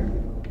something here?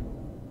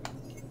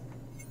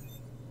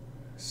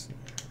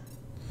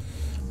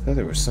 I thought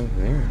there was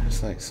something there.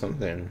 It's like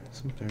something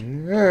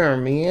there,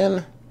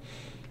 man.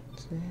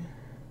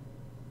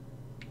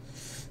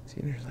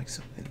 See, there's like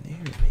something there,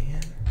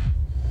 man.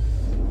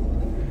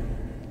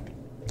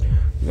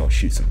 We're gonna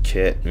shoot some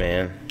kit,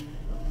 man.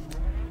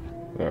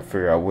 We're gonna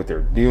figure out what they're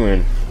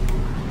doing.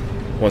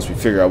 Once we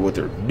figure out what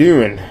they're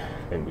doing,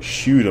 then we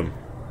shoot them.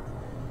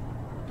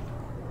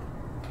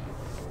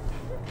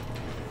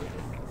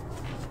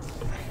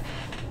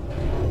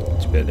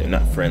 Too bad they're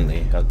not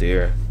friendly out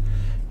there.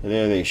 And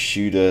there they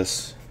shoot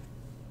us.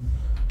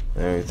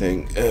 And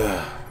everything.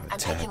 I'm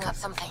picking up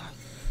something.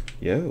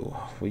 Yo,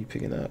 what are you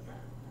picking up?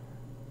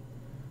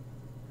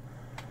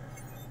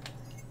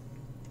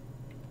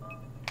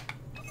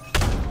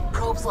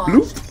 Probes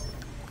launched.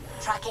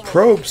 Tracking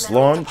Probes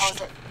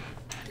launched.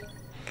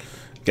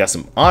 Got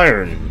some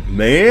iron,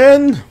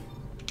 man.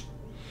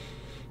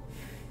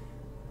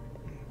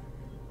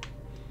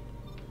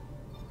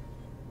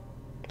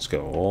 Let's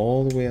go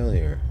all the way out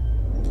here.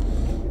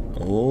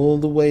 All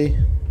the way.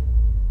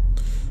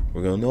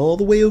 We're going all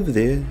the way over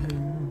there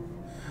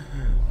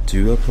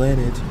to a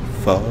planet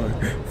far,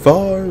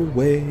 far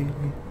away.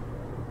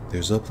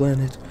 There's a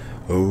planet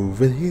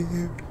over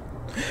here.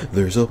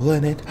 There's a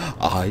planet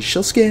I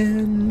shall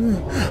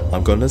scan.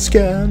 I'm gonna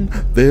scan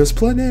this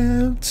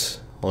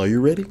planet. Are you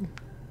ready?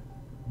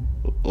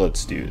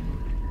 Let's do it.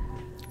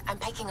 I'm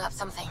picking up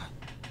something.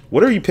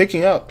 What are you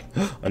picking up?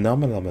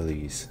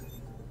 Anomalies.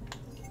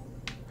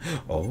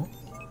 Oh.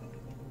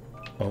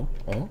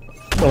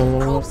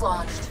 Probes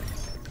launched.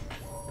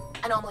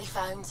 Anomaly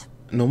found.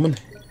 Anomaly.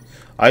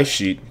 Ice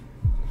sheet.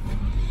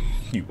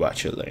 You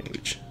watch your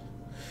language.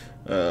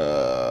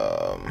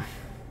 And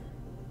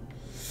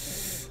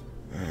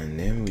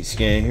then we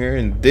scan here,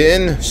 and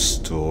then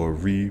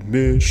story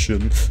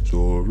mission.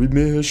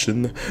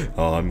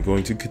 I'm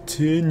going to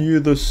continue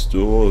the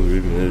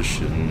story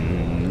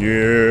mission.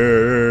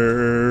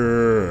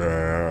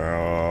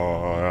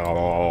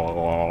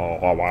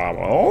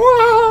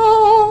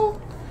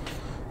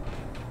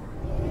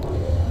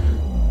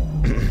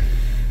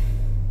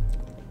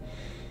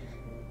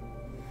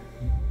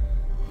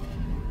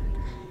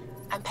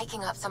 I'm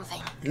picking up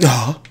something.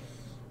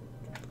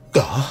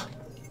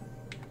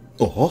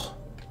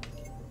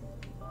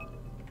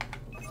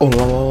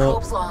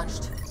 Probes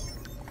launched.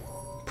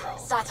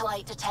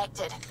 Satellite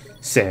detected.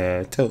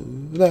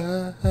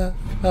 Satellite.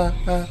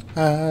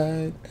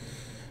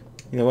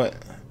 You know what?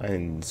 I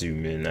didn't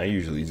zoom in. I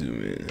usually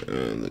zoom in.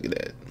 Look at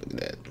that. Look at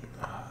that.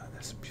 Oh,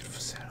 that's a beautiful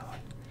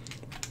satellite.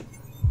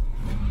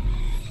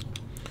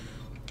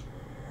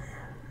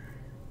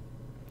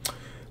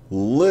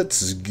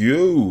 Let's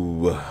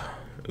go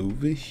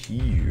over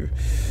here.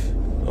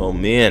 Oh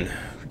man.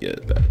 We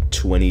got about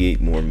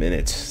 28 more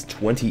minutes.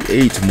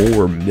 28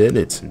 more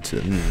minutes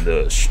until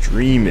the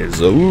stream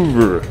is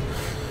over.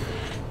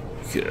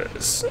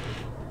 Because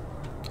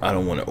I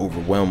don't want to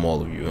overwhelm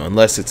all of you.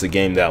 Unless it's a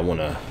game that I want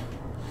to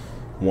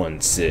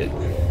one sit.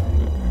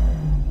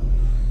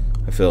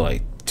 I feel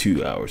like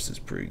 2 hours is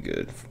pretty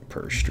good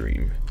per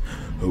stream.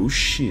 Oh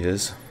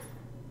shiz.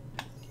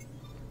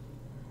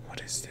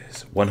 What is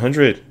this?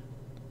 100.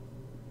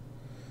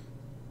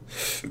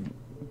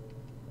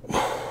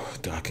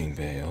 Docking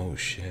bay. Oh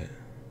shit.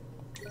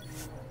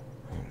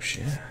 Oh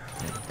shit.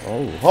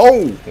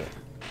 Oh.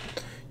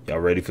 Y'all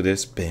ready for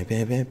this? Bam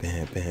bam bam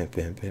bam bam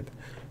bam bam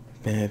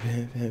bam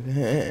bam bam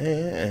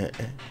bam.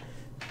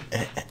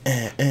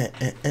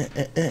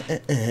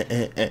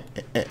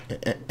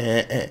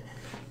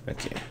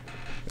 Okay,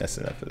 that's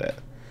enough of that.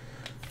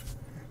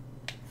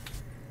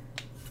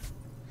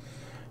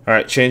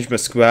 Alright, change my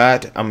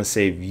squad. I'm gonna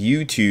save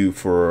you two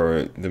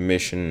for the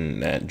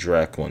mission that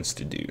Drac wants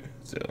to do.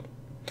 So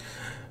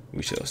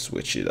we shall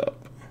switch it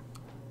up.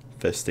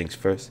 First things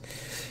first.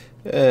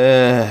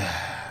 It's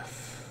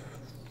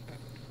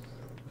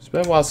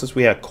been a while since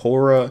we had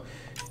Cora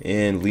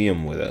and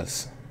Liam with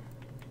us.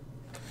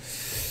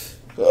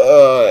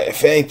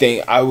 If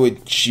anything, I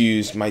would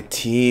choose, my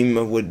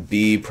team would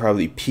be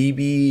probably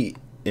PB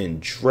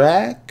and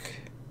Drac.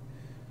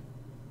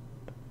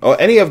 Oh,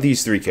 any of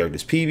these three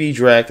characters. PB,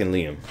 Drac, and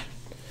Liam.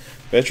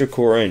 Vetra,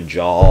 Cora, and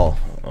Jaw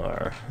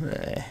are...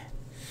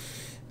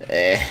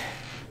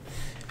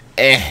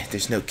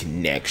 there's no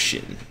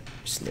connection.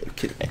 There's no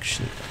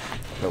connection.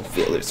 I don't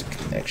feel there's a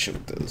connection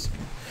with those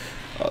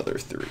other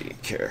three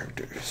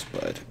characters.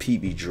 But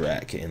PB,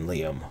 Drac, and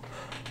Liam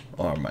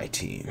are my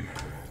team.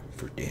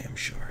 For damn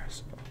sure.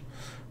 So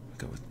I'll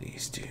go with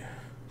these two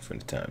for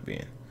the time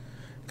being.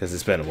 Because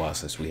it's been a while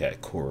since we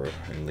had Cora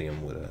and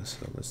Liam with us.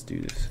 So let's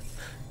do this.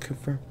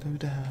 Confirm them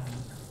down.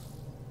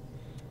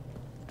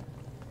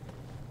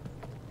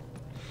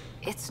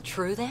 It's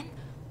true then?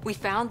 We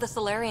found the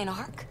Solarian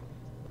Ark?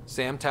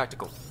 Sam,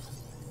 tactical.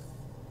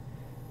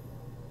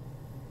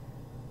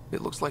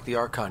 It looks like the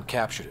Archon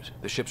captured it.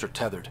 The ships are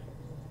tethered.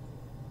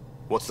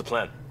 What's the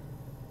plan?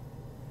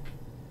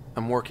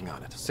 I'm working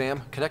on it.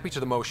 Sam, connect me to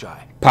the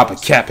Moshai. Pop a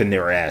cap in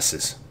their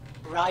asses.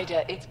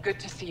 Ryder, it's good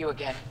to see you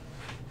again.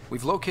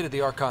 We've located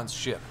the Archon's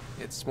ship.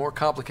 It's more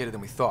complicated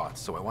than we thought,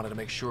 so I wanted to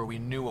make sure we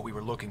knew what we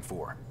were looking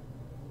for.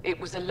 It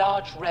was a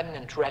large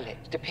remnant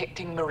relic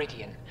depicting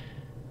Meridian.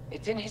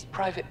 It's in his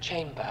private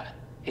chamber.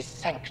 His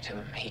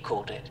sanctum, he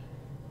called it.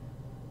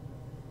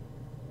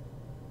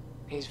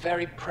 He's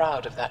very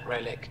proud of that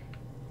relic.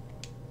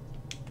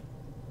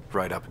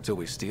 Right up until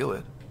we steal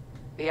it.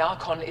 The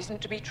Archon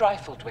isn't to be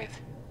trifled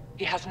with.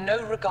 He has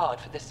no regard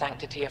for the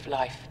sanctity of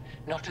life,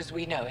 not as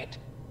we know it.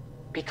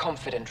 Be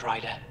confident,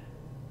 Ryder,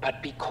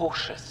 but be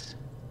cautious.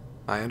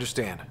 I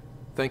understand.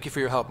 Thank you for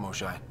your help,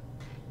 Moshae.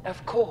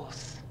 Of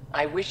course.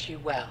 I wish you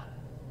well.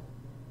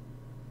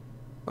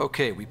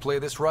 Okay, we play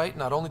this right.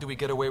 Not only do we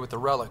get away with the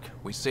relic,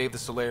 we save the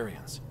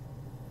Solarians.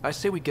 I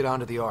say we get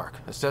onto the Ark,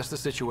 assess the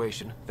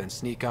situation, then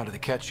sneak onto the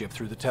Ket ship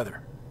through the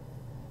tether.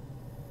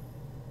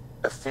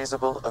 A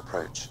feasible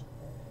approach.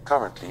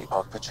 Currently,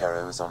 Ark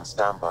Pachero is on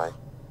standby.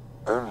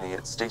 Only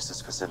its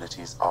stasis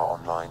facilities are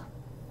online.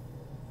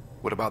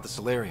 What about the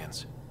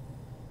Solarians?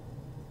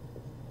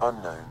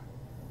 Unknown.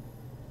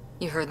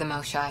 You heard the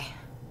Moshae.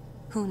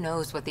 Who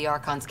knows what the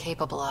Archon's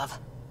capable of?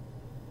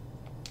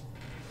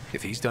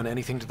 If he's done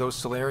anything to those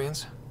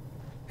Solarians,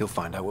 he'll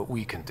find out what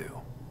we can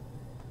do.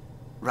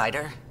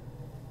 Ryder?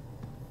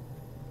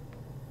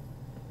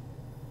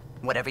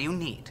 Whatever you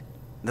need.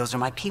 Those are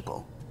my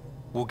people.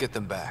 We'll get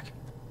them back.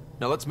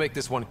 Now let's make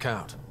this one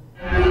count.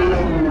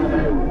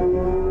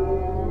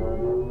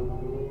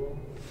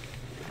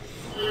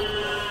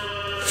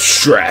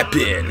 Strap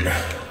in.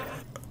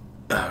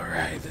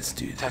 Alright, let's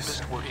do this.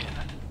 Tempest, we're in.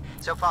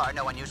 So far,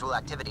 no unusual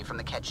activity from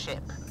the Ket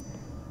ship.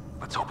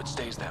 Let's hope it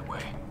stays that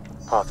way.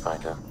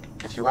 Pathfinder,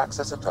 if you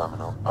access a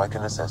terminal, I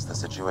can assess the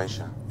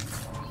situation.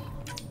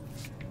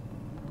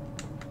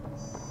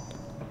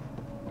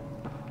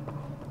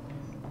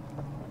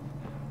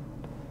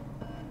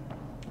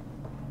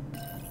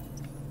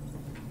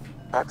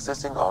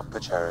 Accessing Ark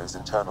Pachero's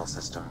internal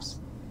systems.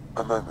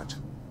 A moment.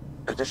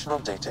 Additional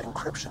data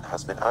encryption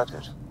has been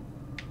added.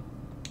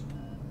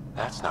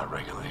 That's not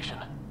regulation.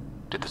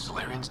 Did the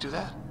Solarians do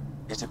that?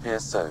 It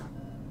appears so.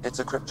 It's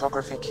a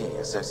cryptography key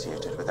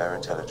associated with their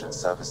intelligence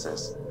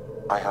services.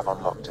 I have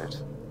unlocked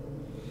it.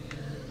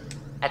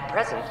 At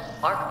present,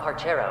 Ark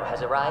Pachero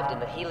has arrived in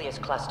the Helios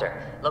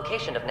cluster.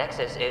 Location of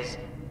Nexus is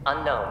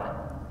unknown.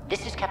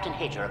 This is Captain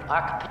Hager of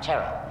Ark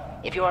Pachero.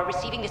 If you are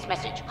receiving this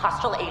message,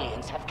 hostile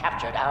aliens have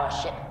captured our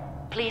ship.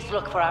 Please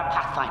look for our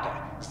Pathfinder,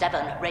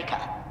 7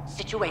 Reka.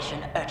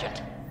 Situation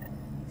urgent.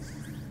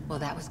 Well,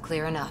 that was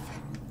clear enough.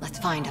 Let's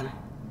find him.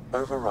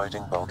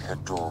 Overriding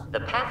bulkhead door.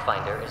 The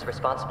Pathfinder is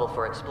responsible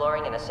for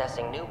exploring and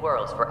assessing new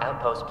worlds for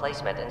outpost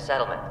placement and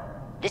settlement.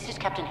 This is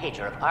Captain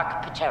Hager of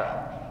Ark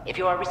Pachero. If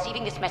you are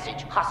receiving this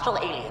message, hostile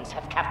aliens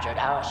have captured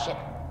our ship.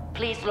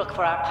 Please look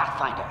for our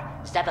Pathfinder,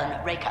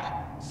 7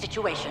 Reka.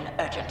 Situation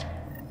urgent.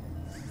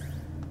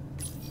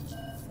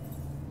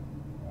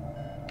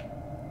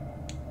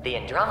 The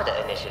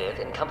Andromeda Initiative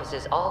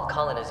encompasses all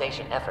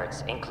colonization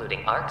efforts, including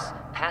Arks,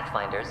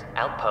 Pathfinders,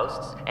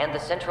 outposts, and the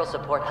central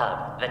support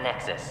hub, the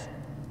Nexus.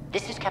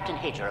 This is Captain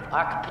Hager of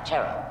Ark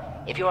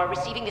Pachero. If you are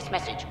receiving this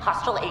message,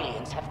 hostile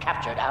aliens have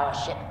captured our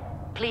ship.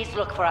 Please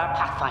look for our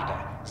Pathfinder,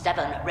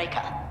 7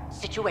 Reka.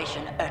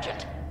 Situation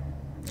urgent.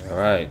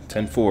 Alright,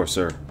 10-4,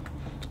 sir.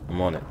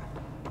 I'm on it.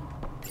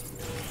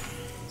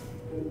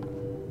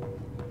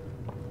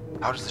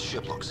 How does the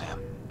ship look,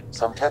 Sam?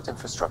 Some Ket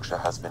infrastructure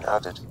has been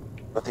added,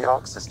 but the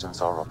Ark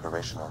systems are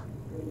operational.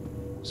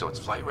 So it's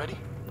flight ready?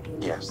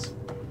 Yes.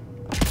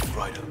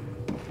 Ryder,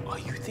 are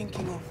you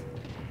thinking of...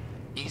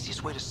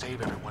 Easiest way to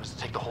save everyone is to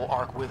take the whole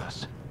Ark with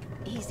us.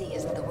 Easy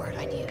isn't the word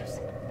I'd use.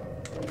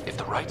 If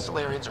the right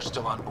Solarians are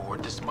still on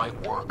board, this might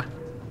work.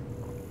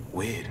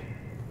 Weird.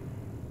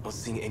 Not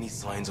seeing any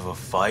signs of a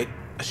fight,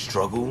 a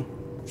struggle,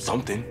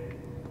 something.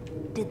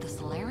 Did the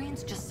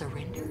Solarians just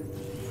surrender?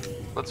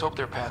 Let's hope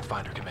their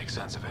Pathfinder can make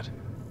sense of it.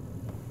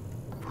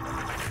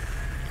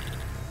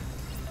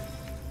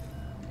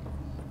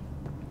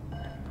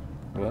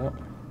 Well.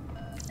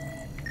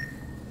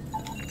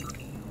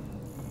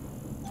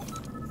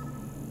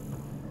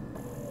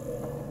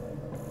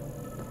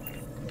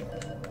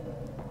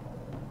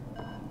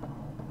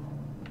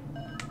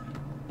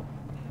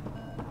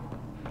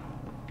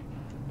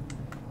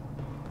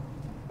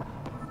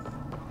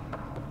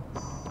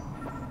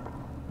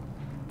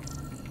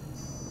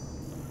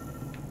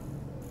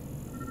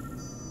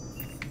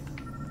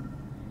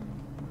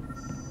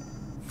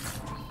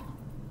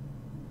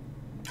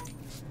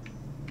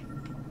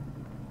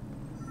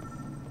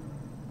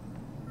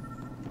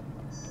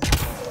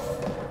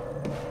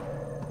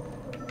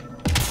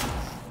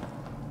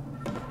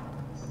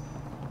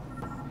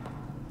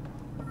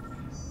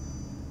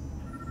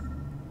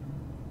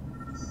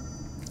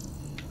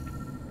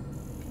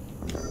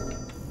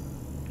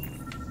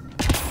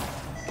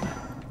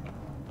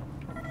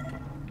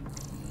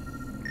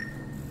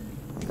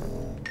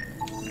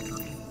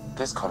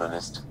 This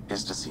colonist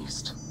is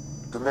deceased.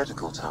 The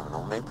medical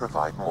terminal may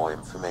provide more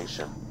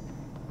information.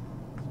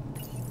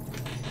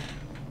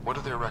 What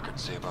do their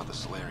records say about the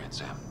Solarian,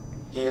 Sam?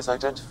 He is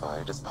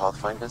identified as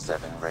Pathfinder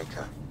 7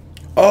 Reka.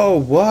 Oh,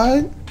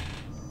 what?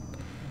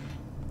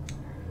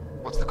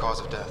 What's the cause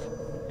of death?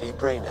 A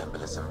brain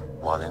embolism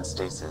while in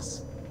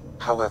stasis.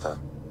 However,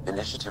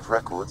 initiative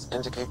records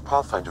indicate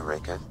Pathfinder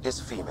Raker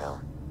is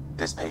female.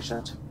 This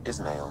patient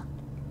is male.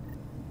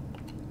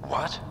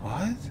 What?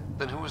 What?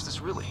 Then who is this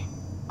really?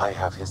 I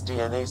have his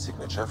DNA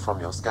signature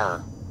from your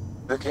scan.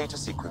 Locate a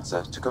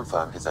sequencer to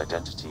confirm his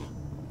identity.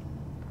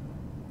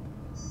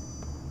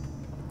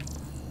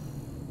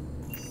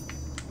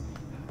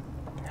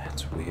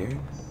 That's weird.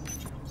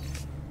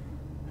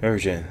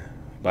 Urgent.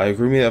 By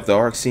agreement of the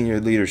ARC senior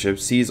leadership,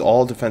 cease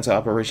all defensive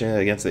operations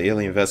against the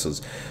alien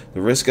vessels.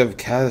 The risk of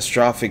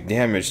catastrophic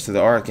damage to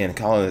the ARC and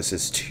colonists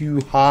is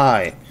too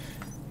high.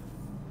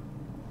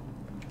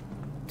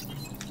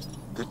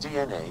 The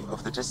DNA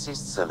of the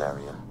deceased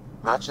Solarian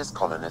matches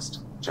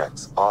colonist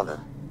Jex Arlen.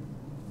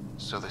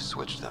 So they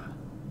switched them,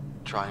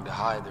 trying to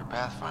hide their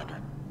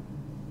Pathfinder.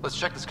 Let's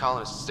check this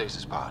colonist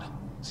stasis pod,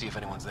 see if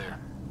anyone's there.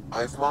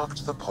 I've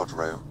marked the pod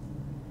row.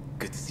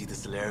 Good to see the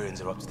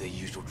Solarians are up to their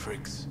usual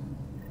tricks.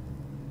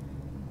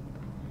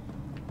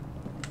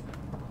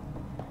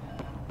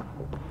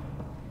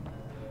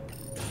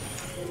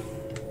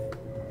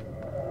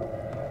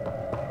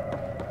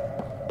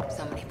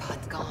 So many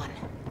pods gone.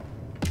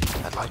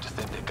 I'd like to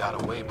think they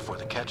got away before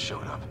the Ket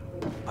showed up.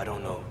 I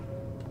don't know.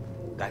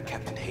 That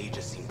Captain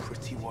Hager seemed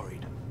pretty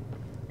worried.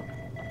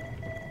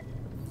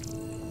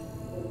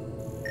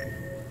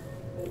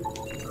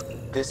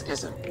 This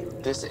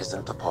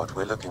isn't the pod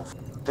we're looking for.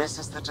 This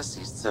is the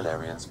deceased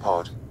Solarian's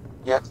pod.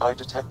 Yet I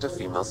detect a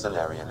female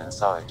Solarian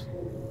inside.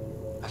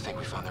 I think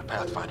we found their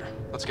Pathfinder.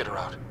 Let's get her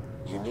out.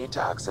 You need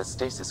to access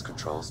stasis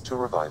controls to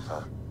revive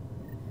her.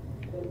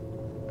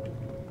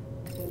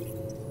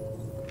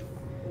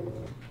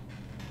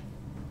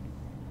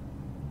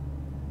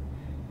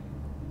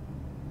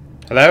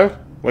 Hello?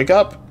 Wake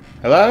up!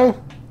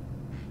 Hello?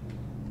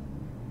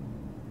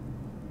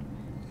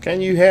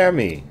 Can you hear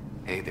me?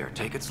 Hey there,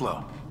 take it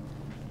slow.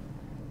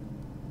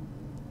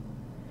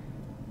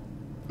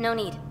 No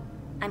need.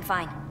 I'm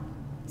fine.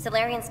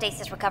 Solarian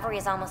stasis recovery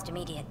is almost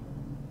immediate.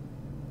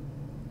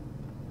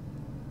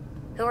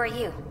 Who are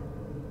you?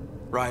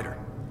 Ryder,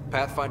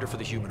 Pathfinder for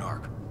the human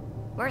ARC.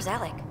 Where's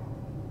Alec?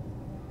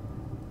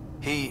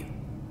 He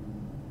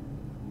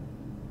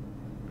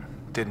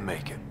didn't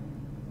make it.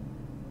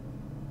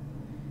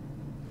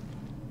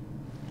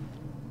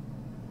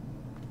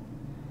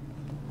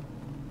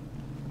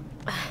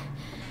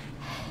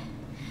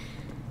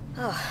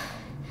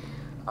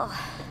 Oh,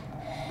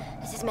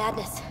 this is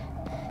madness.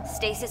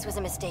 Stasis was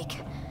a mistake.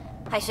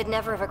 I should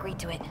never have agreed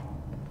to it.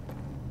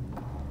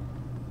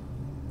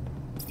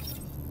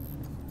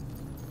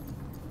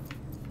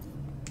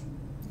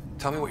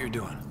 Tell me what you're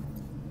doing.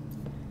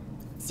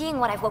 Seeing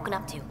what I've woken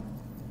up to.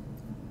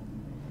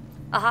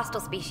 A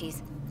hostile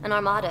species, an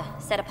armada,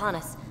 set upon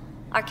us.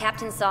 Our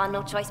captain saw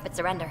no choice but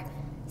surrender.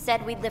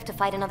 Said we'd live to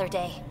fight another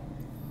day.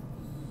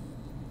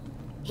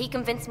 He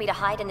convinced me to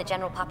hide in the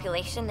general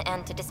population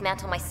and to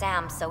dismantle my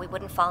SAM so we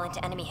wouldn't fall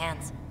into enemy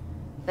hands.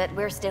 But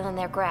we're still in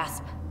their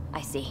grasp, I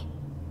see.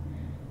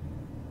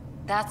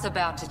 That's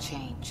about to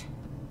change.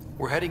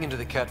 We're heading into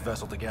the Ket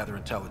vessel to gather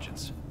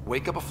intelligence.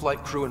 Wake up a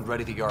flight crew and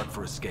ready the Ark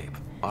for escape.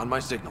 On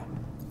my signal.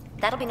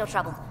 That'll be no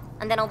trouble.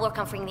 And then I'll work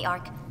on freeing the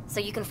Ark, so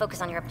you can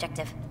focus on your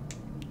objective.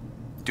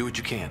 Do what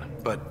you can,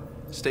 but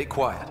stay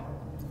quiet.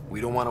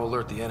 We don't want to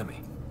alert the enemy.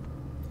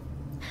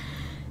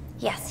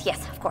 Yes,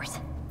 of course.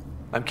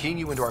 I'm keying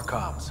you into our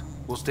comms.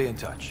 We'll stay in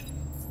touch.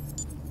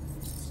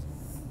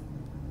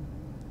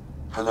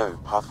 Hello,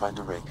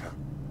 Pathfinder Raker.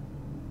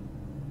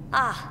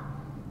 Ah,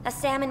 a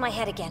SAM in my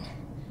head again.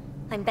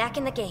 I'm back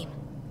in the game.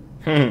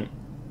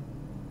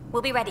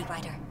 We'll be ready,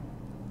 Ryder.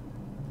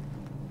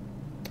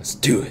 Let's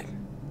do it.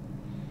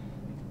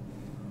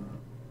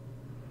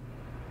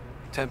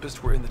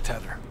 Tempest, we're in the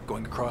tether.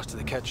 Going across to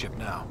the Ket ship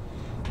now.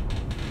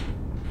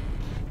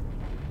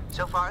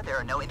 So far, there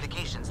are no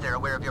indications they're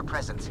aware of your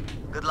presence.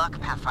 Good luck,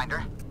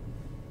 Pathfinder.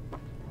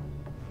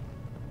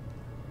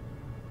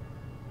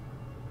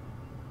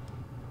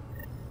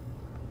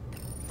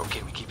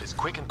 Okay, we keep this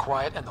quick and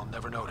quiet and they'll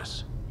never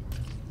notice.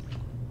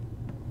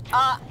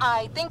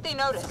 I think they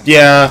noticed.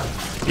 Yeah,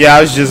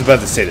 I was just about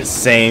to say the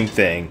same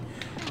thing.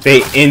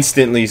 They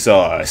instantly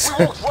saw us.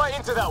 We walked right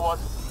into that one.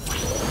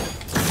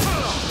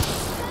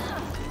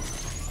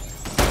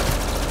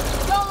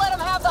 Don't let them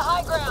have the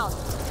high ground.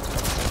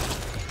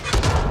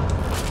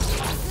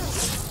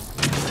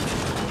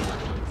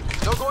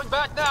 No going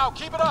back now.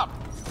 Keep it up.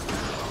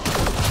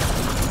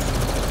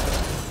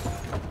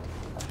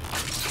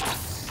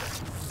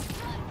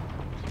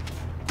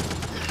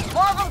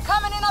 More of them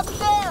coming in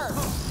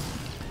upstairs.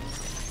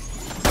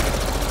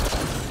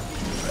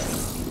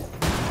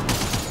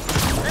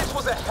 This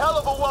was a hell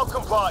of a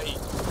welcome party.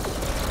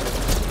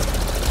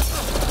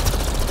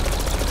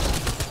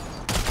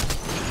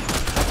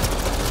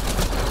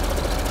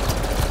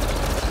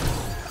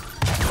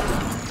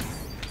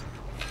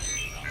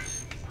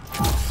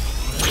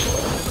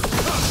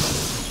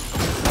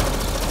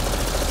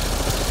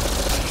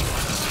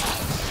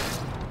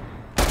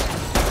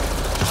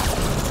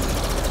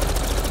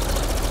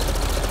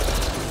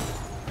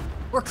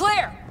 We're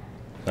clear.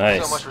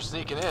 Nice. So much for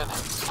sneaking in.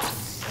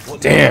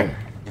 Damn.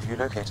 If you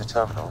locate a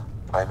terminal,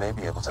 I may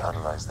be able to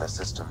analyze their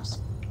systems.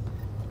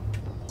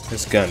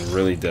 This gun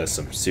really does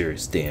some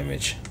serious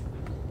damage.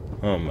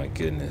 Oh my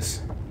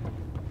goodness.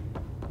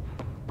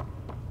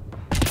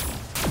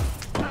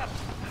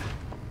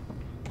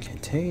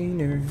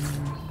 Container.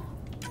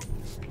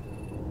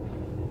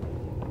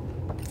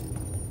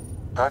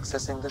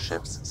 Accessing the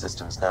ship's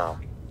systems now.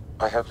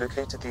 I have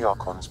located the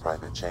Archon's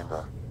private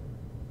chamber.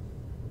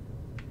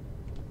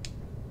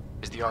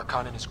 Is the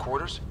Archon in his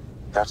quarters?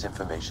 That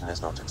information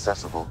is not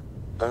accessible.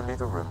 Only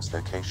the room's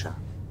location.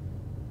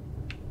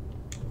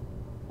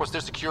 What's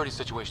their security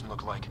situation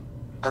look like?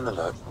 An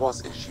alert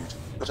was issued,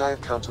 but I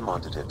have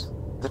countermanded it.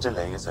 The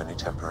delay is only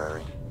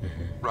temporary.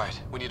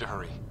 Right, we need to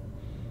hurry.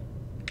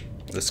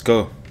 Let's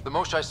go. The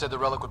Moshai said the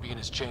relic would be in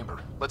his chamber.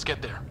 Let's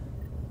get there.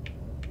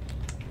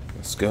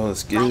 Let's go,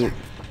 let's get it.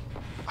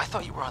 I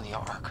thought you were on the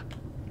Ark.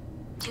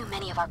 Too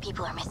many of our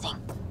people are missing.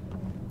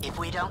 If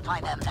we don't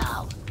find them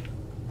now,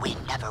 we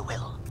never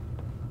will.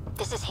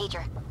 This is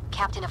Hager,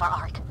 captain of our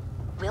Ark.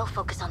 We'll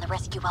focus on the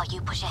rescue while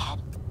you push ahead.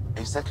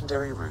 A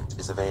secondary route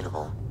is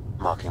available,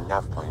 marking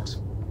nav point.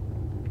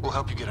 We'll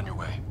help you get on your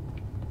way.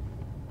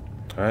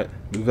 Alright,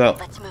 move out.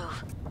 Let's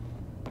move.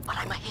 But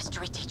I'm a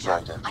history teacher.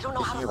 Ryder, I don't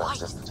know how if to you fight.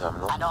 access the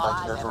terminal, And all I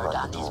I've can ever override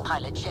done the is door.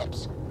 pilot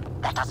ships.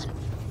 That doesn't...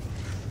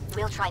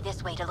 We'll try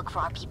this way to look for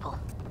our people.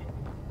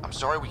 I'm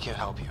sorry we can't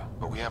help you,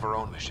 but we have our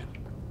own mission.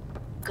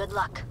 Good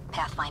luck,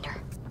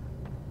 Pathfinder.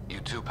 You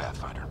too,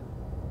 Pathfinder.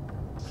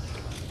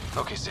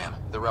 Okay, Sam,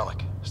 the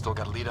relic. Still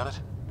got a lead on it?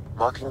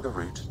 Marking the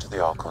route to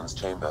the Archon's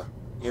chamber.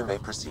 You may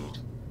proceed.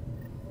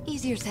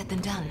 Easier said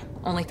than done.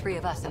 Only 3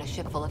 of us in a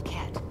ship full of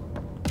cat.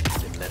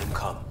 Then let him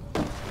come.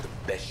 The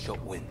best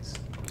shot wins.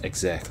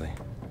 Exactly.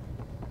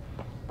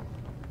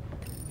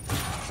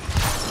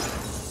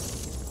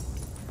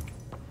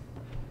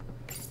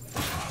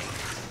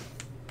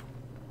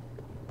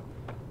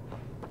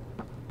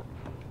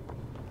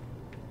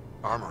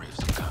 Armory of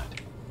some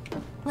kind.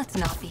 Let's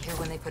not be here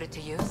when they put it to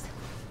use.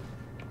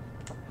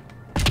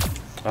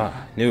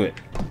 Ah, knew it.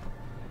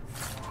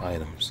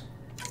 Items.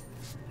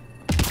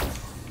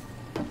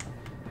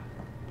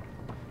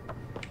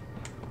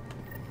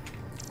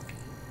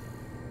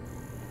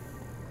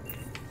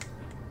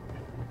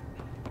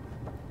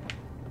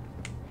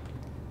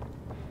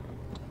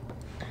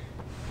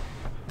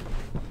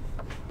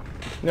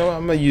 You know what?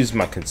 I'm gonna use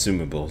my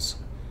consumables.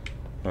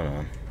 Hold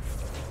on.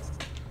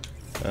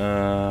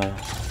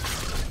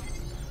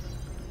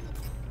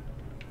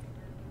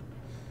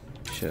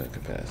 Shield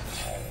capacity.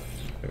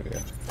 There we go.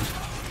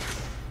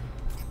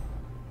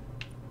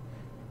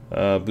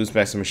 Boost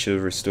maximum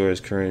shield, restores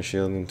current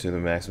shielding to the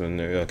maximum.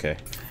 Okay,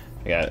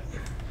 I got it.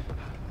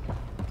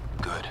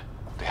 Good.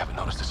 They haven't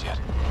noticed us yet.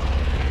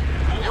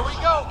 Here we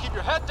go! Keep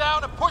your head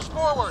down and push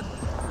forward!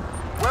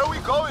 Where are we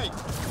going?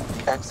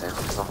 The exit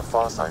is on the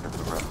far side of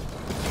the room.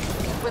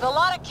 With a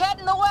lot of cat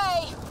in the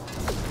way!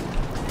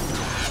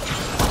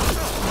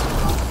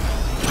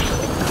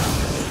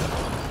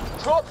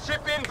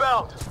 Dropship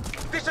inbound!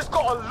 This has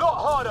got a lot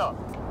harder!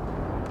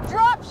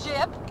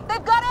 Dropship?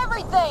 They've got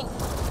everything!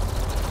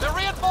 They're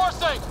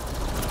reinforcing!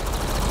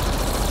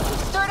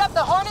 We've stirred up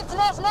the hornet's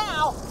nest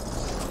now!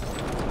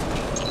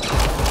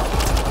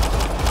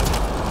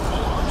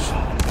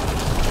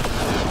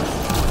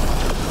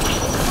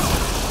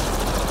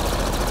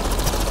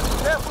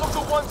 Careful of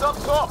the ones up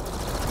top!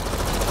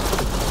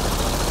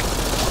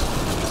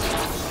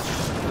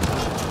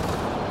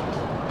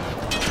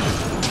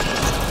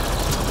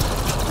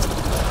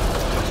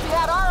 We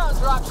had our own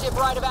dropship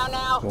right about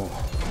now. Whoa.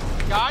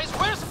 Guys,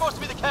 we're supposed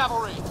to be the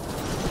cavalry!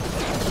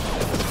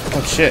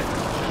 Oh shit.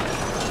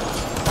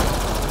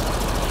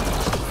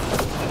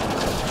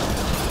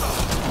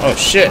 Oh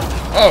shit.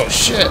 Oh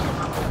shit.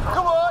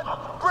 Come on!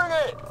 Bring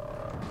it!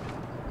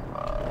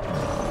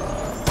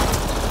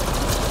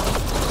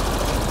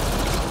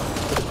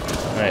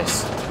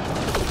 Nice.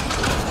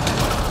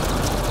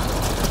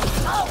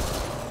 Oh,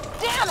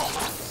 damn it!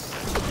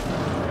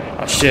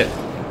 Oh shit.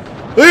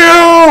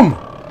 Liam!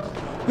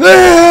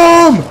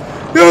 Liam!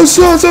 You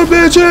sons of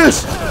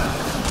bitches!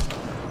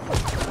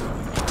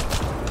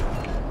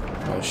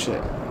 Oh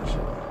shit.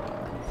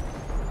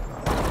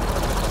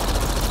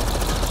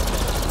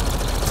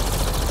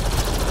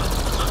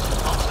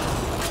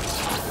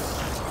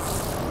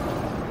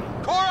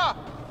 Cora!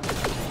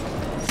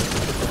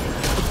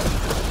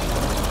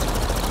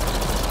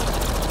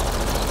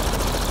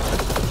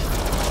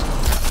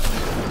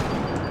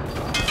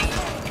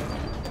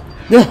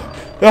 No!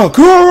 No,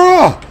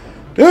 Cora!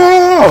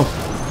 No!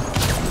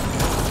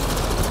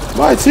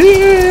 My team!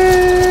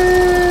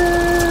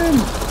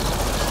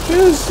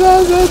 You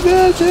sons of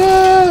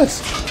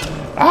bitches!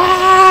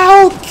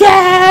 Ah,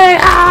 okay!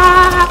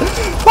 Ah!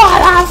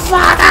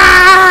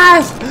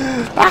 Motherfuckers!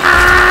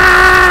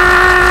 Ah!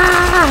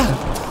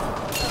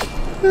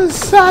 You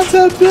sons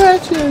of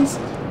bitches!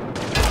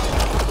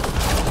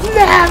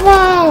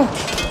 Never!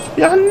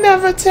 You'll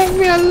never take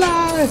me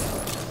alive!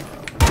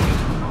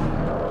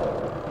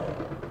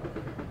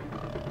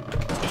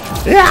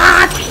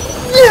 Yeah!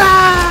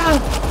 Yeah!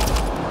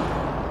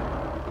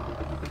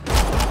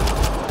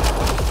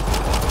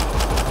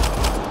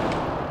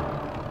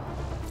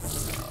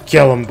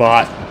 Kill him,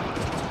 bot.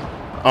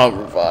 I'll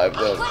revive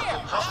them.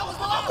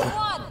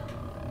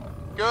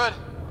 Good.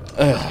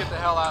 Let's get the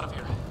hell out of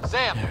here.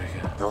 Sam!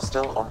 You're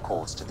still on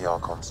course to the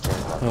Archon's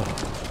chamber.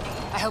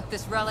 I hope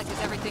this relic is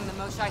everything the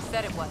Moshai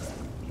said it was.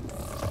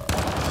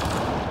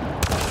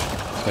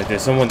 Wait,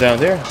 there's someone down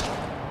there?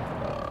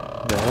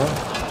 The hell?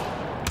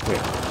 Wait.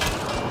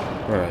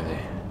 Where are they?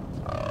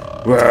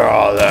 Where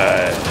are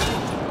they?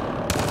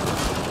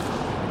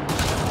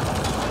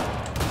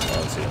 I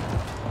don't see them.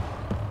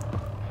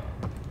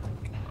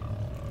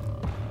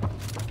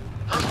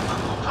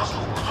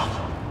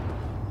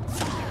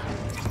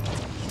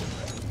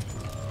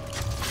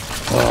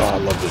 Oh, I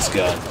love this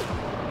gun.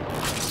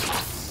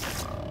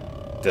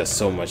 Does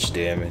so much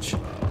damage.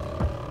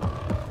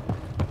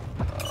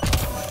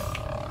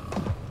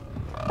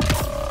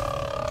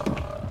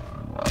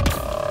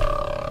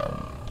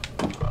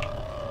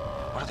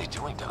 What are they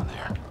doing down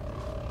there?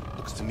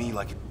 Looks to me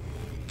like it.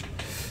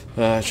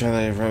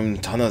 Translated from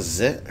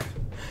Tanazet.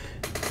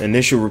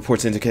 Initial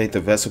reports indicate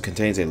the vessel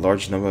contains a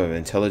large number of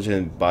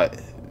intelligent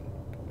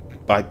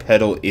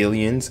bipedal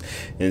aliens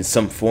in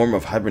some form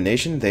of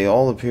hibernation. They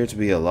all appear to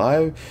be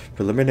alive.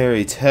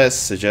 Preliminary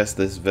tests suggest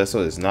this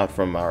vessel is not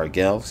from our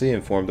galaxy.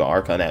 Inform the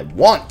Archon at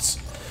once.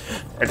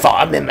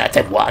 Inform him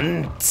at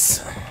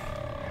once.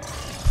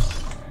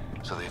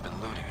 So they've been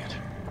looting it.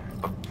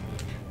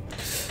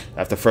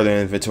 After further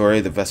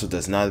inventory, the vessel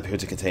does not appear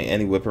to contain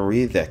any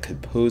weaponry that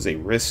could pose a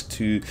risk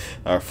to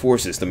our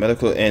forces. The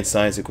medical and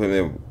science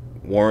equipment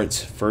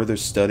warrants further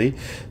study.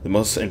 The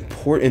most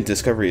important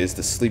discovery is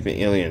the sleeping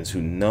aliens,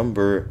 who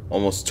number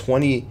almost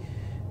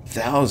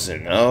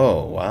 20,000.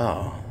 Oh,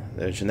 wow.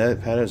 Their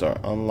genetic patterns are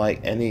unlike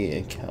any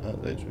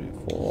encountered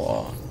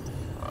before.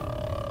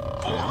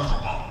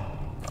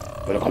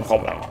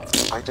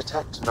 I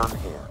detect none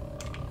here.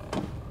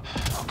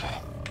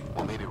 Okay.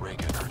 Well, maybe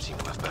Reagan and her team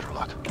will have better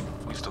luck.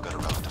 We've still got a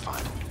relic to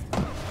find.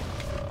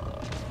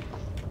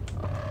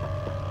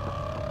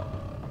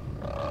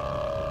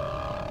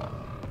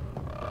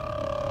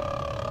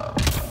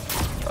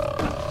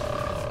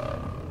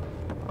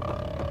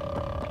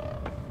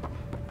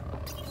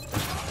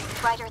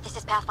 Ryder, this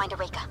is Pathfinder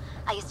Reika.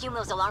 I assume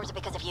those alarms are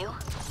because of you?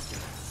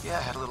 Yeah,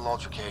 I had a little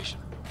altercation.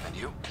 And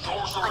you?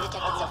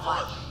 Undetected so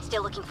far.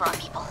 Still looking for our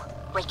people.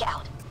 Reika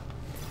out.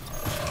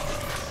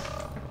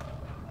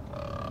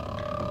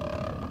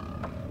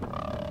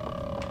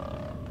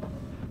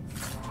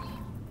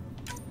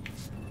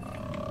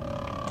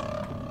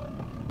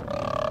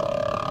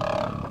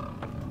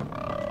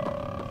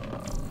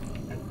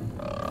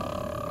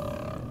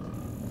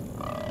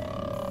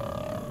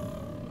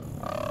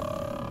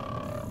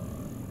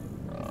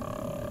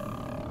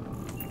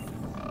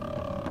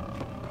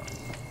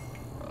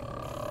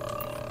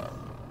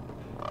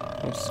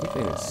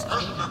 Something is...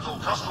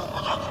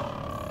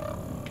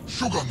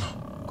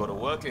 Got a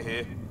worker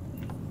here.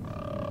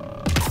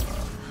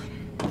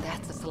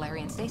 That's the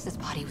Solarian stasis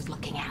pod he was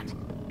looking at.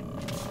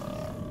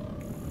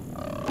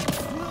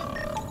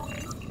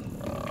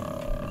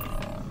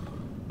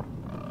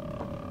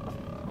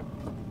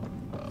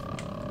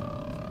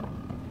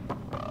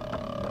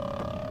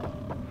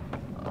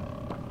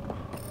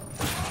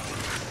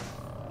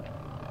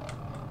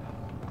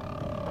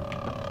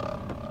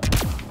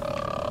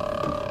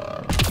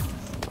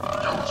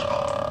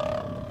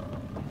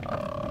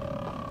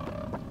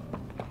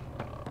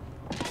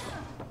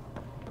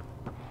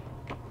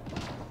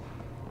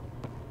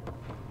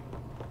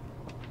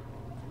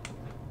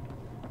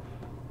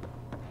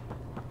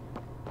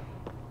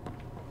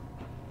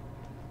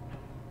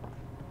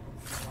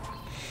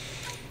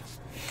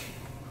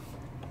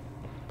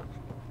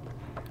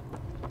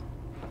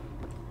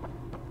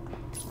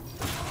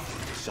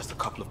 Just a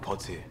couple of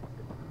pods here.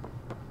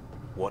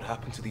 What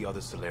happened to the other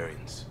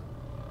Solarians?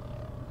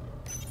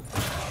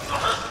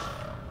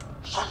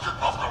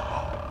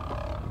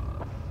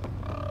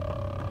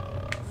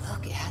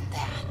 Look at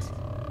that.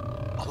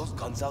 Are those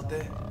guns out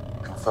there?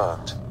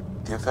 Confirmed.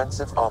 The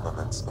offensive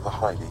armaments of a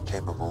highly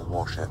capable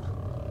warship.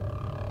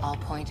 All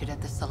pointed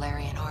at the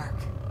Solarian Ark.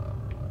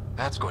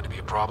 That's going to be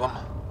a problem.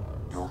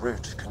 Your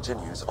route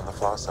continues on the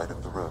far side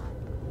of the room.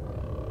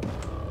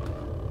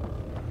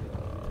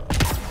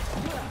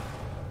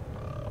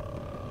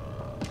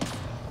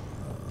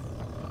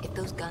 If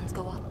those guns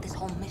go off, this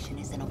whole mission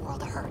is in a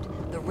world of hurt.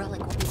 The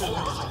relic will be the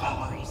last of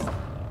our worries.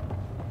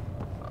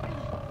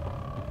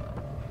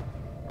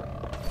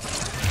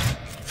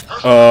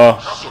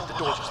 Shit, the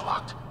door just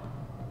locked.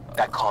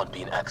 That can't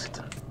be an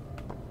accident.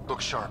 Look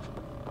sharp.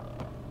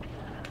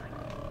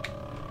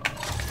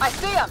 I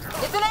see him!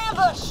 It's an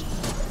ambush!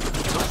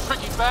 Those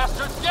tricky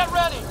bastards, get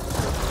ready!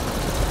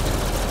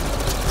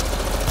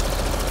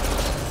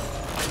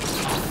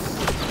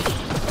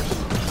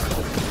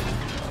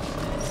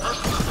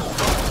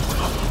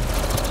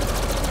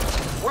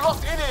 We're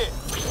locked in here!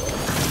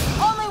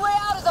 Only way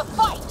out is a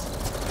fight!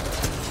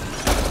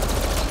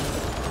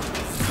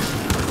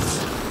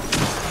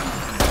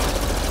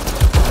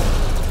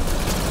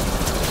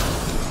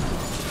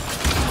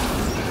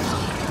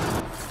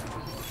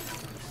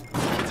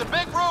 It's a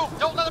big room!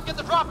 Don't let them get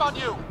the drop on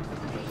you!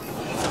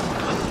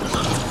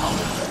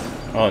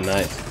 Oh,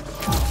 nice.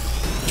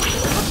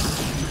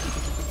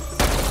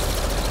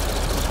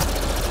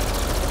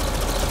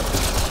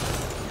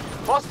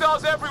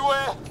 Hostiles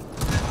everywhere!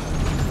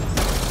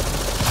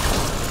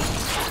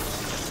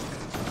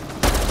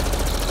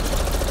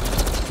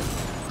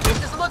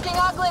 This is looking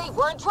ugly.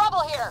 We're in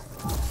trouble here.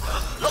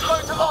 Not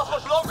going to last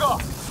much longer!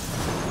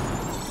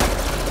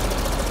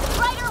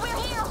 Ryder,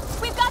 we're here.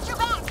 We've got your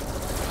back.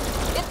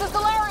 It's the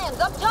Solarians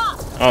up top.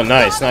 Oh,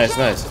 nice, nice,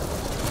 nice.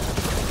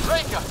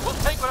 Raker, we'll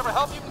take whatever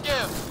help you can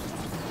give.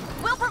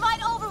 We'll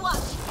provide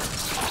Overwatch.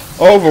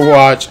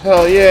 Overwatch,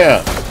 hell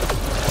yeah.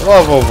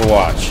 Love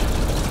Overwatch.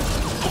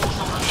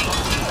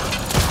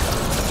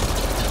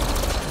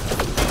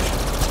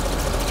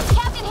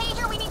 Captain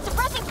Hager, we need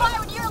suppressing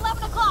fire near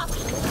 11 o'clock.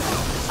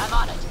 I'm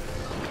on it.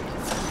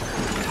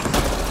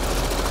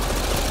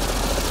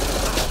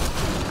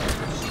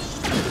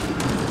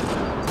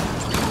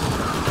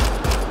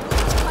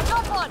 I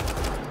got one.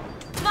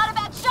 Not a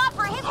bad shot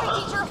for a history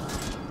teacher.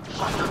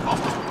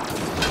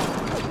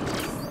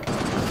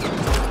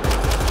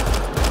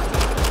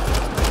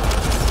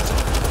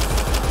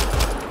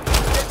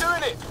 They're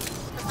doing it!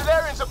 The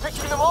Solarians are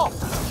picking them off!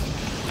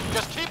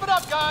 Just keep it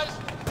up, guys!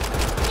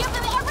 Give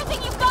them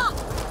everything you've got.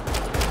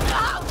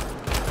 Ow!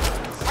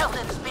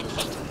 Selden's been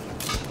hit.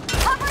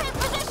 Cover his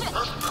position.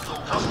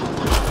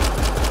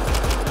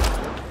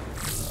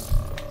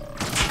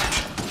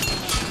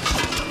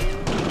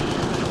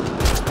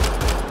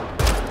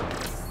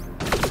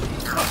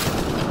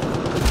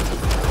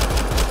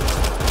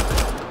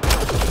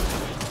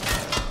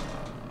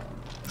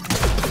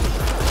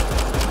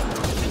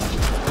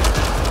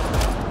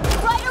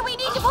 Ryder, we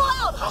need to pull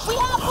out. We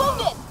have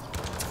wounded.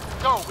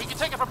 Go, we can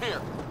take it from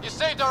here. You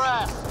saved our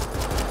ass.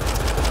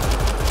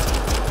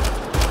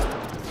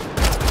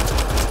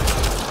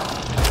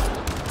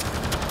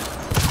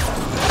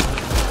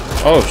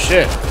 Oh,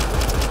 shit.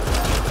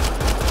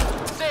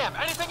 Sam,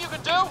 anything you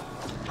can do?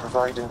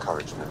 Provide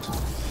encouragement.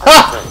 I'm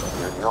afraid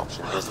the only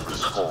option is brute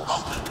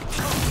force.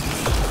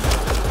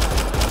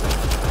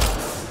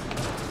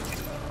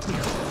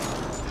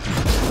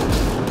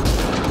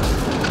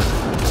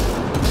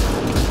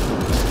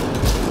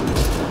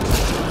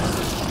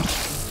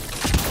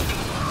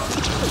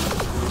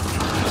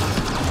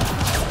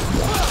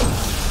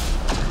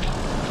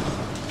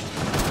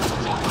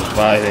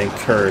 Provide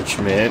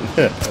encouragement.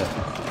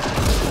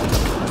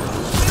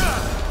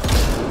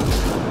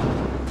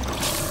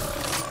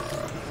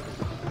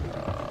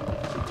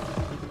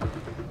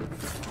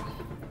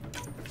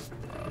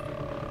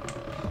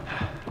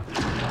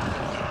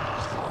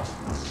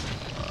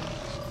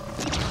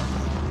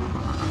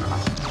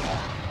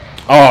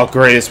 Oh,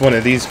 great, it's one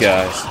of these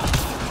guys.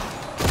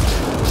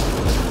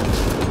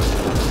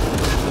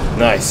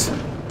 Nice.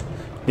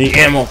 Need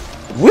ammo.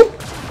 Whoop!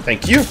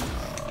 Thank you.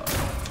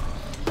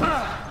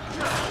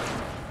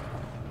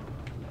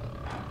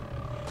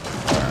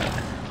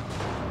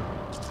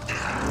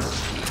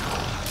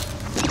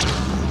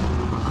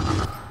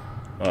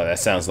 Oh, that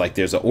sounds like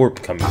there's an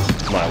orb coming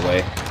my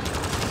way.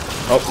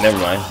 Oh, never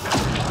mind.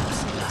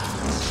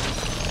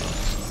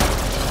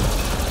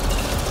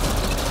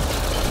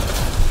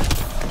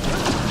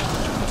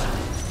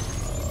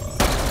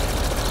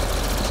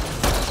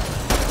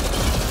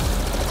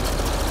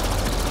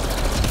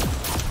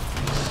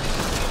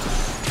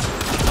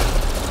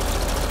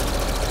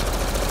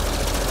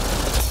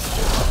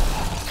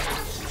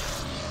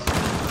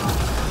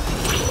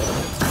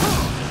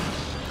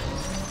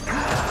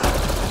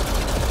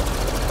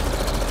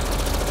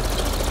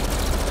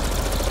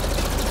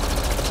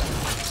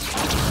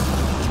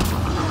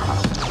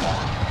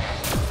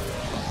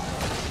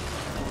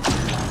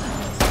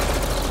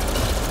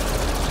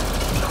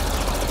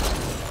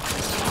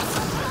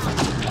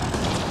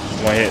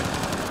 One hit.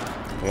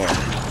 One.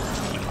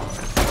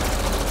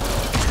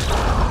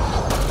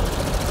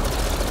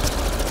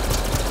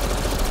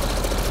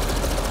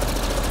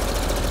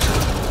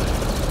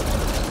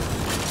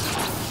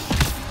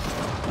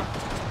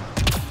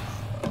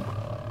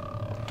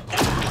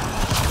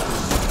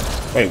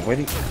 Wait, where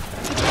did he...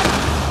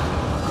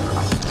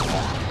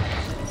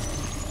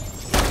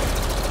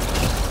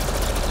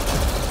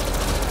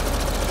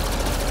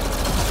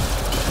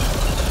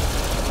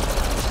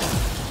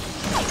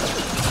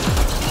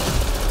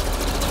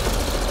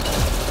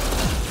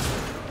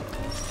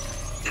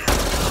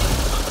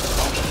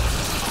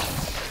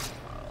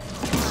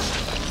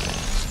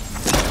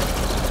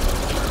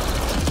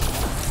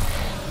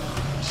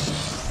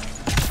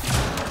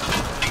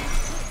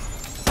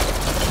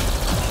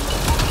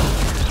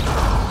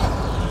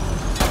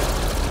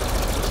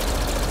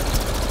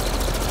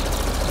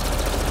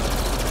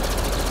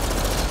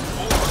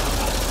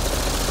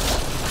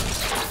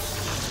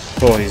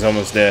 Oh, he's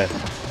almost dead.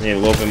 Need a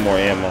little bit more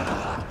ammo.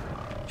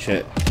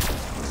 Shit.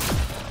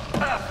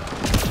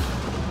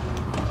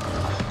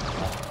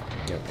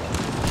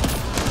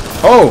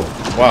 Oh!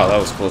 Wow, that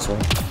was a close one.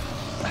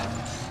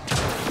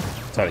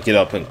 Time to get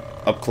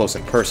up close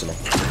and personal.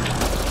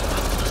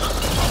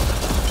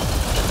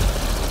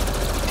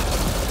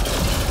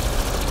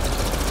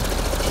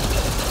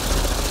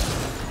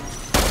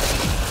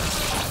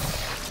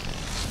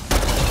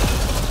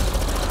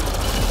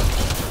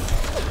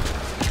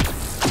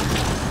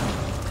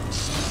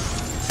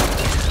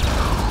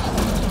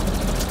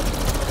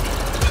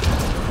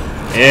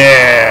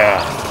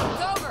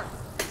 Yeah!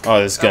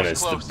 Oh, this gun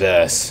is the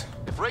best.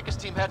 If Reika's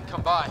team hadn't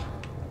come by.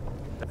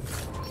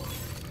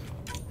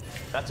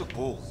 That took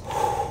balls.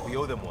 We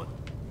owe them one.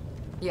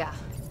 Yeah.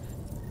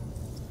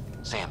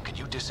 Sam, can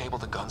you disable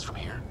the guns from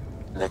here?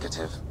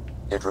 Negative.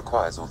 It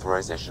requires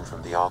authorization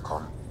from the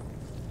Archon.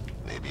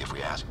 Maybe if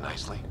we ask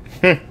nicely.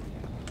 I'm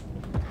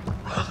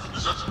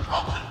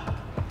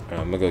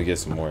gonna go get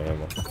some more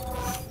ammo.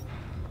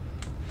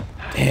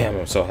 Damn,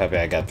 I'm so happy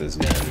I got this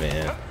gun,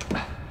 man.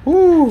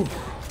 Woo!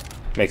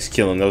 Makes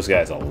killing those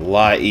guys a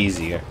lot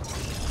easier.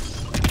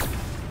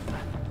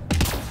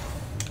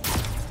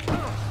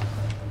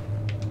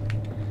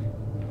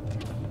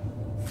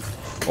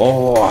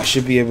 Oh, I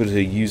should be able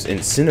to use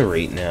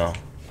Incinerate now.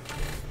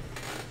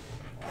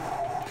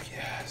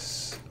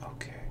 Yes.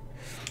 Okay.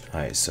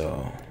 Alright,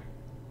 so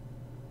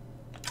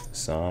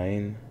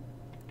sign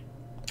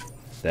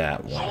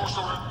that one.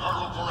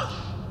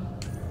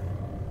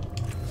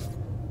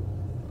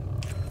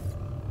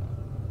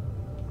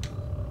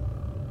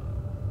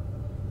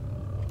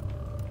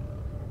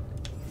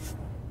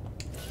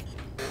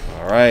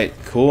 Alright,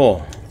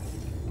 cool.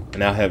 I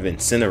now have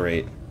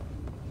Incinerate.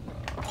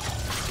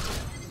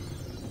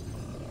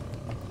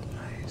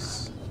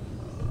 Nice.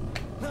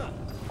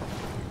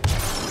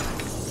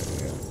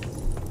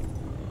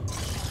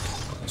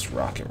 Let's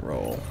rock and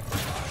roll.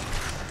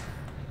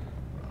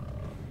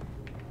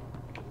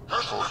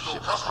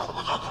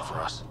 For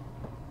us.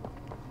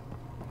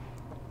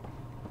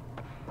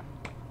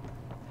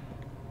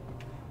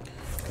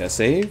 Can I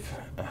save?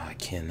 Oh, I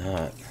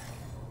cannot.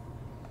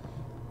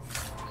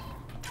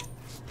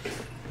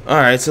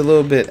 Alright, it's a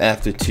little bit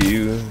after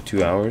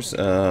 2 hours.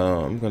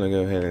 I'm gonna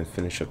go ahead and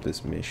finish up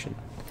this mission.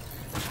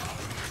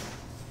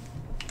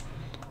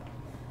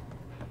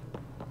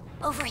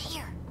 Over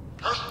here.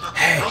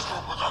 Hey!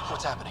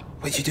 What's happening?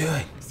 What you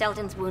doing?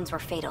 Selden's wounds were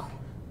fatal.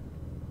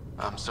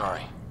 I'm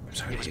sorry. I'm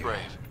sorry He was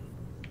brave.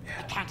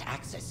 I can't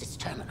access this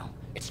terminal.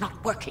 It's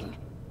not working.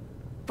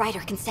 Ryder,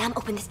 can Sam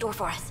open this door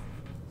for us?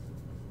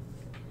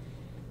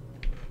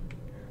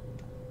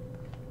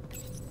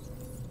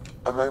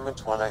 A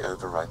moment while I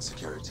override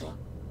security.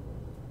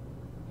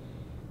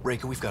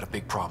 Reika, we've got a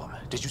big problem.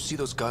 Did you see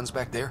those guns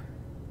back there?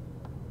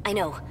 I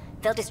know.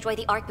 They'll destroy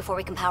the Ark before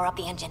we can power up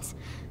the engines.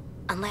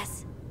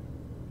 Unless...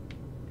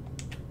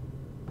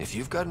 If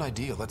you've got an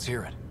idea, let's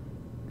hear it.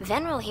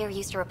 Venril here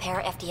used to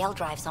repair FDL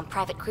drives on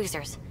private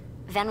cruisers.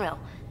 Venril,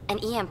 an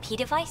EMP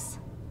device?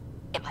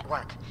 It might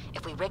work.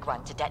 If we rig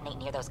one to detonate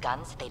near those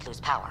guns, they'd lose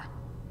power.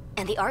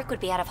 And the Ark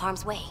would be out of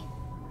harm's way.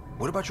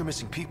 What about your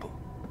missing people?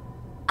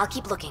 I'll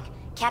keep looking.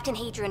 Captain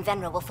Hadra and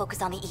Venril will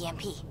focus on the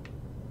EMP.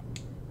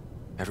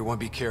 Everyone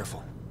be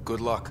careful. Good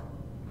luck.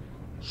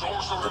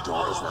 The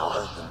door is now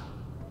open.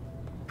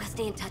 We'll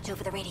stay in touch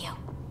over the radio.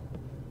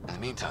 In the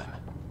meantime,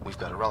 we've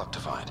got a relic to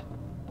find.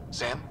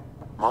 Sam?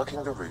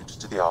 Marking the route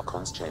to the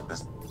Archon's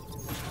chambers.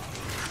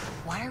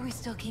 Why are we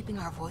still keeping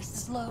our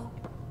voices low?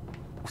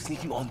 We're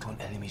sneaking onto an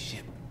enemy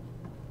ship.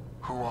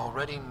 Who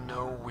already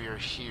know we're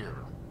here.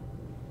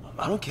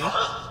 I don't care.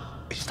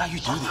 It's just how you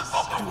do this.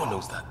 Everyone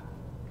knows that.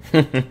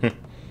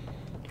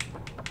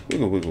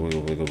 Wiggle, wiggle,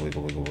 wiggle, wiggle,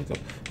 wiggle, wiggle, wiggle.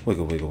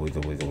 Wiggle, wiggle,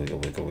 wiggle, wiggle, wiggle,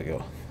 wiggle,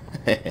 wiggle.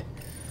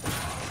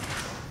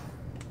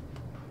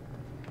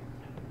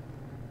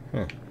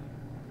 Huh.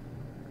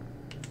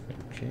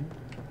 Okay.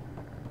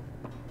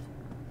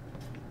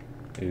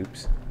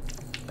 Oops.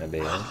 My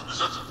bad.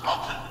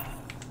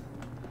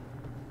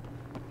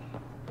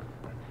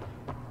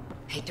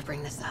 Hate to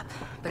bring this up,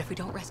 but if we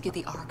don't rescue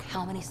the Ark,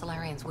 how many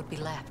Solarians would be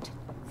left?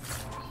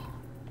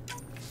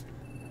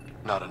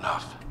 Not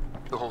enough.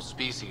 The whole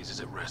species is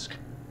at risk.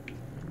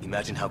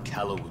 Imagine how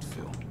Callow would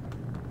feel.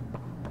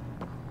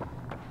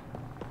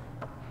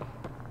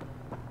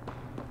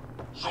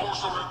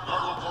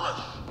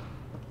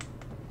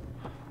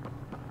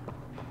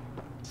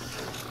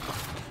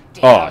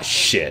 Oh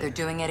shit. They're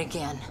doing it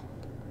again.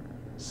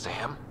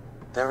 Sam?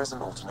 There is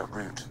an alternate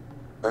route.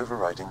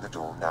 Overriding the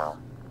door now.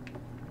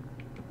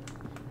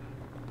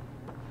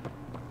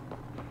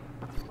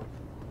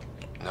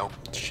 Nope.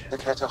 The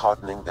Ket are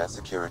hardening their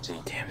security.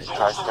 Damn it.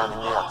 Try scanning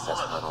the access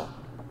panel.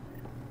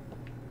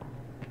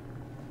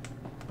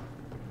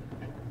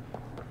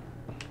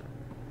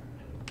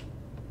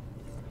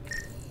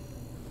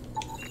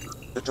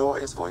 The door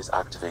is voice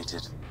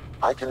activated.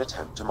 I can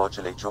attempt to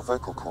modulate your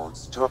vocal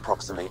cords to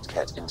approximate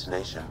Ket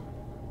intonation.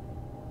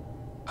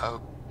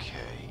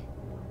 Okay.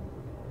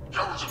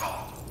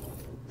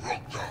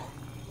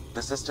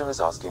 The system is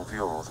asking for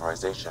your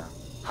authorization.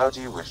 How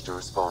do you wish to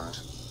respond?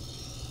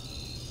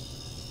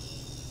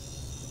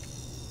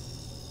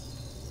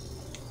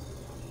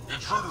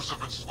 Intruders have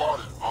been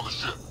spotted on the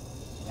ship.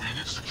 We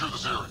need to secure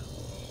this area.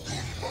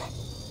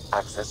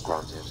 Access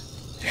granted.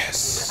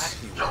 Yes.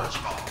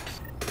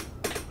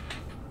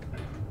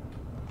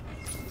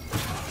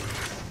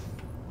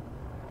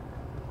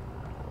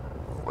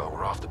 Well,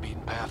 we're off the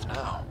beaten path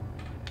now.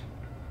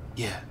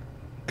 Yeah,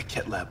 a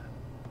Ket lab.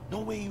 No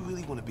way you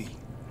really want to be.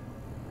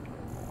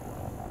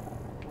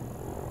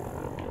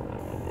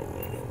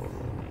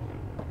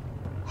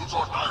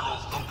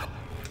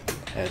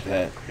 Had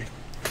that.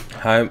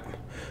 High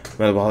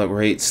metabolic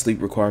rate,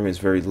 sleep requirement is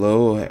very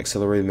low,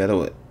 accelerated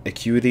mental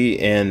acuity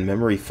and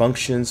memory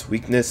functions,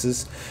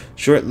 weaknesses,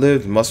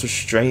 short-lived muscle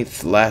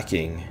strength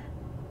lacking.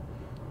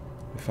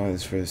 We find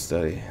this further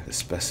study. The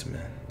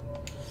specimen.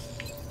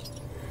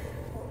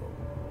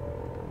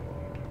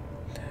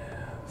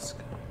 Let's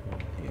go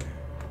here.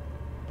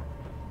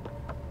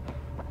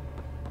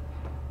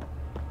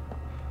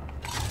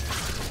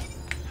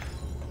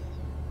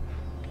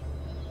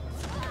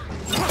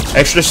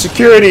 Extra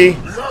security! I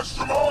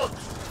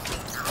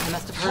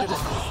must have heard of it.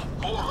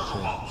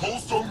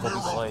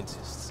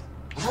 Scientists.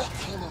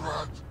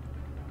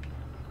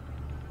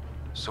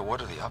 So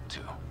what are they up to?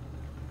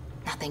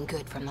 Nothing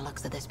good from the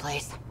looks of this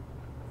place.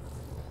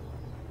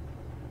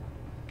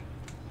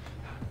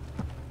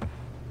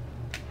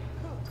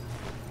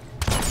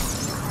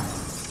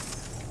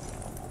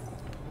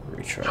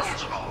 Recharge.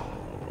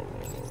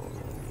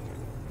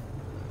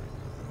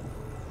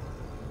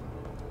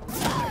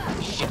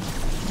 Shit.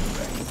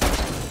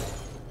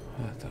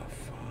 What the fuck?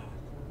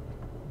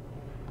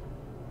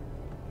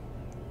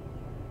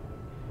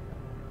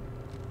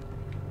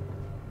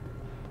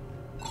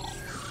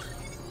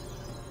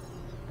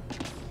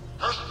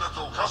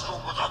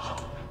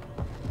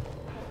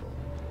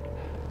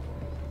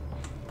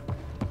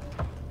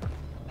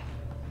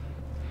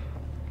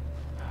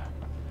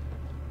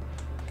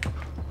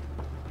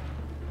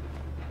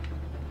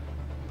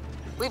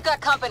 We've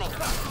got company.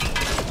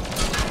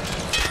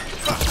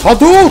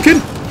 Hadouken!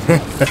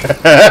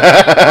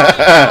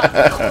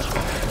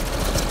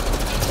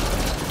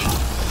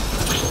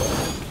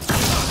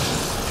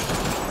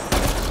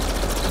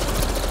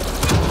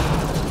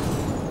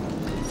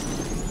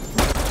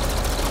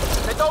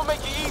 They don't make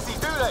it easy,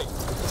 do they?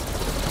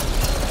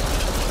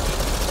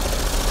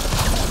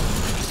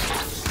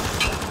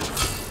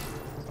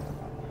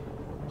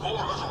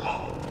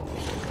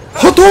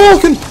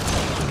 Hadouken!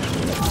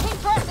 Keep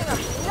pressing them.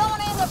 You don't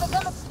want to end up as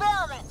an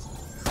experiment.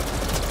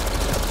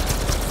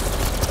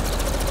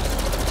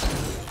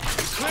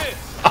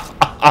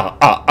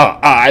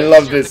 I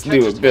love this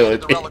new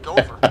ability.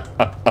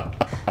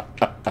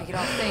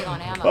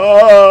 ammo.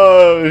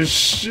 Oh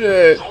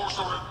shit!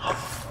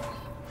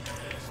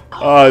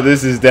 Oh,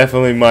 this is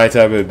definitely my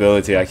type of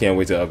ability. I can't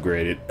wait to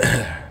upgrade it.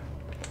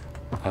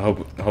 I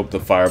hope the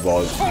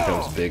fireball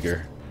becomes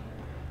bigger.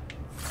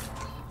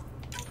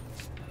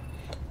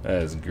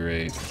 That is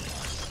great.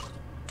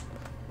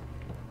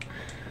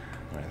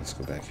 Alright, let's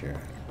go back here.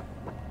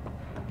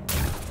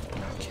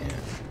 I can't.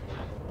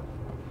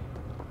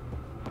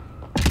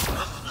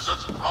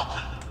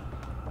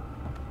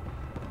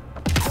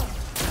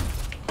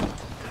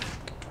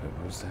 Wait,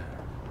 what was that?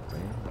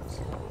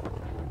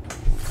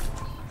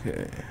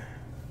 Okay.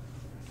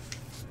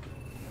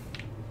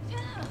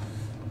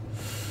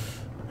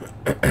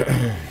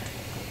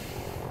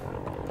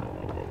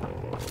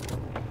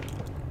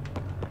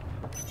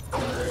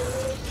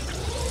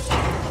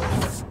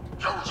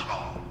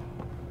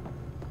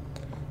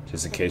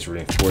 Just in case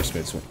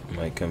reinforcements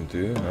might come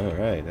through.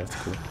 Alright, that's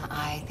cool.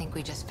 I think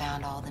we just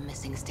found all the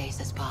missing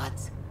stasis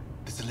pods.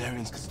 The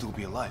Solarians could still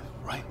be alive,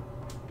 right?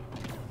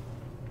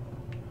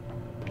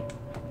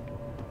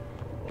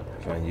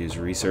 If I use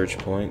research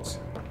points.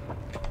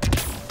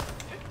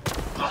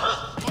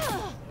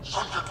 Oh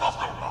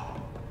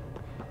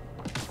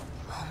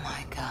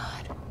my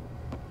god.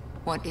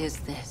 What is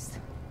this?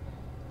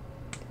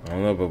 I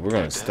don't know, but we're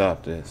gonna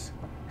stop this.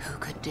 Who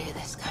could do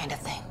this kind of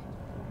thing?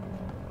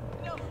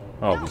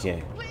 Oh, we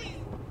can't.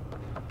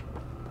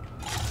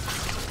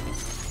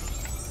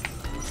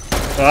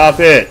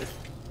 Stop it!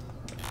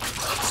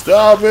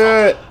 Stop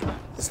it!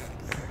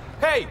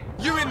 Hey,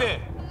 you in there?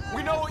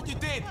 We know what you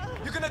did.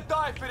 You're gonna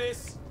die for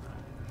this.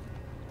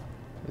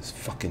 This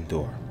fucking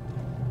door.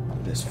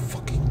 This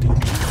fucking door.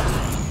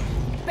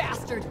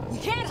 Bastard! You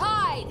can't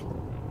hide!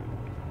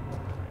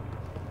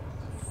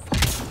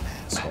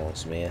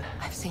 Assholes, man.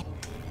 I've seen.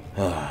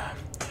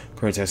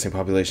 Current testing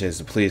population is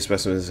depleted.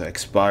 Specimens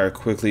expire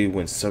quickly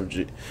when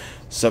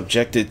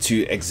subjected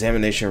to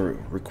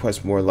examination.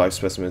 Request more live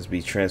specimens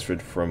be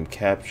transferred from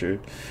captured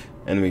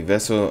enemy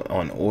vessel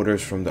on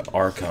orders from the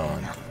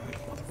Archon.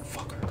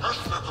 Motherfucker.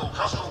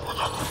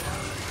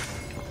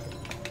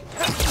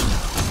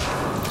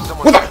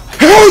 Where the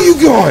hell are you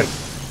going?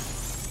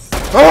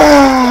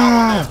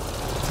 Ah!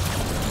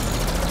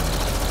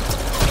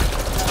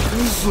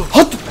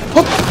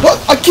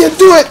 I can't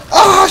do it!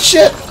 Ah,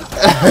 shit!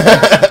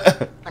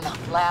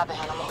 Lab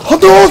animal.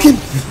 Hadouken!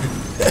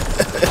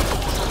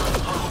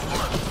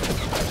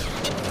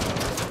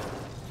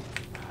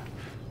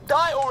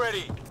 Die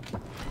already!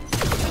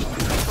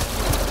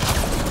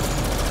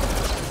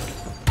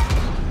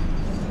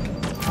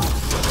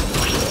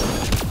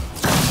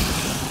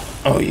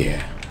 Oh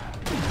yeah.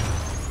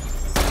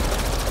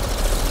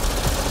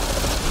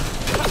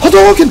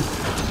 Hadouken!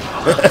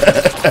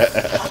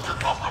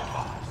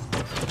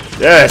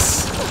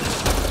 Yes!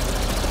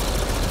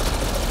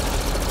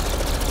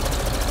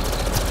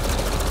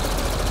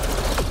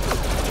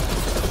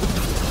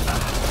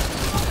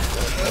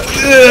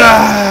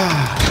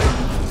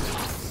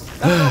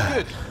 That's not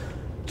good.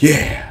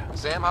 Yeah.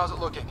 Sam, how's it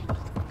looking?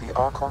 The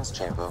Archon's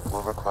chamber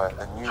will require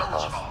a new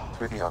path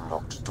through the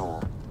unlocked door.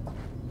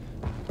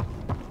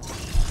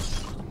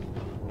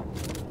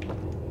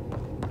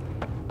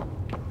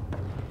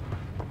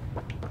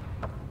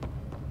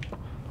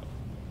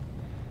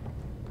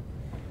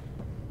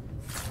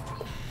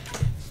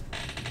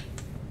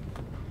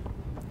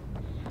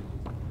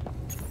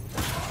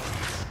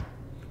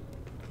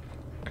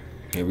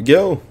 Here we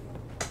go.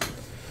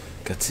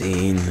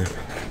 Cutscene.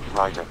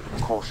 Ryder,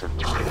 caution.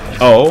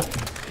 Oh.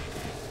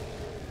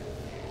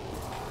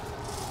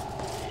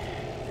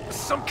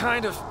 Some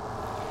kind of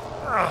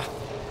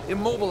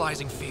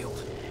immobilizing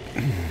field.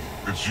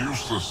 It's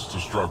useless to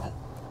struggle.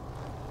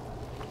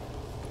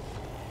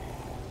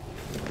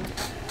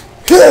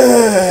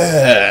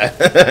 I've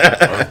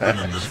been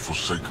in this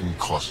forsaken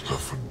cluster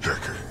for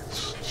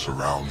decades,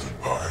 surrounded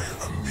by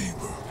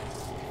amoeba.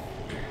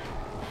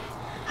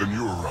 Then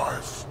you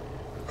arrive,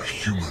 a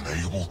human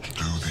able to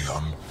do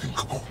the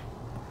unthinkable.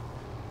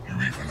 You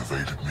even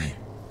evaded me.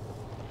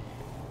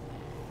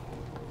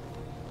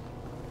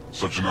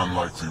 Such an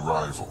unlikely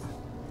rival.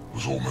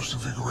 Was almost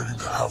invigorating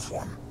to have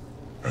one.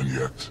 And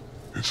yet,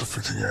 it's a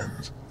fitting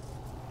end.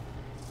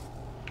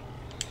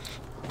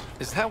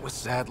 Is that what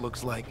sad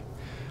looks like?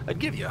 I'd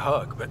give you a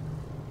hug, but...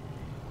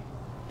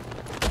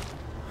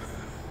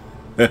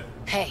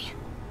 Hey,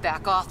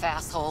 back off,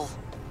 asshole.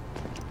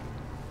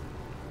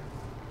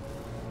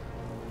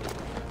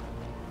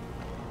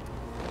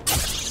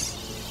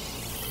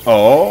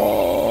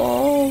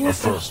 Oh. A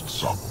first,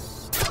 son.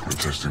 The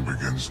testing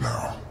begins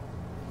now.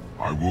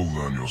 I will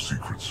learn your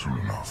secrets soon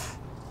enough.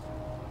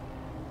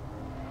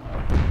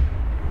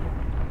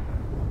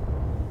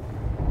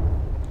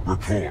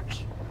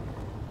 Report.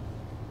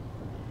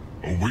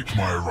 Await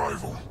my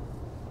arrival.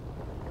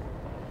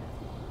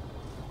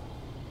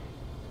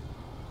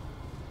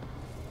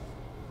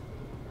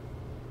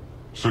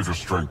 Save your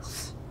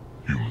strength,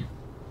 human.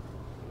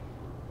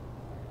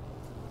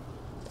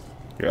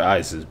 Your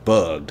eyes is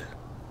bugged.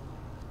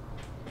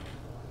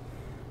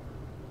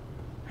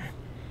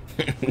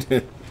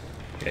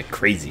 That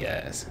crazy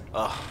ass.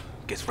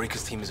 Guess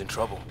Reika's team is in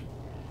trouble.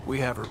 We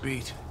have her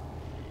beat.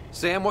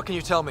 Sam, what can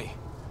you tell me?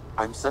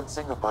 I'm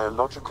sensing a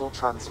biological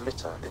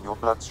transmitter in your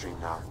bloodstream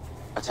now,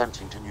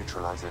 attempting to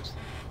neutralize it.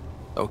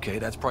 Okay,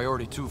 that's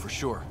priority 2 for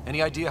sure.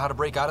 Any idea how to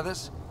break out of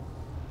this?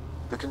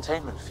 The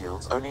containment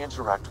fields only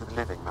interact with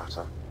living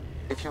matter.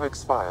 If you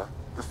expire,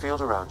 the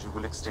field around you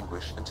will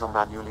extinguish until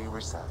manually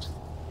reset.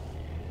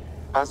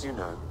 As you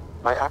know,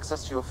 my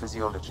access to your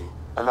physiology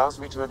allows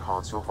me to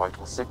enhance your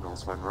vital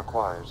signals when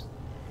required.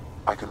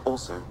 I can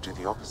also do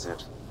the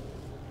opposite.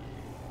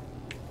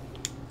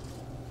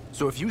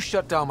 So if you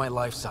shut down my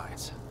life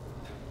signs,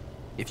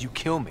 if you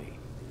kill me,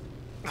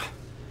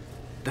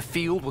 the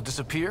field will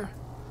disappear?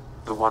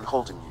 The one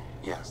holding you,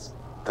 yes.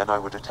 Then I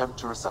would attempt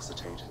to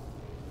resuscitate.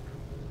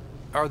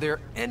 Are there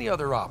any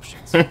other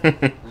options?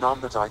 None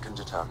that I can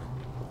determine.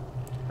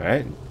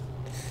 Alright.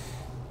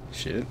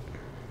 Shit.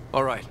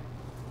 Alright.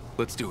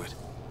 Let's do it.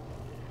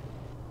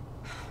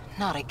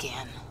 Not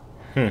again.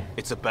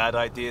 It's a bad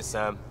idea,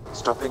 Sam.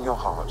 Stopping your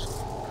heart.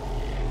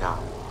 Now.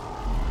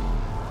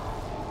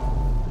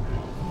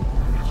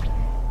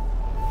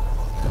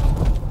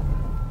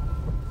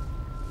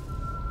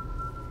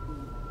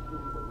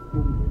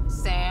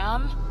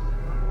 Sam?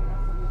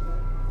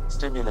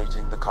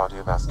 Stimulating the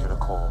cardiovascular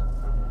core.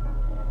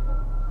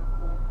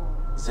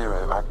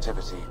 0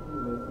 activity.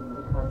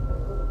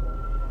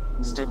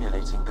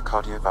 Stimulating the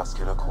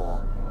cardiovascular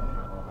core.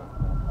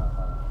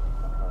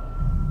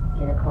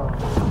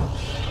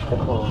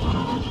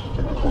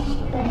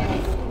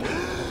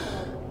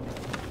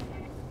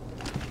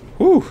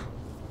 Whew.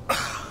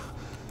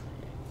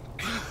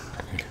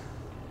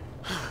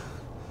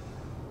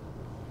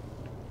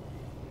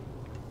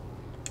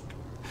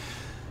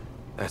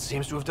 That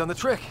seems to have done the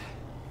trick.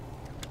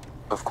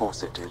 Of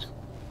course it did.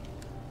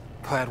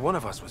 Glad one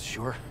of us was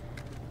sure.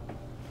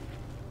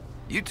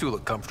 You two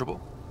look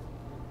comfortable.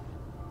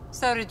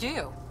 So did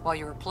you, while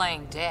you were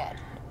playing dead.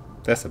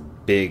 That's a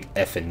big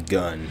effing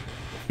gun.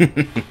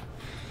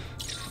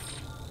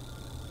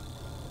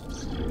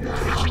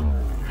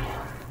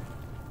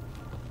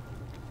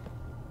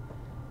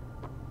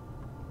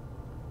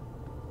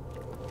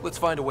 Let's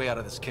find a way out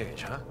of this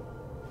cage, huh?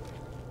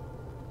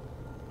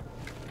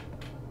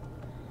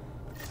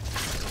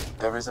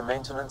 There is a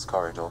maintenance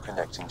corridor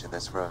connecting to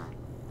this room.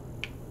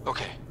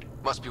 Okay,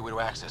 must be a way to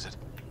access it.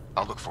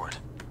 I'll look for it.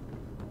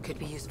 Could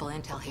be useful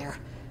intel here.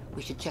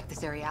 We should check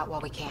this area out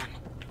while we can.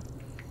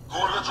 Step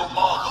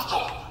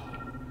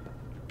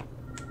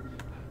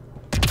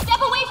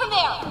away from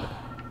there!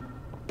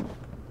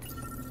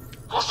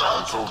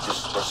 I'm told this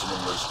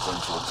specimen lays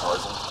claim to a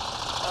title.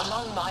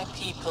 Among my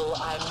people,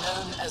 I'm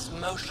known as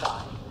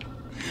Mosha.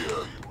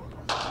 Here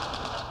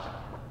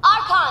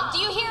Archon, do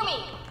you hear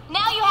me?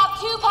 Now you have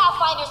 2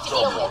 Pathfinders to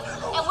deal with,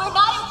 and we're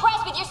not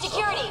impressed with your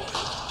security.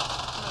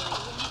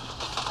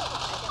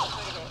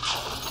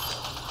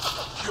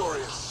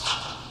 Curious.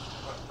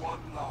 But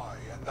one lie,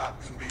 and that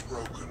can be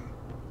broken.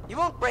 You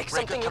won't break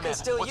something you can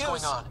still use.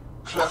 What's going on?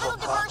 A little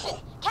diversion.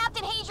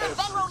 Captain Hager and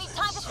Venro need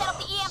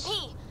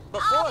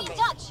in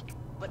touch.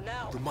 But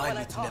now, Remind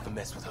me to never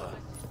mess with her.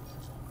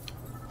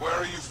 Where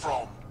are you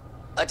from?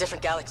 a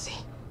different galaxy.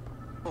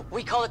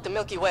 We call it the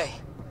Milky Way.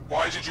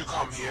 Why did you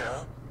come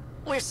here?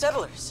 We're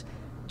settlers,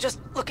 just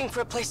looking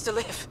for a place to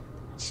live.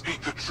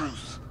 Speak the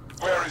truth.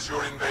 Where is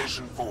your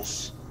invasion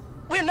force?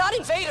 We're not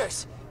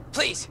invaders!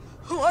 Please,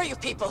 who are you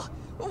people?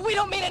 We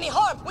don't mean any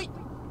harm! Wait!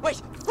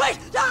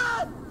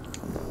 Ah!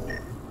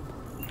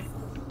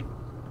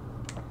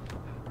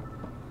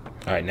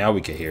 Alright, now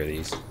we can hear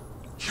these.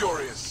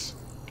 Curious.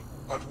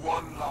 But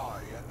one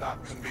lie, and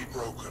that can be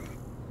broken.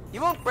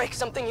 You won't break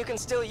something you can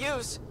still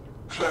use.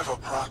 Clever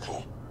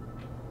prattle.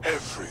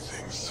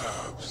 Everything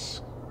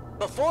serves.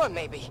 Before,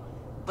 maybe.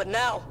 But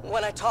now,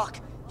 when I talk,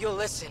 you'll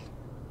listen.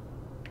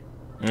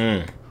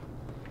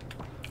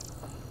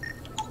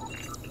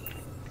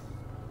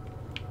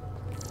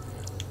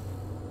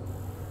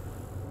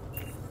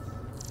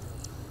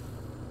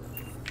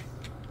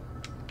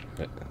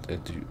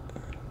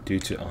 Due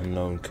to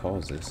unknown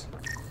causes.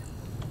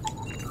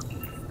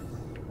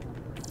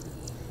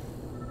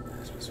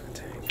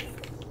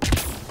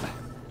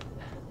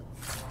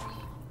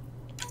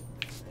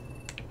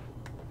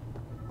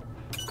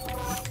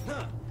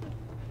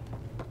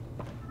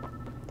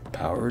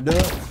 Powered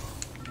up.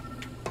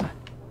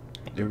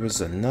 There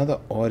was another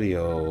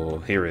audio.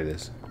 Here it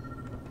is.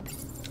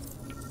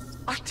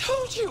 I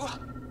told you!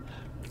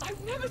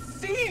 I've never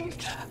seen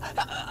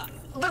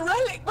the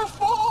relic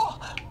before!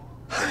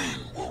 Pain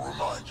will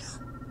remind you.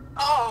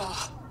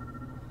 Ah!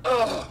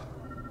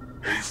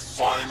 A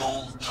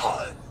final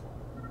time.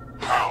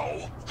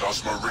 How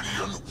does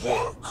Meridian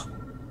work?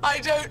 I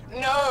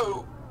don't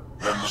know!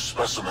 Then the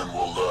specimen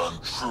will learn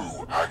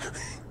true agony.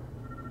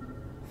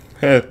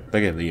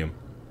 Look at Liam.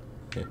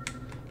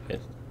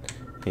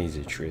 He's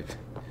a trip.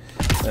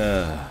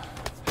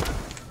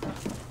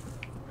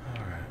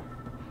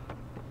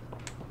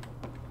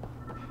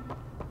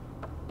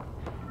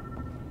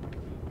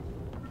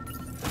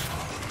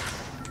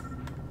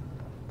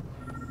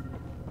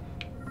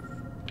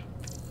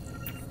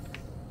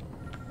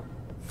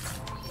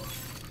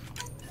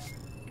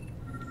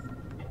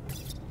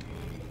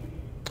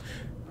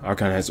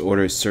 Archon has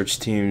ordered search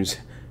teams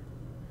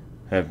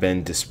have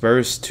been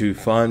dispersed to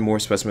find more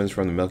specimens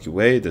from the Milky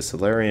Way. The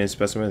Solarian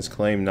specimens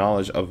claim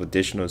knowledge of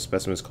additional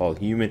specimens called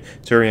human,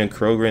 Turian,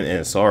 Krogan,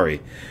 and Asari.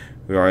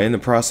 We are in the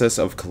process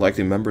of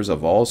collecting members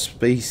of all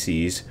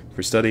species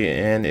for study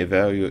and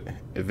eventual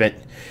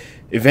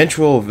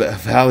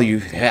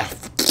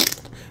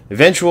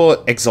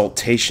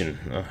exaltation.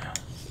 I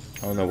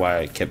don't know why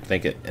I kept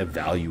thinking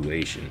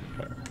evaluation.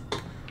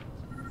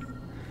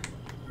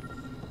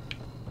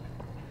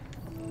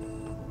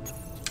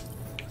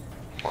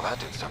 Well, that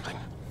did something.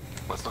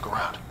 Let's look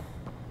around.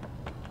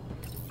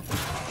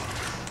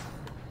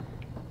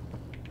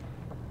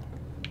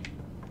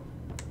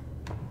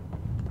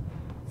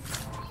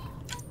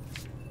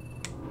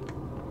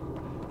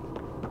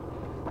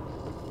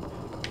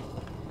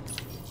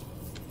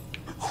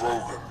 The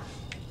Krogan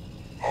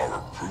are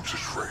a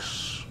brutish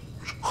race,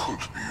 which could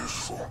be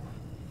useful.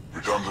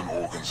 Redundant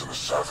organs and a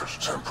savage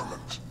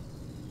temperament.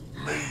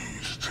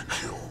 Made to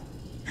kill.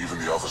 Even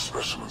the other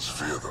specimens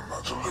fear them.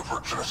 A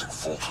deliberate genetic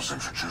fault was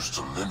introduced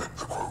to limit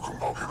the Krogan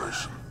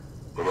population.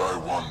 But I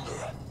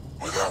wonder,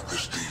 without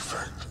this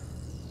defect,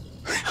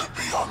 they could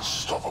be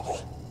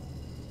unstoppable.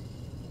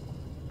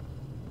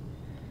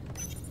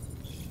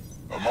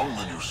 Among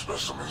the new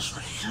specimens,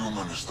 the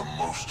human is the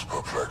most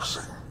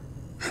perplexing.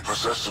 They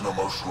possess an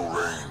emotional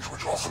range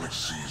which often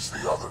exceeds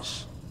the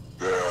others.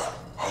 Their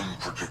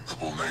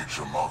unpredictable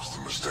nature marks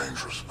them as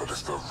dangerous, but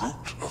if the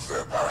root of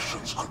their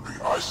passions could be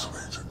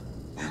isolated,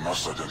 we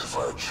must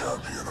identify a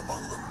champion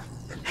among them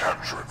and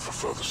capture it for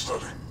further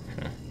study.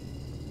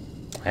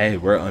 Hey,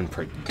 we're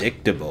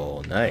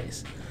unpredictable.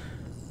 Nice.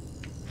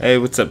 Hey,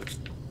 what's up,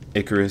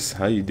 Icarus?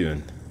 How you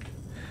doing?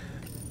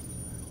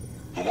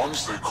 The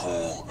ones they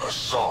call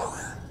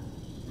Asari,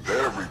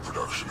 their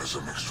reproduction is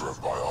a mixture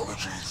of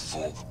biology,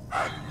 thought,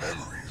 and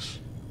memories.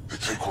 They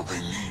take what they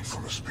need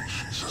from a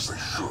species, as they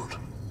should.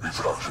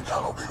 Reproduction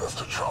cannot be left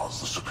to chance.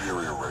 The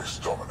superior race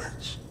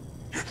dominates.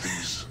 Yet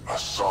these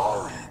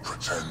Asari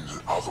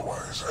pretend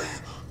otherwise, a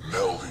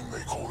melding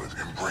they call it,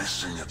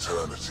 embracing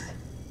eternity.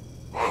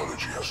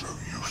 Biology has no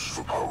use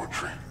for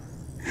poetry.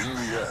 In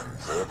the end,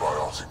 their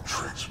biotic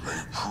traits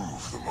may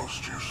prove the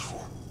most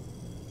useful.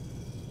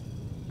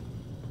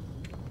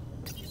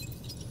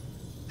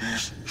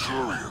 These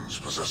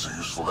Turians possess a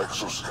useful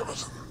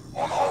exoskeleton.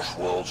 On harsh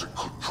worlds, it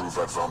could prove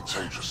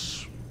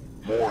advantageous.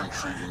 More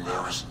intriguing,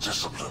 there is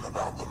discipline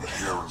about them,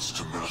 adherence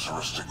to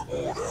militaristic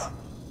order.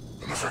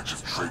 An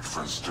effective trait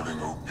for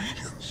instilling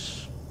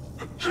obedience.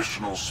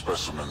 Additional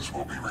specimens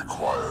will be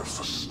required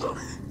for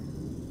study.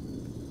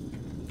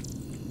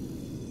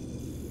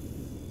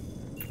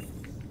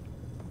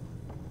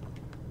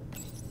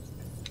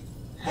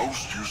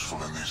 Most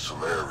useful in these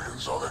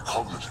Solarians are their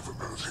cognitive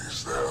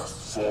abilities. Their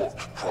thought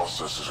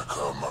processes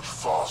occur much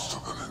faster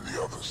than in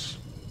the others.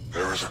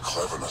 There is a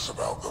cleverness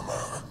about them,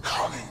 a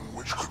cunning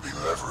which could be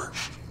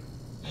leveraged.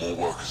 More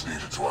work is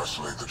needed to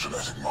isolate the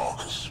genetic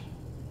markers.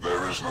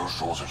 There there's no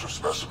shortage of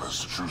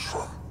specimens to choose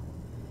from.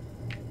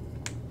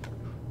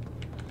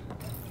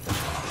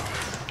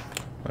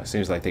 Well, it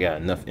seems like they got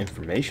enough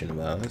information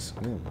about us.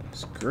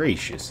 Goodness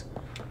gracious.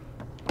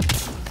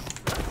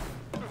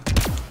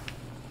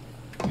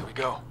 Here we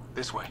go.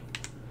 This way.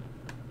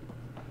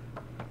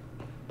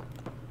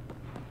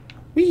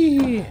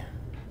 Whee!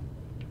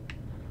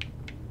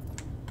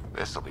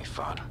 This'll be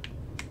fun.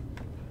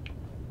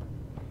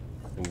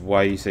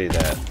 Why you say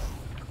that?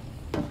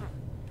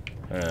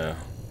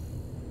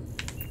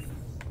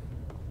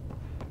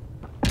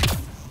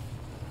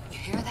 You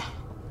hear that?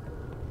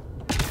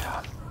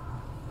 Yeah.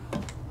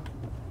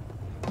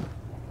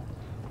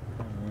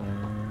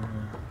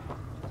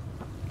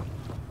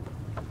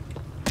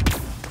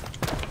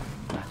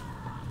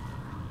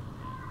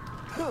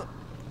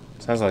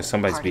 Sounds like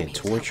somebody's Part of being me was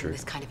hoping tortured.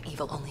 This kind of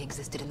evil only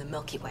existed in the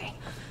Milky Way.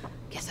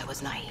 Guess I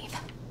was naive.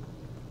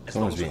 As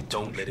long as we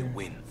don't let it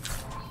win.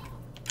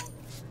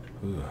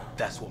 Ooh.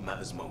 That's what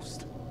matters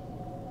most.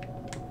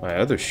 My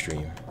other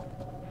stream,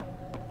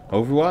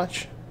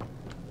 Overwatch,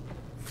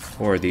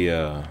 or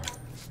the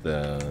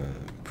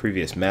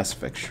previous Mass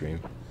Effect stream.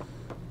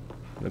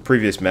 The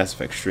previous Mass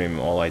Effect stream,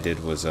 all I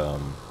did was a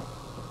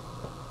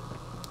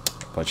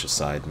bunch of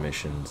side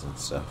missions and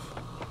stuff,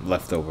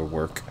 leftover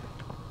work.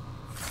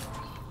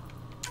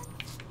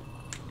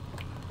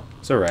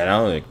 It's alright. I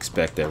don't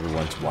expect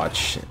everyone to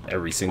watch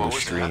every single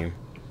stream.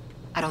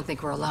 I don't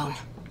think we're alone.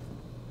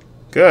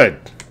 Good.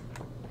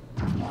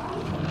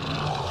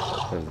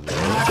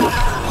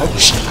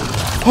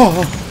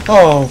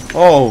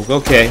 Oh,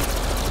 okay.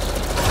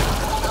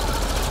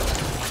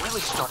 Really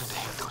starting to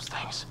hit those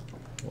things.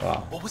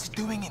 Wow. What was he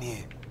doing in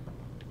here?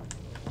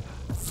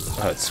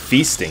 Oh, it's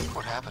feasting.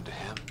 What happened to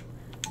him?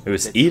 It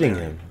was eating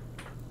him.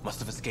 Must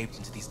have escaped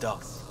into these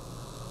ducts.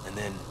 And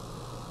then...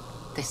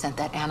 They sent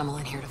that animal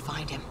in here to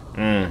find him.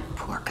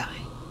 Poor guy.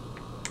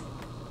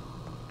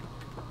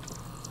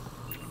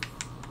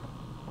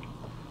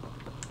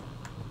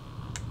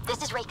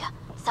 This is Reka.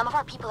 Some of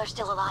our people are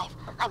still alive.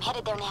 I'm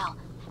headed there now.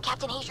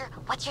 Captain Hager,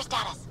 what's your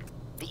status?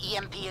 The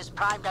EMP is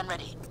primed and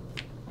ready.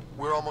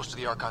 We're almost to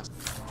the Archon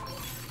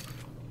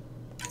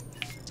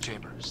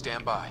chamber.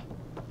 Stand by.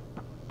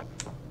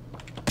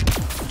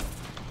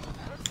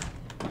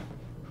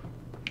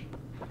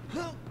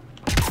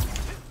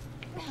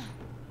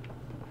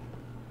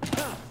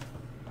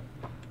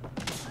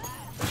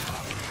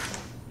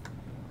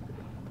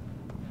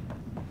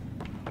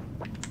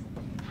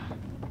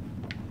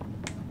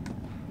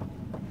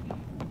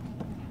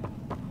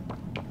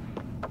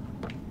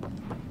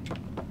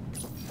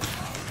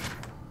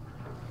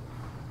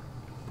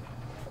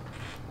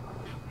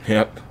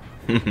 Yep.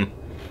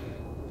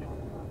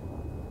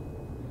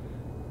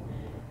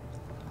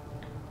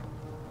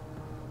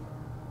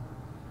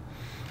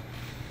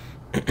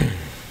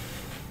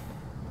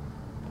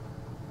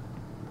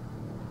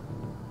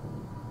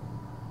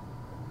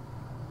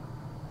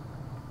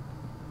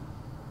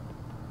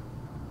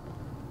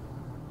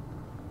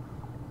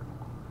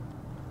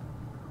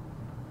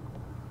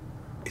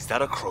 Is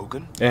that a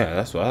Krogan? Yeah,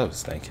 that's what I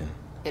was thinking.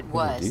 It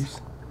was.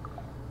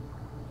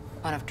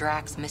 One of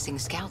Drax's missing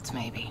scouts,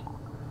 maybe.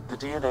 The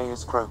DNA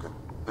is Krogan,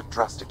 but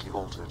drastically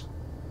altered.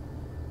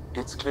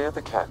 It's clear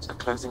the Cat are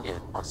closing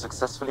in on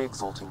successfully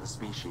exalting the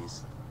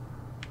species.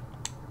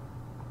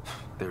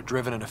 They're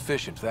driven and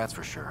efficient, that's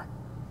for sure.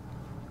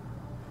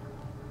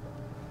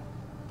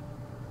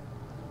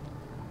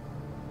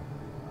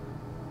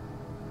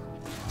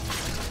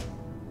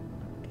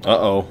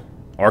 Uh-oh.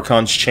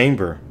 Archon's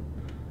chamber.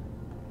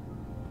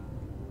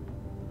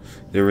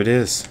 There it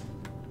is.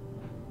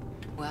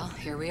 Well,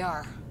 here we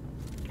are.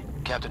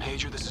 Captain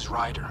Hager, this is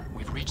Ryder.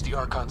 We've reached the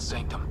Archon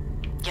sanctum.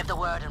 Give the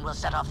word and we'll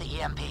set off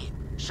the EMP.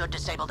 Should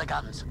disable the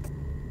guns.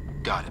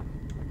 Got it.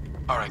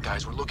 Alright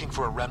guys, we're looking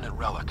for a remnant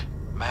relic.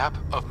 Map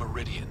of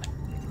Meridian.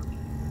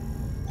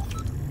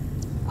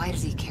 Why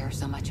does he care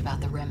so much about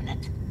the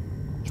remnant?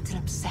 It's an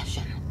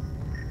obsession.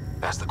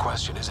 That's the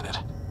question, isn't it?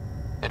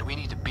 And we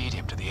need to beat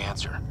him to the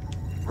answer.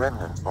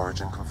 Remnant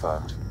origin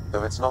confirmed,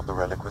 though it's not the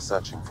relic we're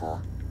searching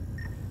for.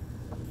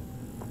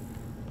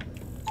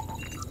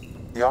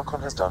 The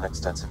Archon has done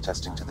extensive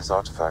testing to this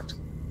artifact.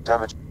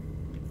 Damage...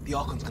 The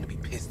Archon's gonna be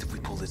pissed if we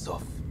pull this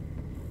off.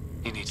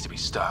 He needs to be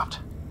stopped.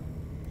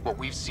 What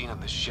we've seen on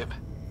this ship,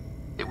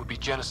 it would be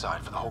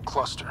genocide for the whole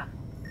cluster.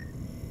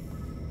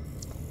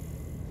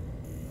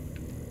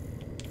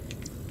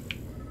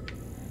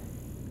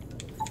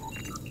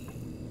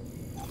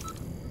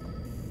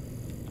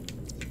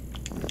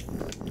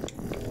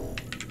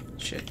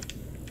 Shit.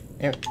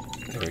 There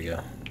we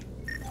go.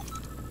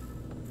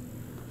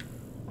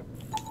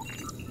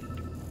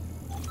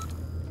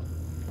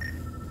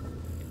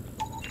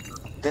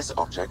 This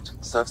object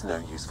serves no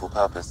useful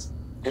purpose.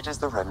 It is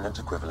the remnant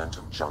equivalent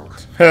of junk.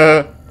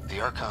 The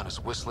Archon is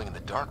whistling in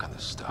the dark on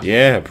this stuff.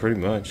 Yeah, pretty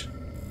much.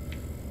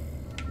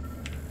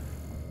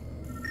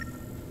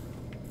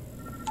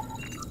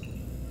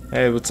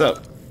 Hey, what's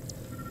up?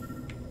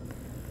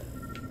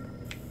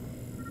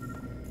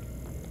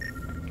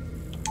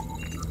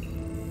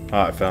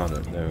 Oh, I found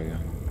it. There we go.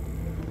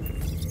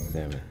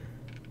 Damn it.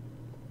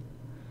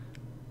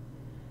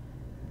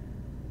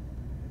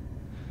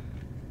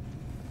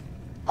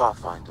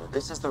 Pathfinder,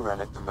 this is the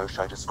relic the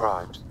Moshae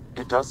described.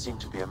 It does seem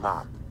to be a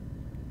map.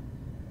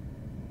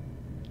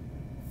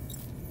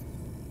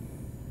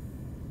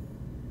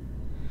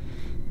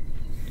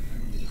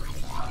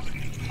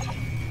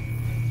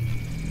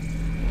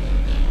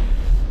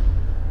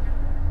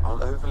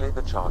 I'll overlay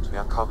the chart we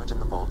uncovered in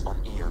the vault on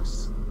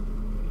Eos.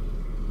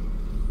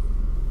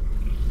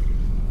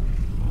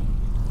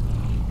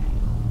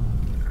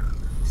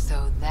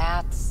 So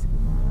that's...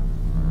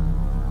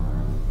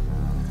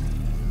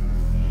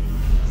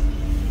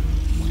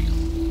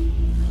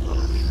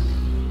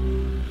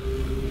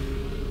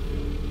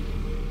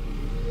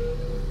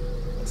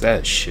 Is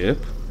that a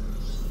ship?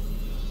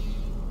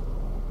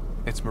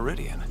 It's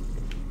Meridian.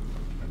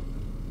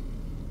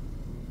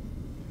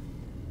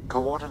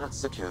 Coordinates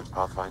secured,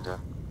 Pathfinder.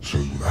 So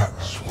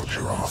that's what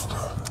you're after.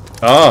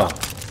 Ah.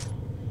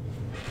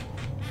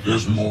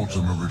 There's more to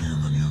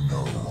Meridian than you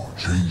know.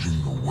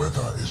 Changing the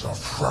weather is a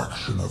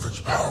fraction of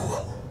its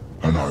power,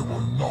 and I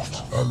will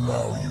not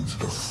allow you to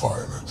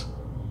defile it.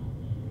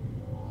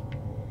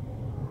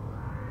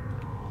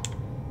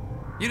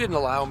 You didn't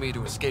allow me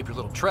to escape your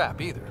little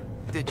trap either,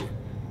 did you?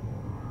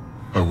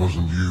 That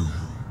wasn't you.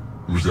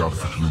 It was the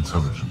artificial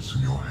intelligence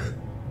in your head.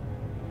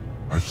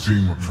 I've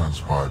seen what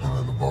transpired in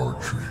the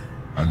laboratory,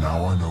 and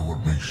now I know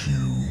what makes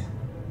you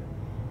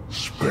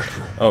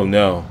special. Oh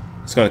no,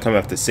 it's gonna come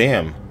after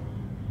Sam.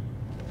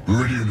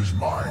 Meridian is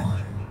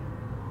mine.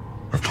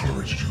 I've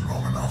tolerated you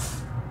long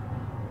enough.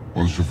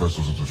 Once your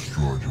vessels are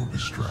destroyed, you'll be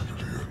stranded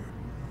here.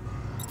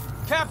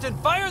 Captain,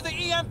 fire the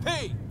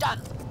EMP!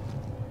 Done.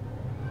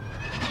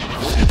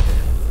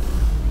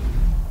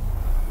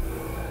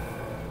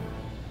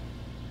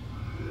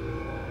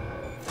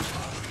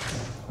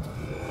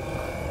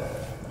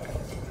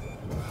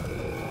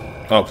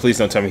 Oh, please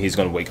don't tell me he's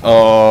gonna wake.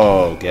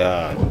 Oh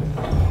god.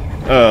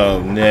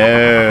 Oh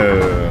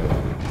no.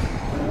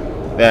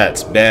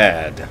 That's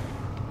bad.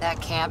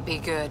 That can't be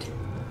good.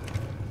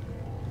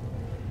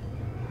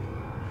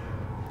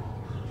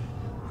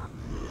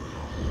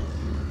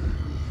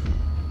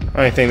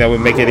 I think that would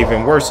make it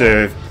even worse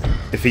if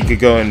he could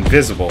go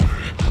invisible.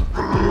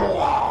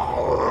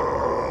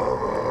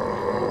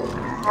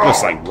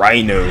 Looks like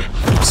Rhino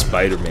from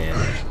Spider-Man.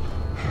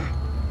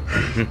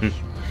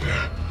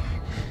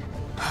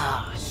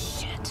 Oh,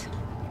 shit.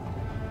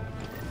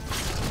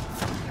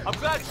 I'm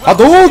glad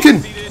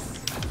Hadouken!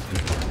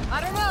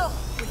 I don't know.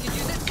 We could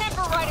use his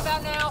temper right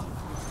about now.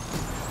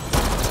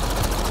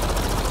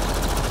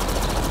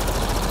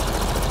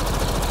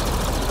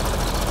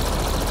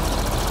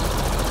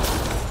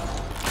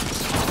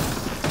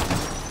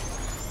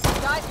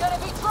 Guy's gonna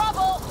be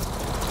trouble.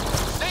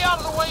 Stay out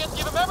of the way and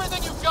give him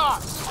everything you've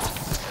got.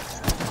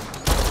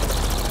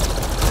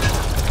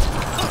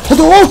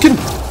 Hadouken!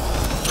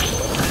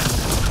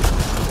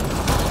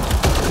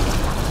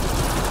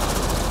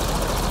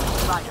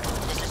 Ryder,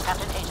 this is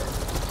Captain Hager.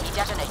 He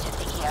detonated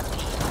the EMP.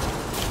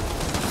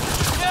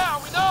 Yeah,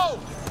 we know!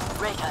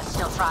 Reka is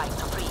still trying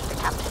to free the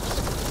captives.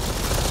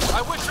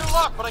 I wish you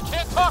luck, but I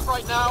can't talk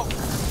right now.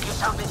 You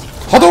sound busy.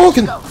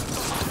 Hadouken! Go.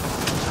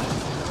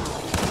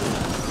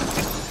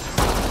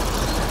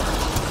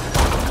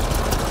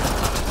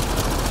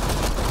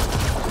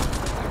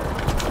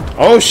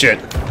 Oh shit.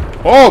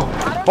 Oh,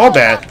 oh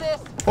bad.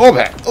 Oh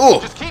bad.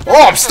 Oh,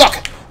 oh, I'm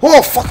stuck.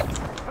 Oh fuck.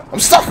 I'm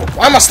stuck.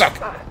 Why am I stuck?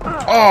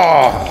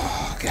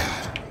 Oh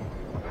god.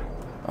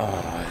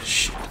 Oh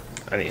shit.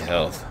 I need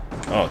health.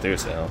 Oh,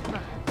 there's the health.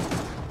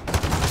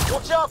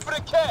 Watch out for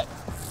the cat!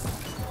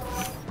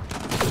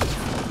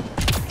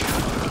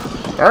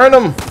 Burn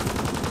him.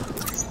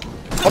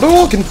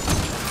 Hadouken.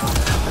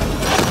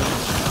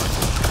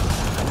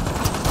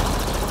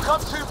 We've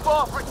come too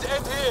far for it to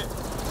end here.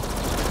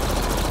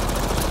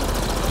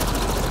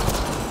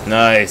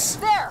 Nice.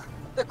 There!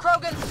 The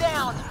Krogan's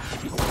down.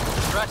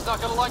 Drax's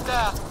not gonna like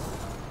that.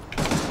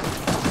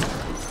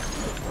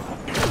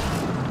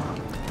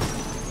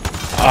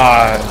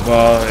 Ah,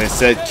 well, it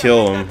said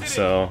kill him,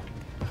 so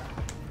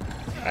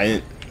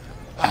I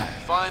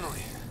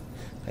Finally.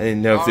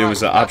 didn't know if there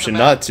was an option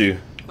not to.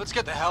 Let's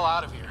get the hell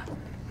out of here.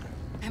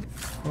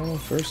 Well,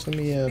 first let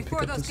me pick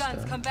Before up those this guns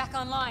stuff. come back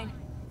online.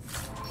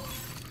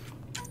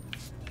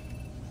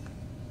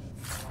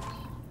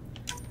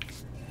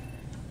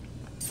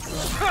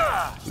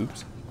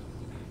 Oops.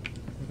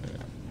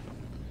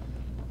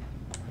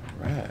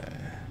 Right.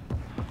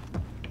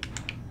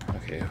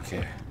 Okay,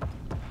 okay.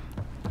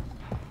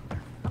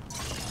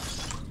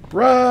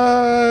 Run!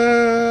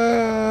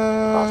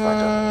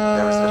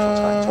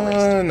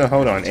 No,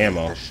 hold on,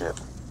 ammo.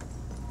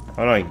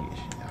 Hold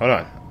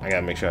on. I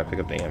gotta make sure I pick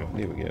up the ammo.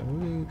 There we go.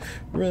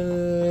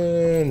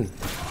 Run!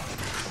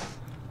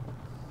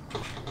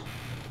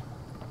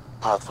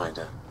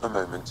 Pathfinder, a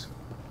moment.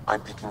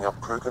 I'm picking up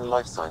Krogan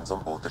life signs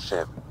on board the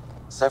ship.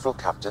 Several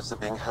captives are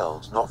being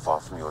held not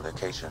far from your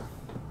location.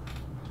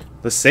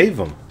 Let's save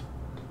them.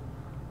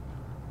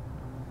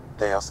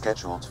 They are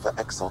scheduled for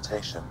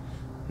exaltation.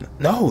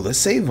 No, let's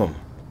save them.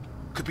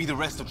 Could be the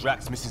rest of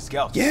Drax's missing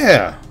scouts.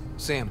 Yeah.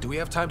 Sam, do we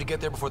have time to get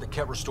there before the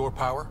Ket restore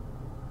power?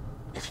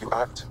 If you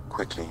act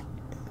quickly.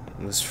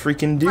 Let's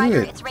freaking do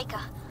Ryder, it. it's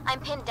Reka. I'm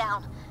pinned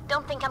down.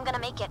 Don't think I'm gonna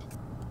make it.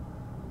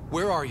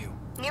 Where are you?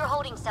 Near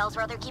holding cells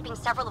where they're keeping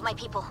several of my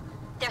people.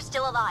 They're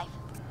still alive.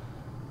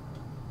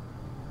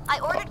 I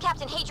ordered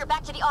Captain Hager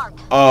back to the Ark.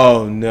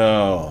 Oh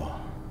no.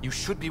 You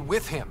should be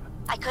with him.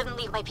 I couldn't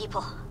leave my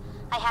people.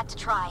 I had to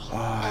try. Oh,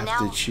 I and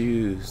have now, to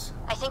choose.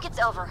 I think it's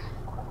over.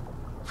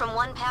 From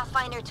one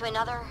Pathfinder to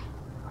another,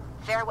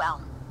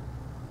 farewell.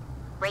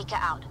 Reka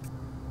out.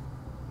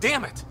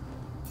 Damn it!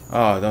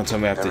 Oh, don't tell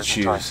me I have to There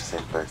isn't time to choose.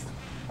 save both.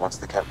 Once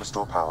the Ket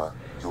restore power,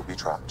 you'll be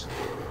trapped.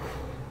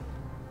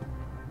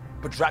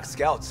 But Drax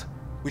scouts.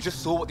 We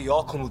just saw what the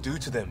Archon will do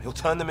to them. He'll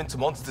turn them into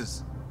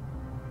monsters.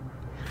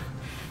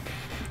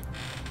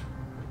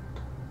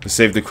 Let's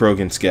save the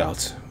Krogan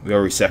scouts. We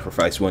already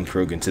sacrificed one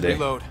Krogan today.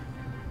 Reload.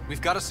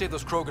 We've got to save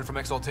those Krogan from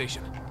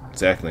exaltation.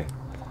 Exactly.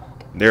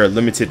 They're a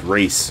limited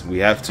race. We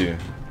have to.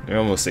 They're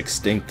almost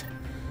extinct.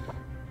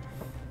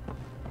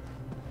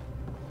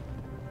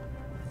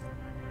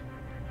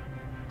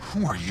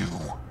 Who are you?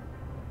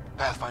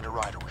 Pathfinder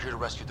Ryder, we're here to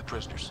rescue the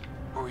prisoners.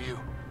 Who are you?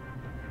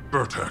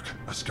 Burtek,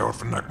 a scout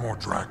for Nakmor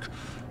Drak.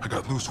 I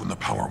got loose when the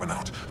power went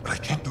out, but I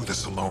can't do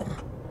this alone.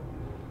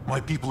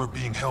 My people are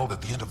being held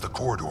at the end of the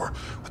corridor,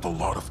 with a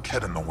lot of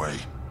Ket in the way.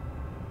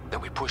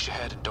 Then we push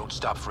ahead and don't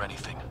stop for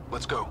anything.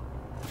 Let's go.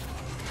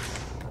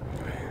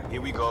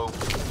 Here we go.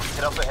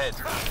 Head up ahead.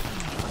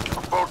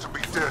 About to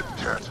be dead,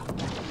 Ket.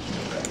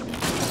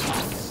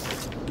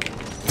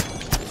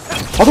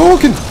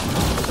 Hadouken!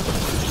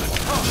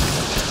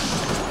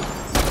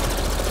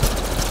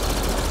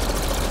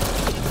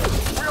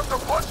 We have to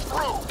punch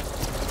through!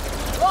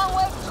 Long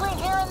way between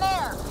here and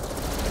there.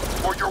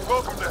 Or you're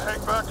welcome to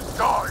hang back and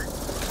die.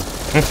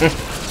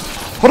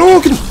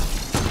 Hadouken!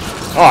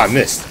 Oh, I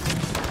missed.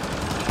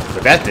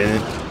 But that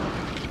didn't.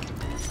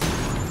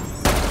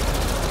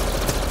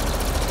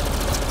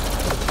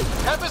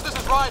 Tempest, this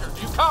is Ryder.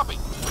 Do you copy?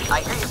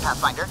 I hear you,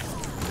 Pathfinder.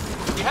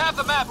 We have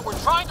the map, and we're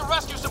trying to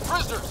rescue some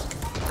prisoners.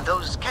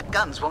 Those Ket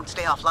guns won't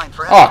stay offline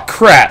forever. Oh,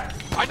 crap!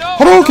 I know!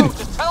 Hadouken!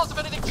 Just tell us if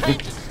anything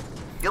changes.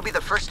 You'll be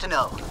the first to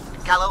know.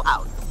 Callow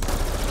out.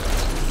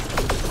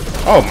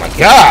 Oh my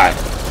god!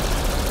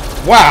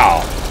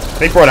 Wow!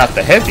 They brought out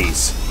the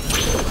heavies.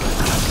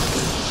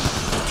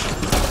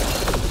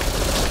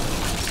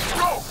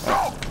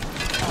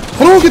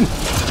 Hadouken!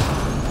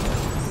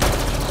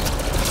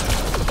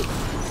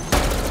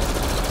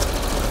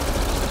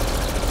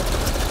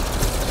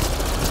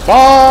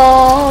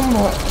 Bomb!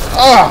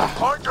 Ah!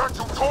 I got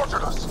you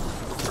tortured us.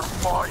 Those are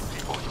my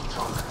people you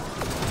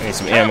took. I need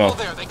some ammo.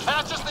 There, they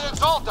catch us, they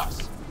exalt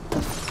us.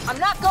 I'm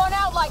not going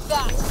out like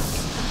that.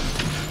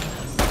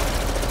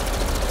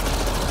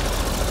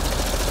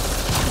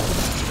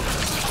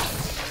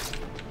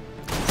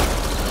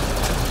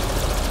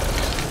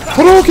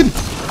 Hadouken!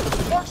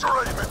 What's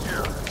your aim in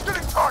here? It's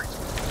getting tight.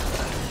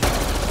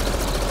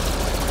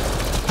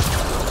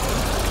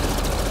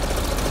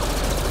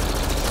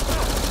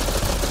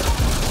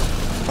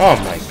 Oh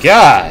my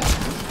god!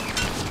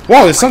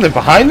 Whoa, there's something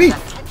behind me?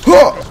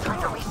 Huh!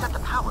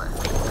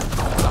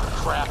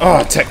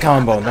 Oh, tech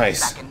combo,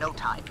 nice.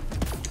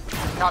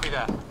 Copy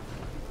that.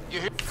 You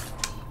hear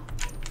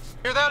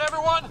that,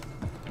 everyone?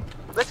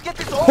 Let's get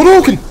this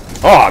Hadouken!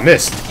 Oh, I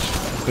missed.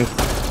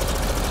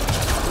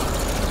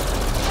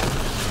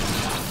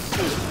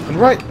 And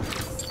right.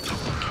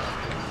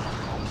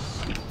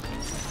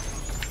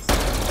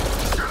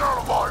 Get out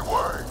of my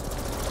way.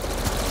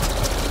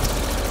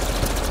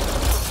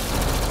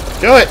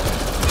 Do it!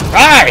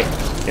 Aye!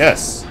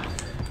 Yes.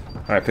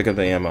 Alright, pick up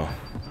the ammo.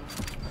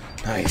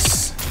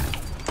 Nice.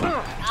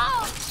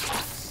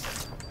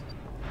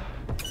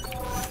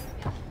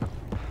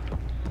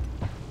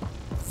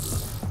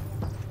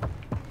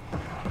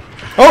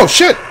 Oh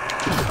shit!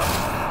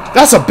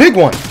 That's a big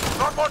one!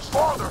 Not much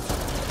farther.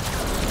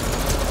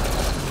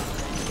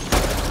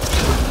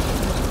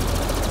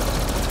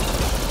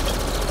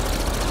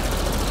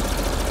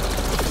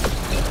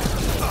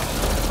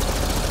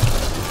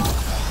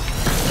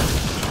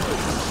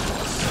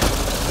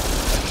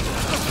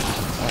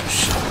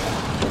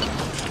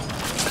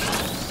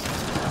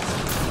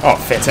 Oh,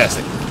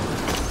 fantastic.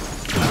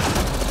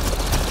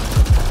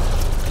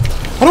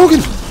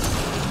 Hadouken!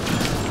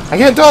 I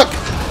can't duck!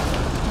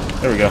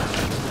 There we go.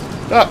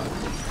 Duck!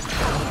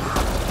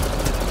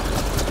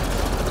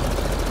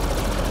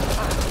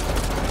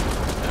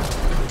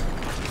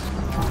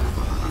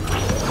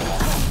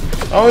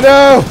 Oh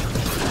no!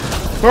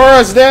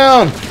 Bora's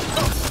down!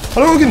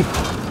 Hadouken!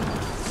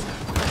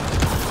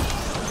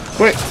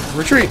 Quick,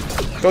 retreat!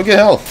 Go get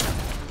health!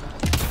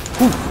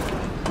 Whew.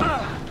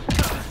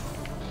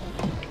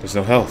 There's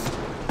no health.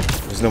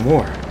 There's no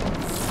more.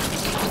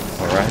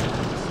 Alright.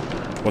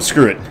 Well,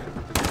 screw it.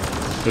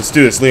 Let's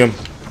do this, Liam.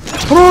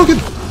 Hadouken!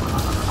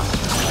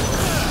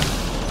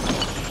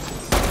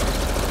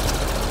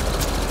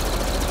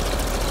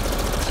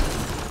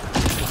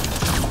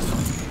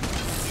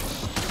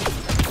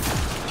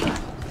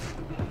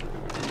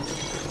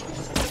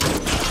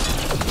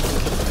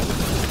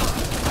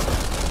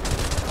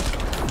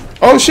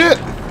 Oh shit!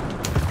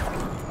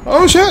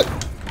 Oh shit!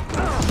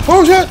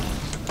 Oh shit!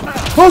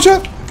 Oh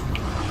shit!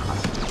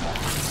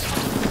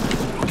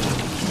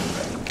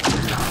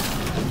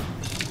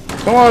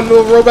 Come on,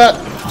 little robot.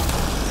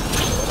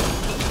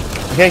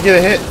 I can't get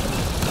a hit.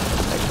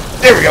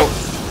 There we go.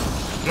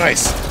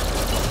 Nice.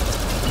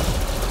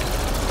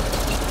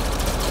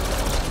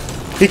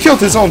 He killed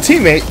his own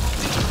teammate.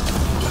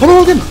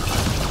 Logan.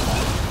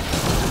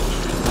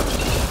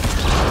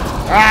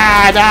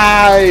 Ah,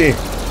 die.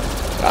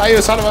 Ah,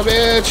 you son of a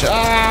bitch.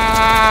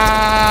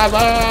 Ah,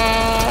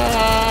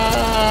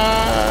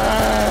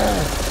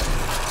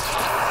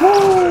 bye.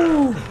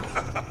 Woo.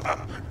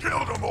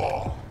 Killed them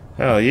all.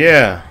 Hell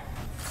yeah.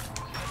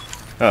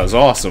 That was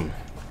awesome.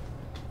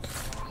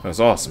 That was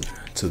awesome.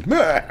 To the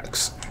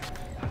max.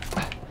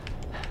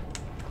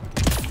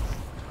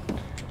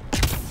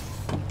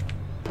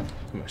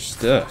 So much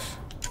stuff.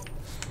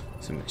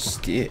 So much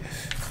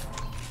stuff.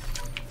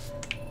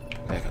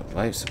 Backup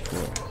life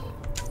support.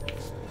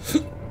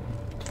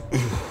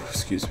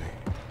 Excuse me.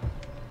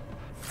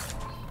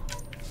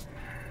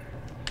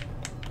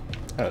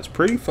 That was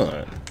pretty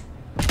fun.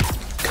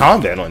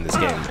 Combat on this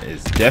game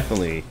is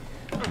definitely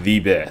the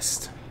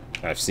best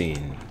I've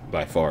seen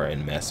by far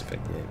in Mass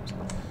Effect games.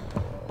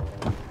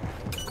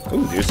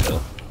 Ooh, there's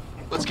Hill.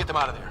 Let's get them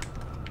out of there.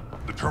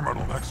 The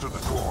terminal next to the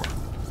door.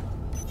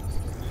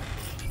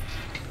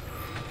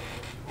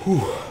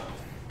 Whew.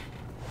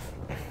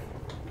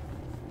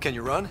 Can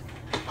you run?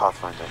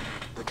 Pathfinder,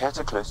 the Ket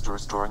are close to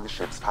restoring the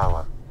ship's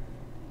power.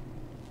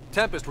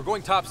 Tempest, we're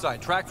going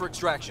topside. Track for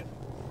extraction.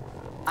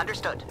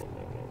 Understood.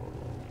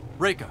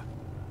 Reika.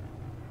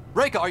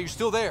 Reika, are you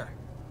still there?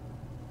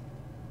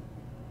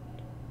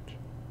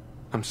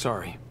 I'm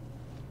sorry.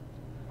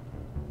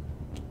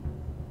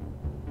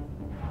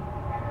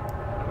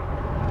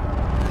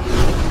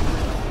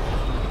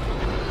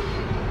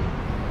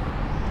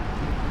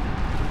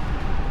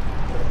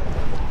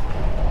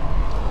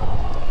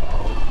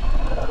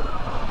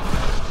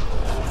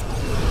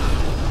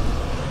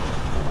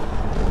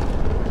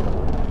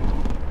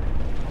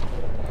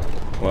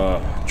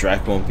 Well,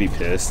 Drac won't be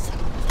pissed.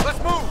 Let's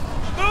move!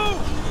 Move!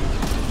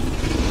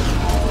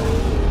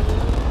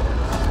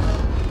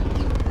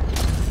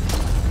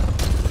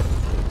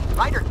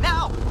 Ryder,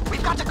 now!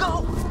 We've got to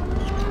go!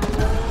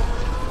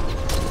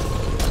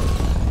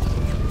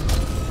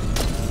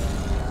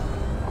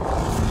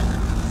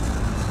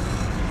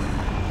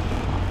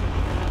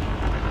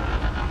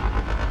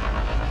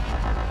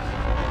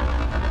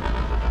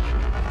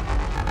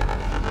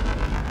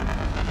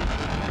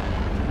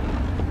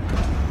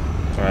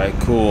 Alright,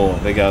 cool.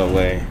 They got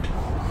away.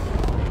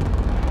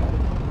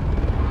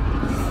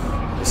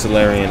 The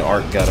Solarian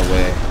Arc got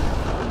away.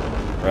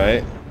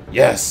 Right?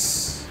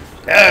 Yes!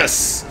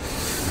 Yes!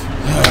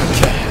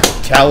 Okay.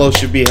 Kalos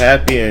should be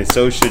happy and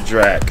so should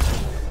Drac.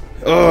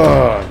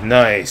 Oh,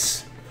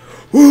 nice.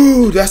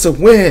 Woo! That's a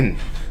win!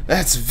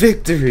 That's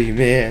victory,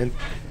 man!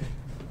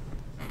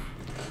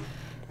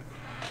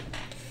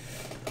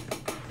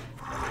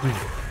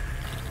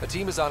 A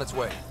team is on its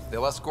way.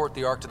 They'll escort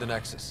the Ark to the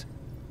Nexus.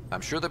 I'm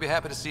sure they'll be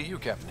happy to see you,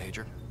 Captain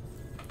Hager.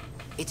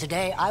 It's a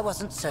day I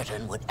wasn't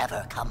certain would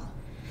ever come.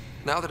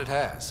 Now that it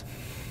has,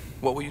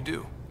 what will you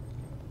do?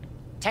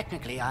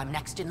 Technically, I'm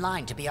next in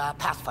line to be our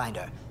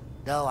Pathfinder,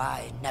 though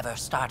I never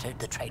started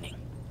the training.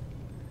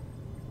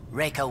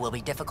 Reika will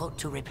be difficult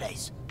to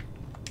replace.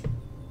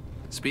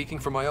 Speaking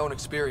from my own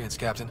experience,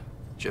 Captain,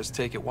 just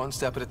take it one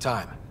step at a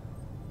time.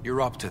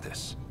 You're up to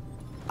this.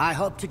 I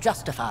hope to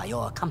justify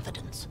your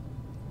confidence.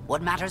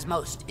 What matters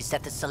most is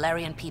that the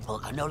Solarian people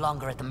are no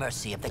longer at the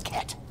mercy of the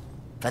Ket.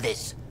 For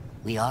this,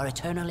 we are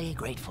eternally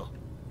grateful.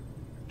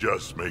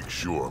 Just make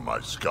sure my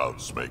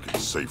scouts make it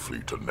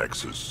safely to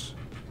Nexus.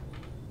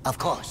 Of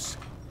course.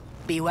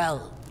 Be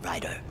well,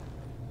 Ryder.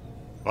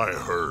 I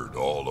heard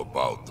all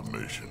about the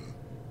mission.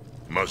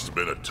 Must have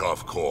been a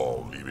tough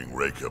call leaving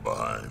Reika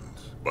behind,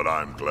 but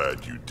I'm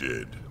glad you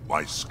did.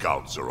 My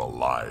scouts are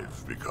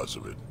alive because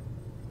of it.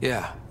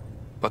 Yeah,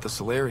 but the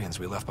Solarians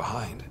we left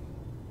behind.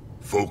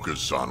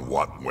 Focus on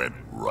what went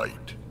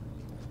right.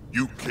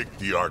 You kicked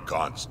the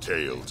Archon's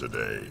tail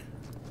today.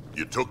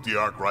 You took the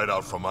Ark right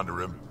out from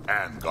under him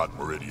and got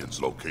Meridian's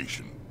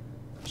location.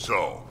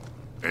 So,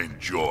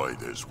 enjoy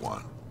this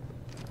one.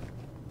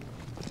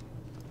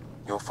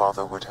 Your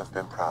father would have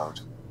been proud.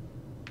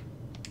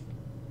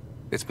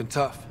 It's been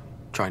tough,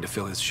 trying to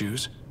fill his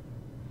shoes.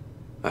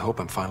 I hope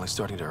I'm finally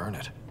starting to earn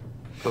it.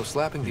 Though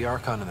slapping the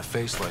Archon in the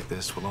face like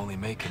this will only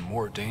make him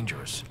more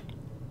dangerous.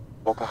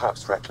 Or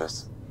perhaps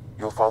reckless.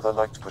 Your father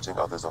liked putting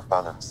others off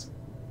balance.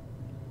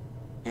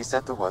 He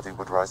said the worthy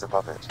would rise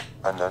above it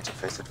and learn to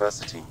face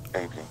adversity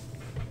ably.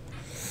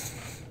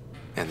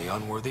 And the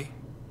unworthy?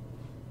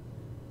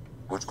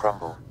 Would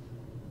crumble.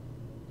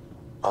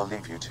 I'll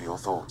leave you to your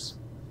thoughts.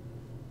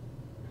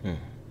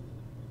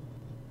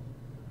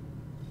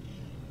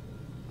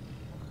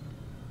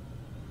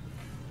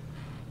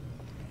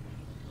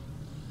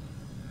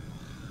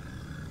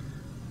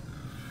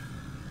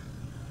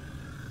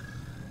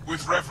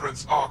 With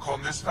reverence,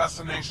 Archon, this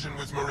fascination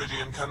with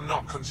Meridian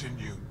cannot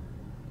continue.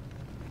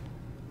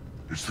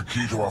 It's the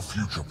key to our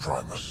future,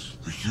 Primus.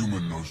 The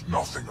human knows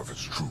nothing of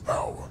its true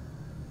power.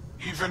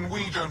 Even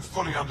we don't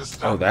fully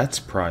understand. Oh, that's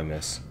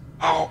Primus.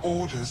 Our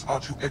orders are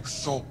to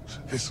exalt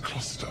this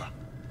cluster,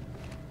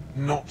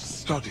 not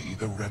study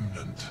the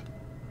remnant.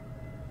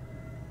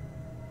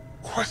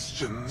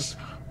 Questions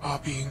are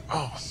being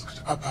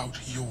asked about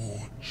your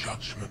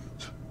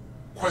judgment.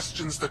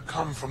 Questions that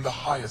come from the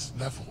highest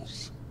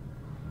levels.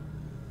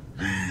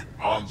 The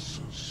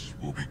answers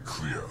will be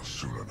clear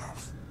soon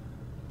enough.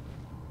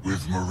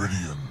 With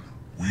Meridian,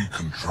 we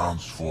can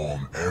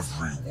transform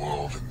every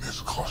world in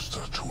this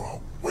cluster to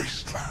a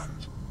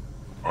wasteland.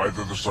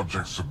 Either the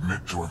subjects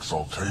submit to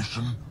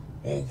exaltation,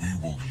 or we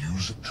will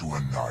use it to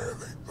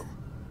annihilate them.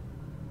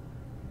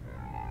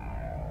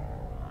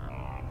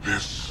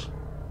 This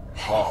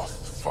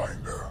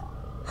Pathfinder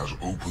has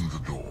opened the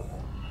door.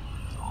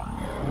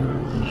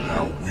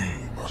 Now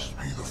we must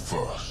be the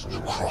first to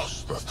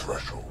cross the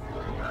threshold.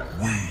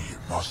 We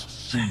must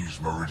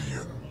seize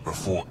Meridian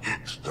before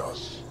it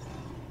does.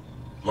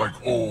 Like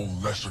all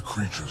lesser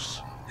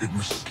creatures, it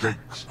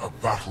mistakes a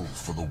battle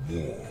for the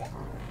war.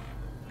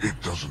 It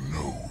doesn't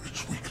know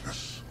its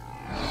weakness.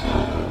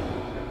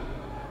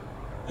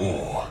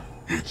 Or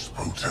its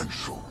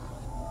potential.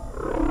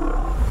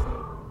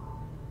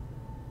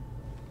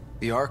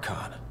 The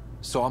Archon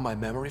saw my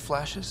memory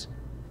flashes?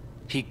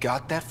 He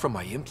got that from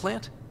my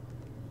implant?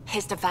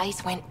 His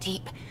device went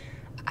deep.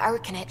 Our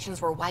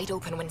connections were wide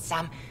open when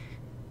Sam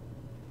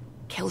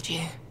killed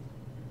you.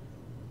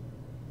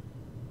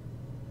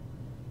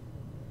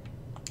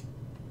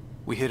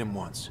 We hit him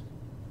once.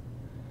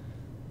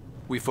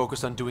 We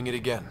focus on doing it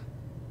again.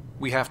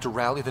 We have to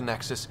rally the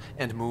Nexus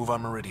and move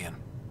on Meridian.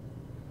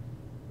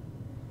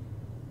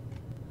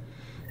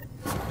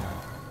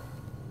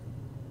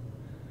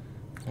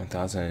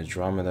 $1,000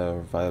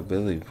 Andromeda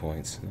viability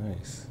points.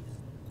 Nice.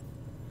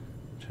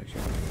 Check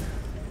your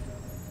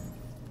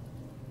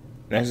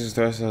Nexus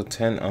threshold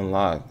 10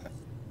 unlocked.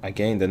 I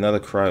gained another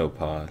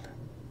cryopod.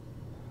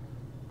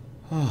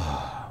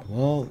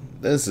 Well,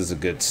 this is a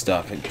good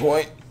stopping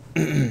point.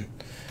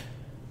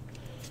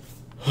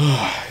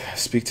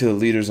 Speak to the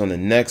leaders on the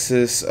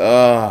Nexus.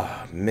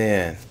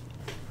 Man.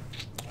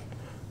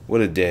 What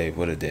a day,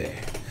 what a day.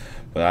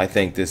 But I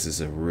think this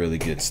is a really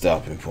good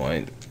stopping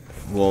point.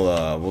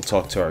 We'll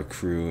talk to our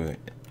crew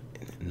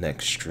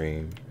next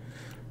stream.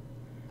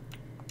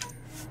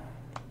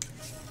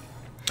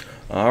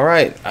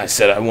 Alright, I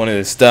said I wanted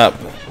to stop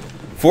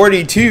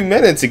 42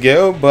 minutes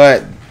ago,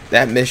 but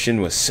that mission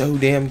was so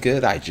damn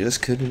good I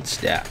just couldn't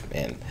stop,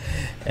 man.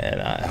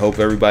 And I hope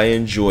everybody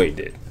enjoyed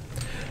it.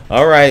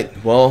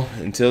 Alright, well,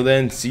 until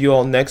then, see you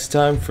all next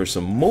time for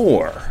some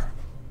more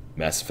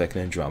Mass Effect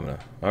Andromeda.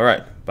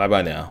 Alright,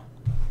 bye-bye now.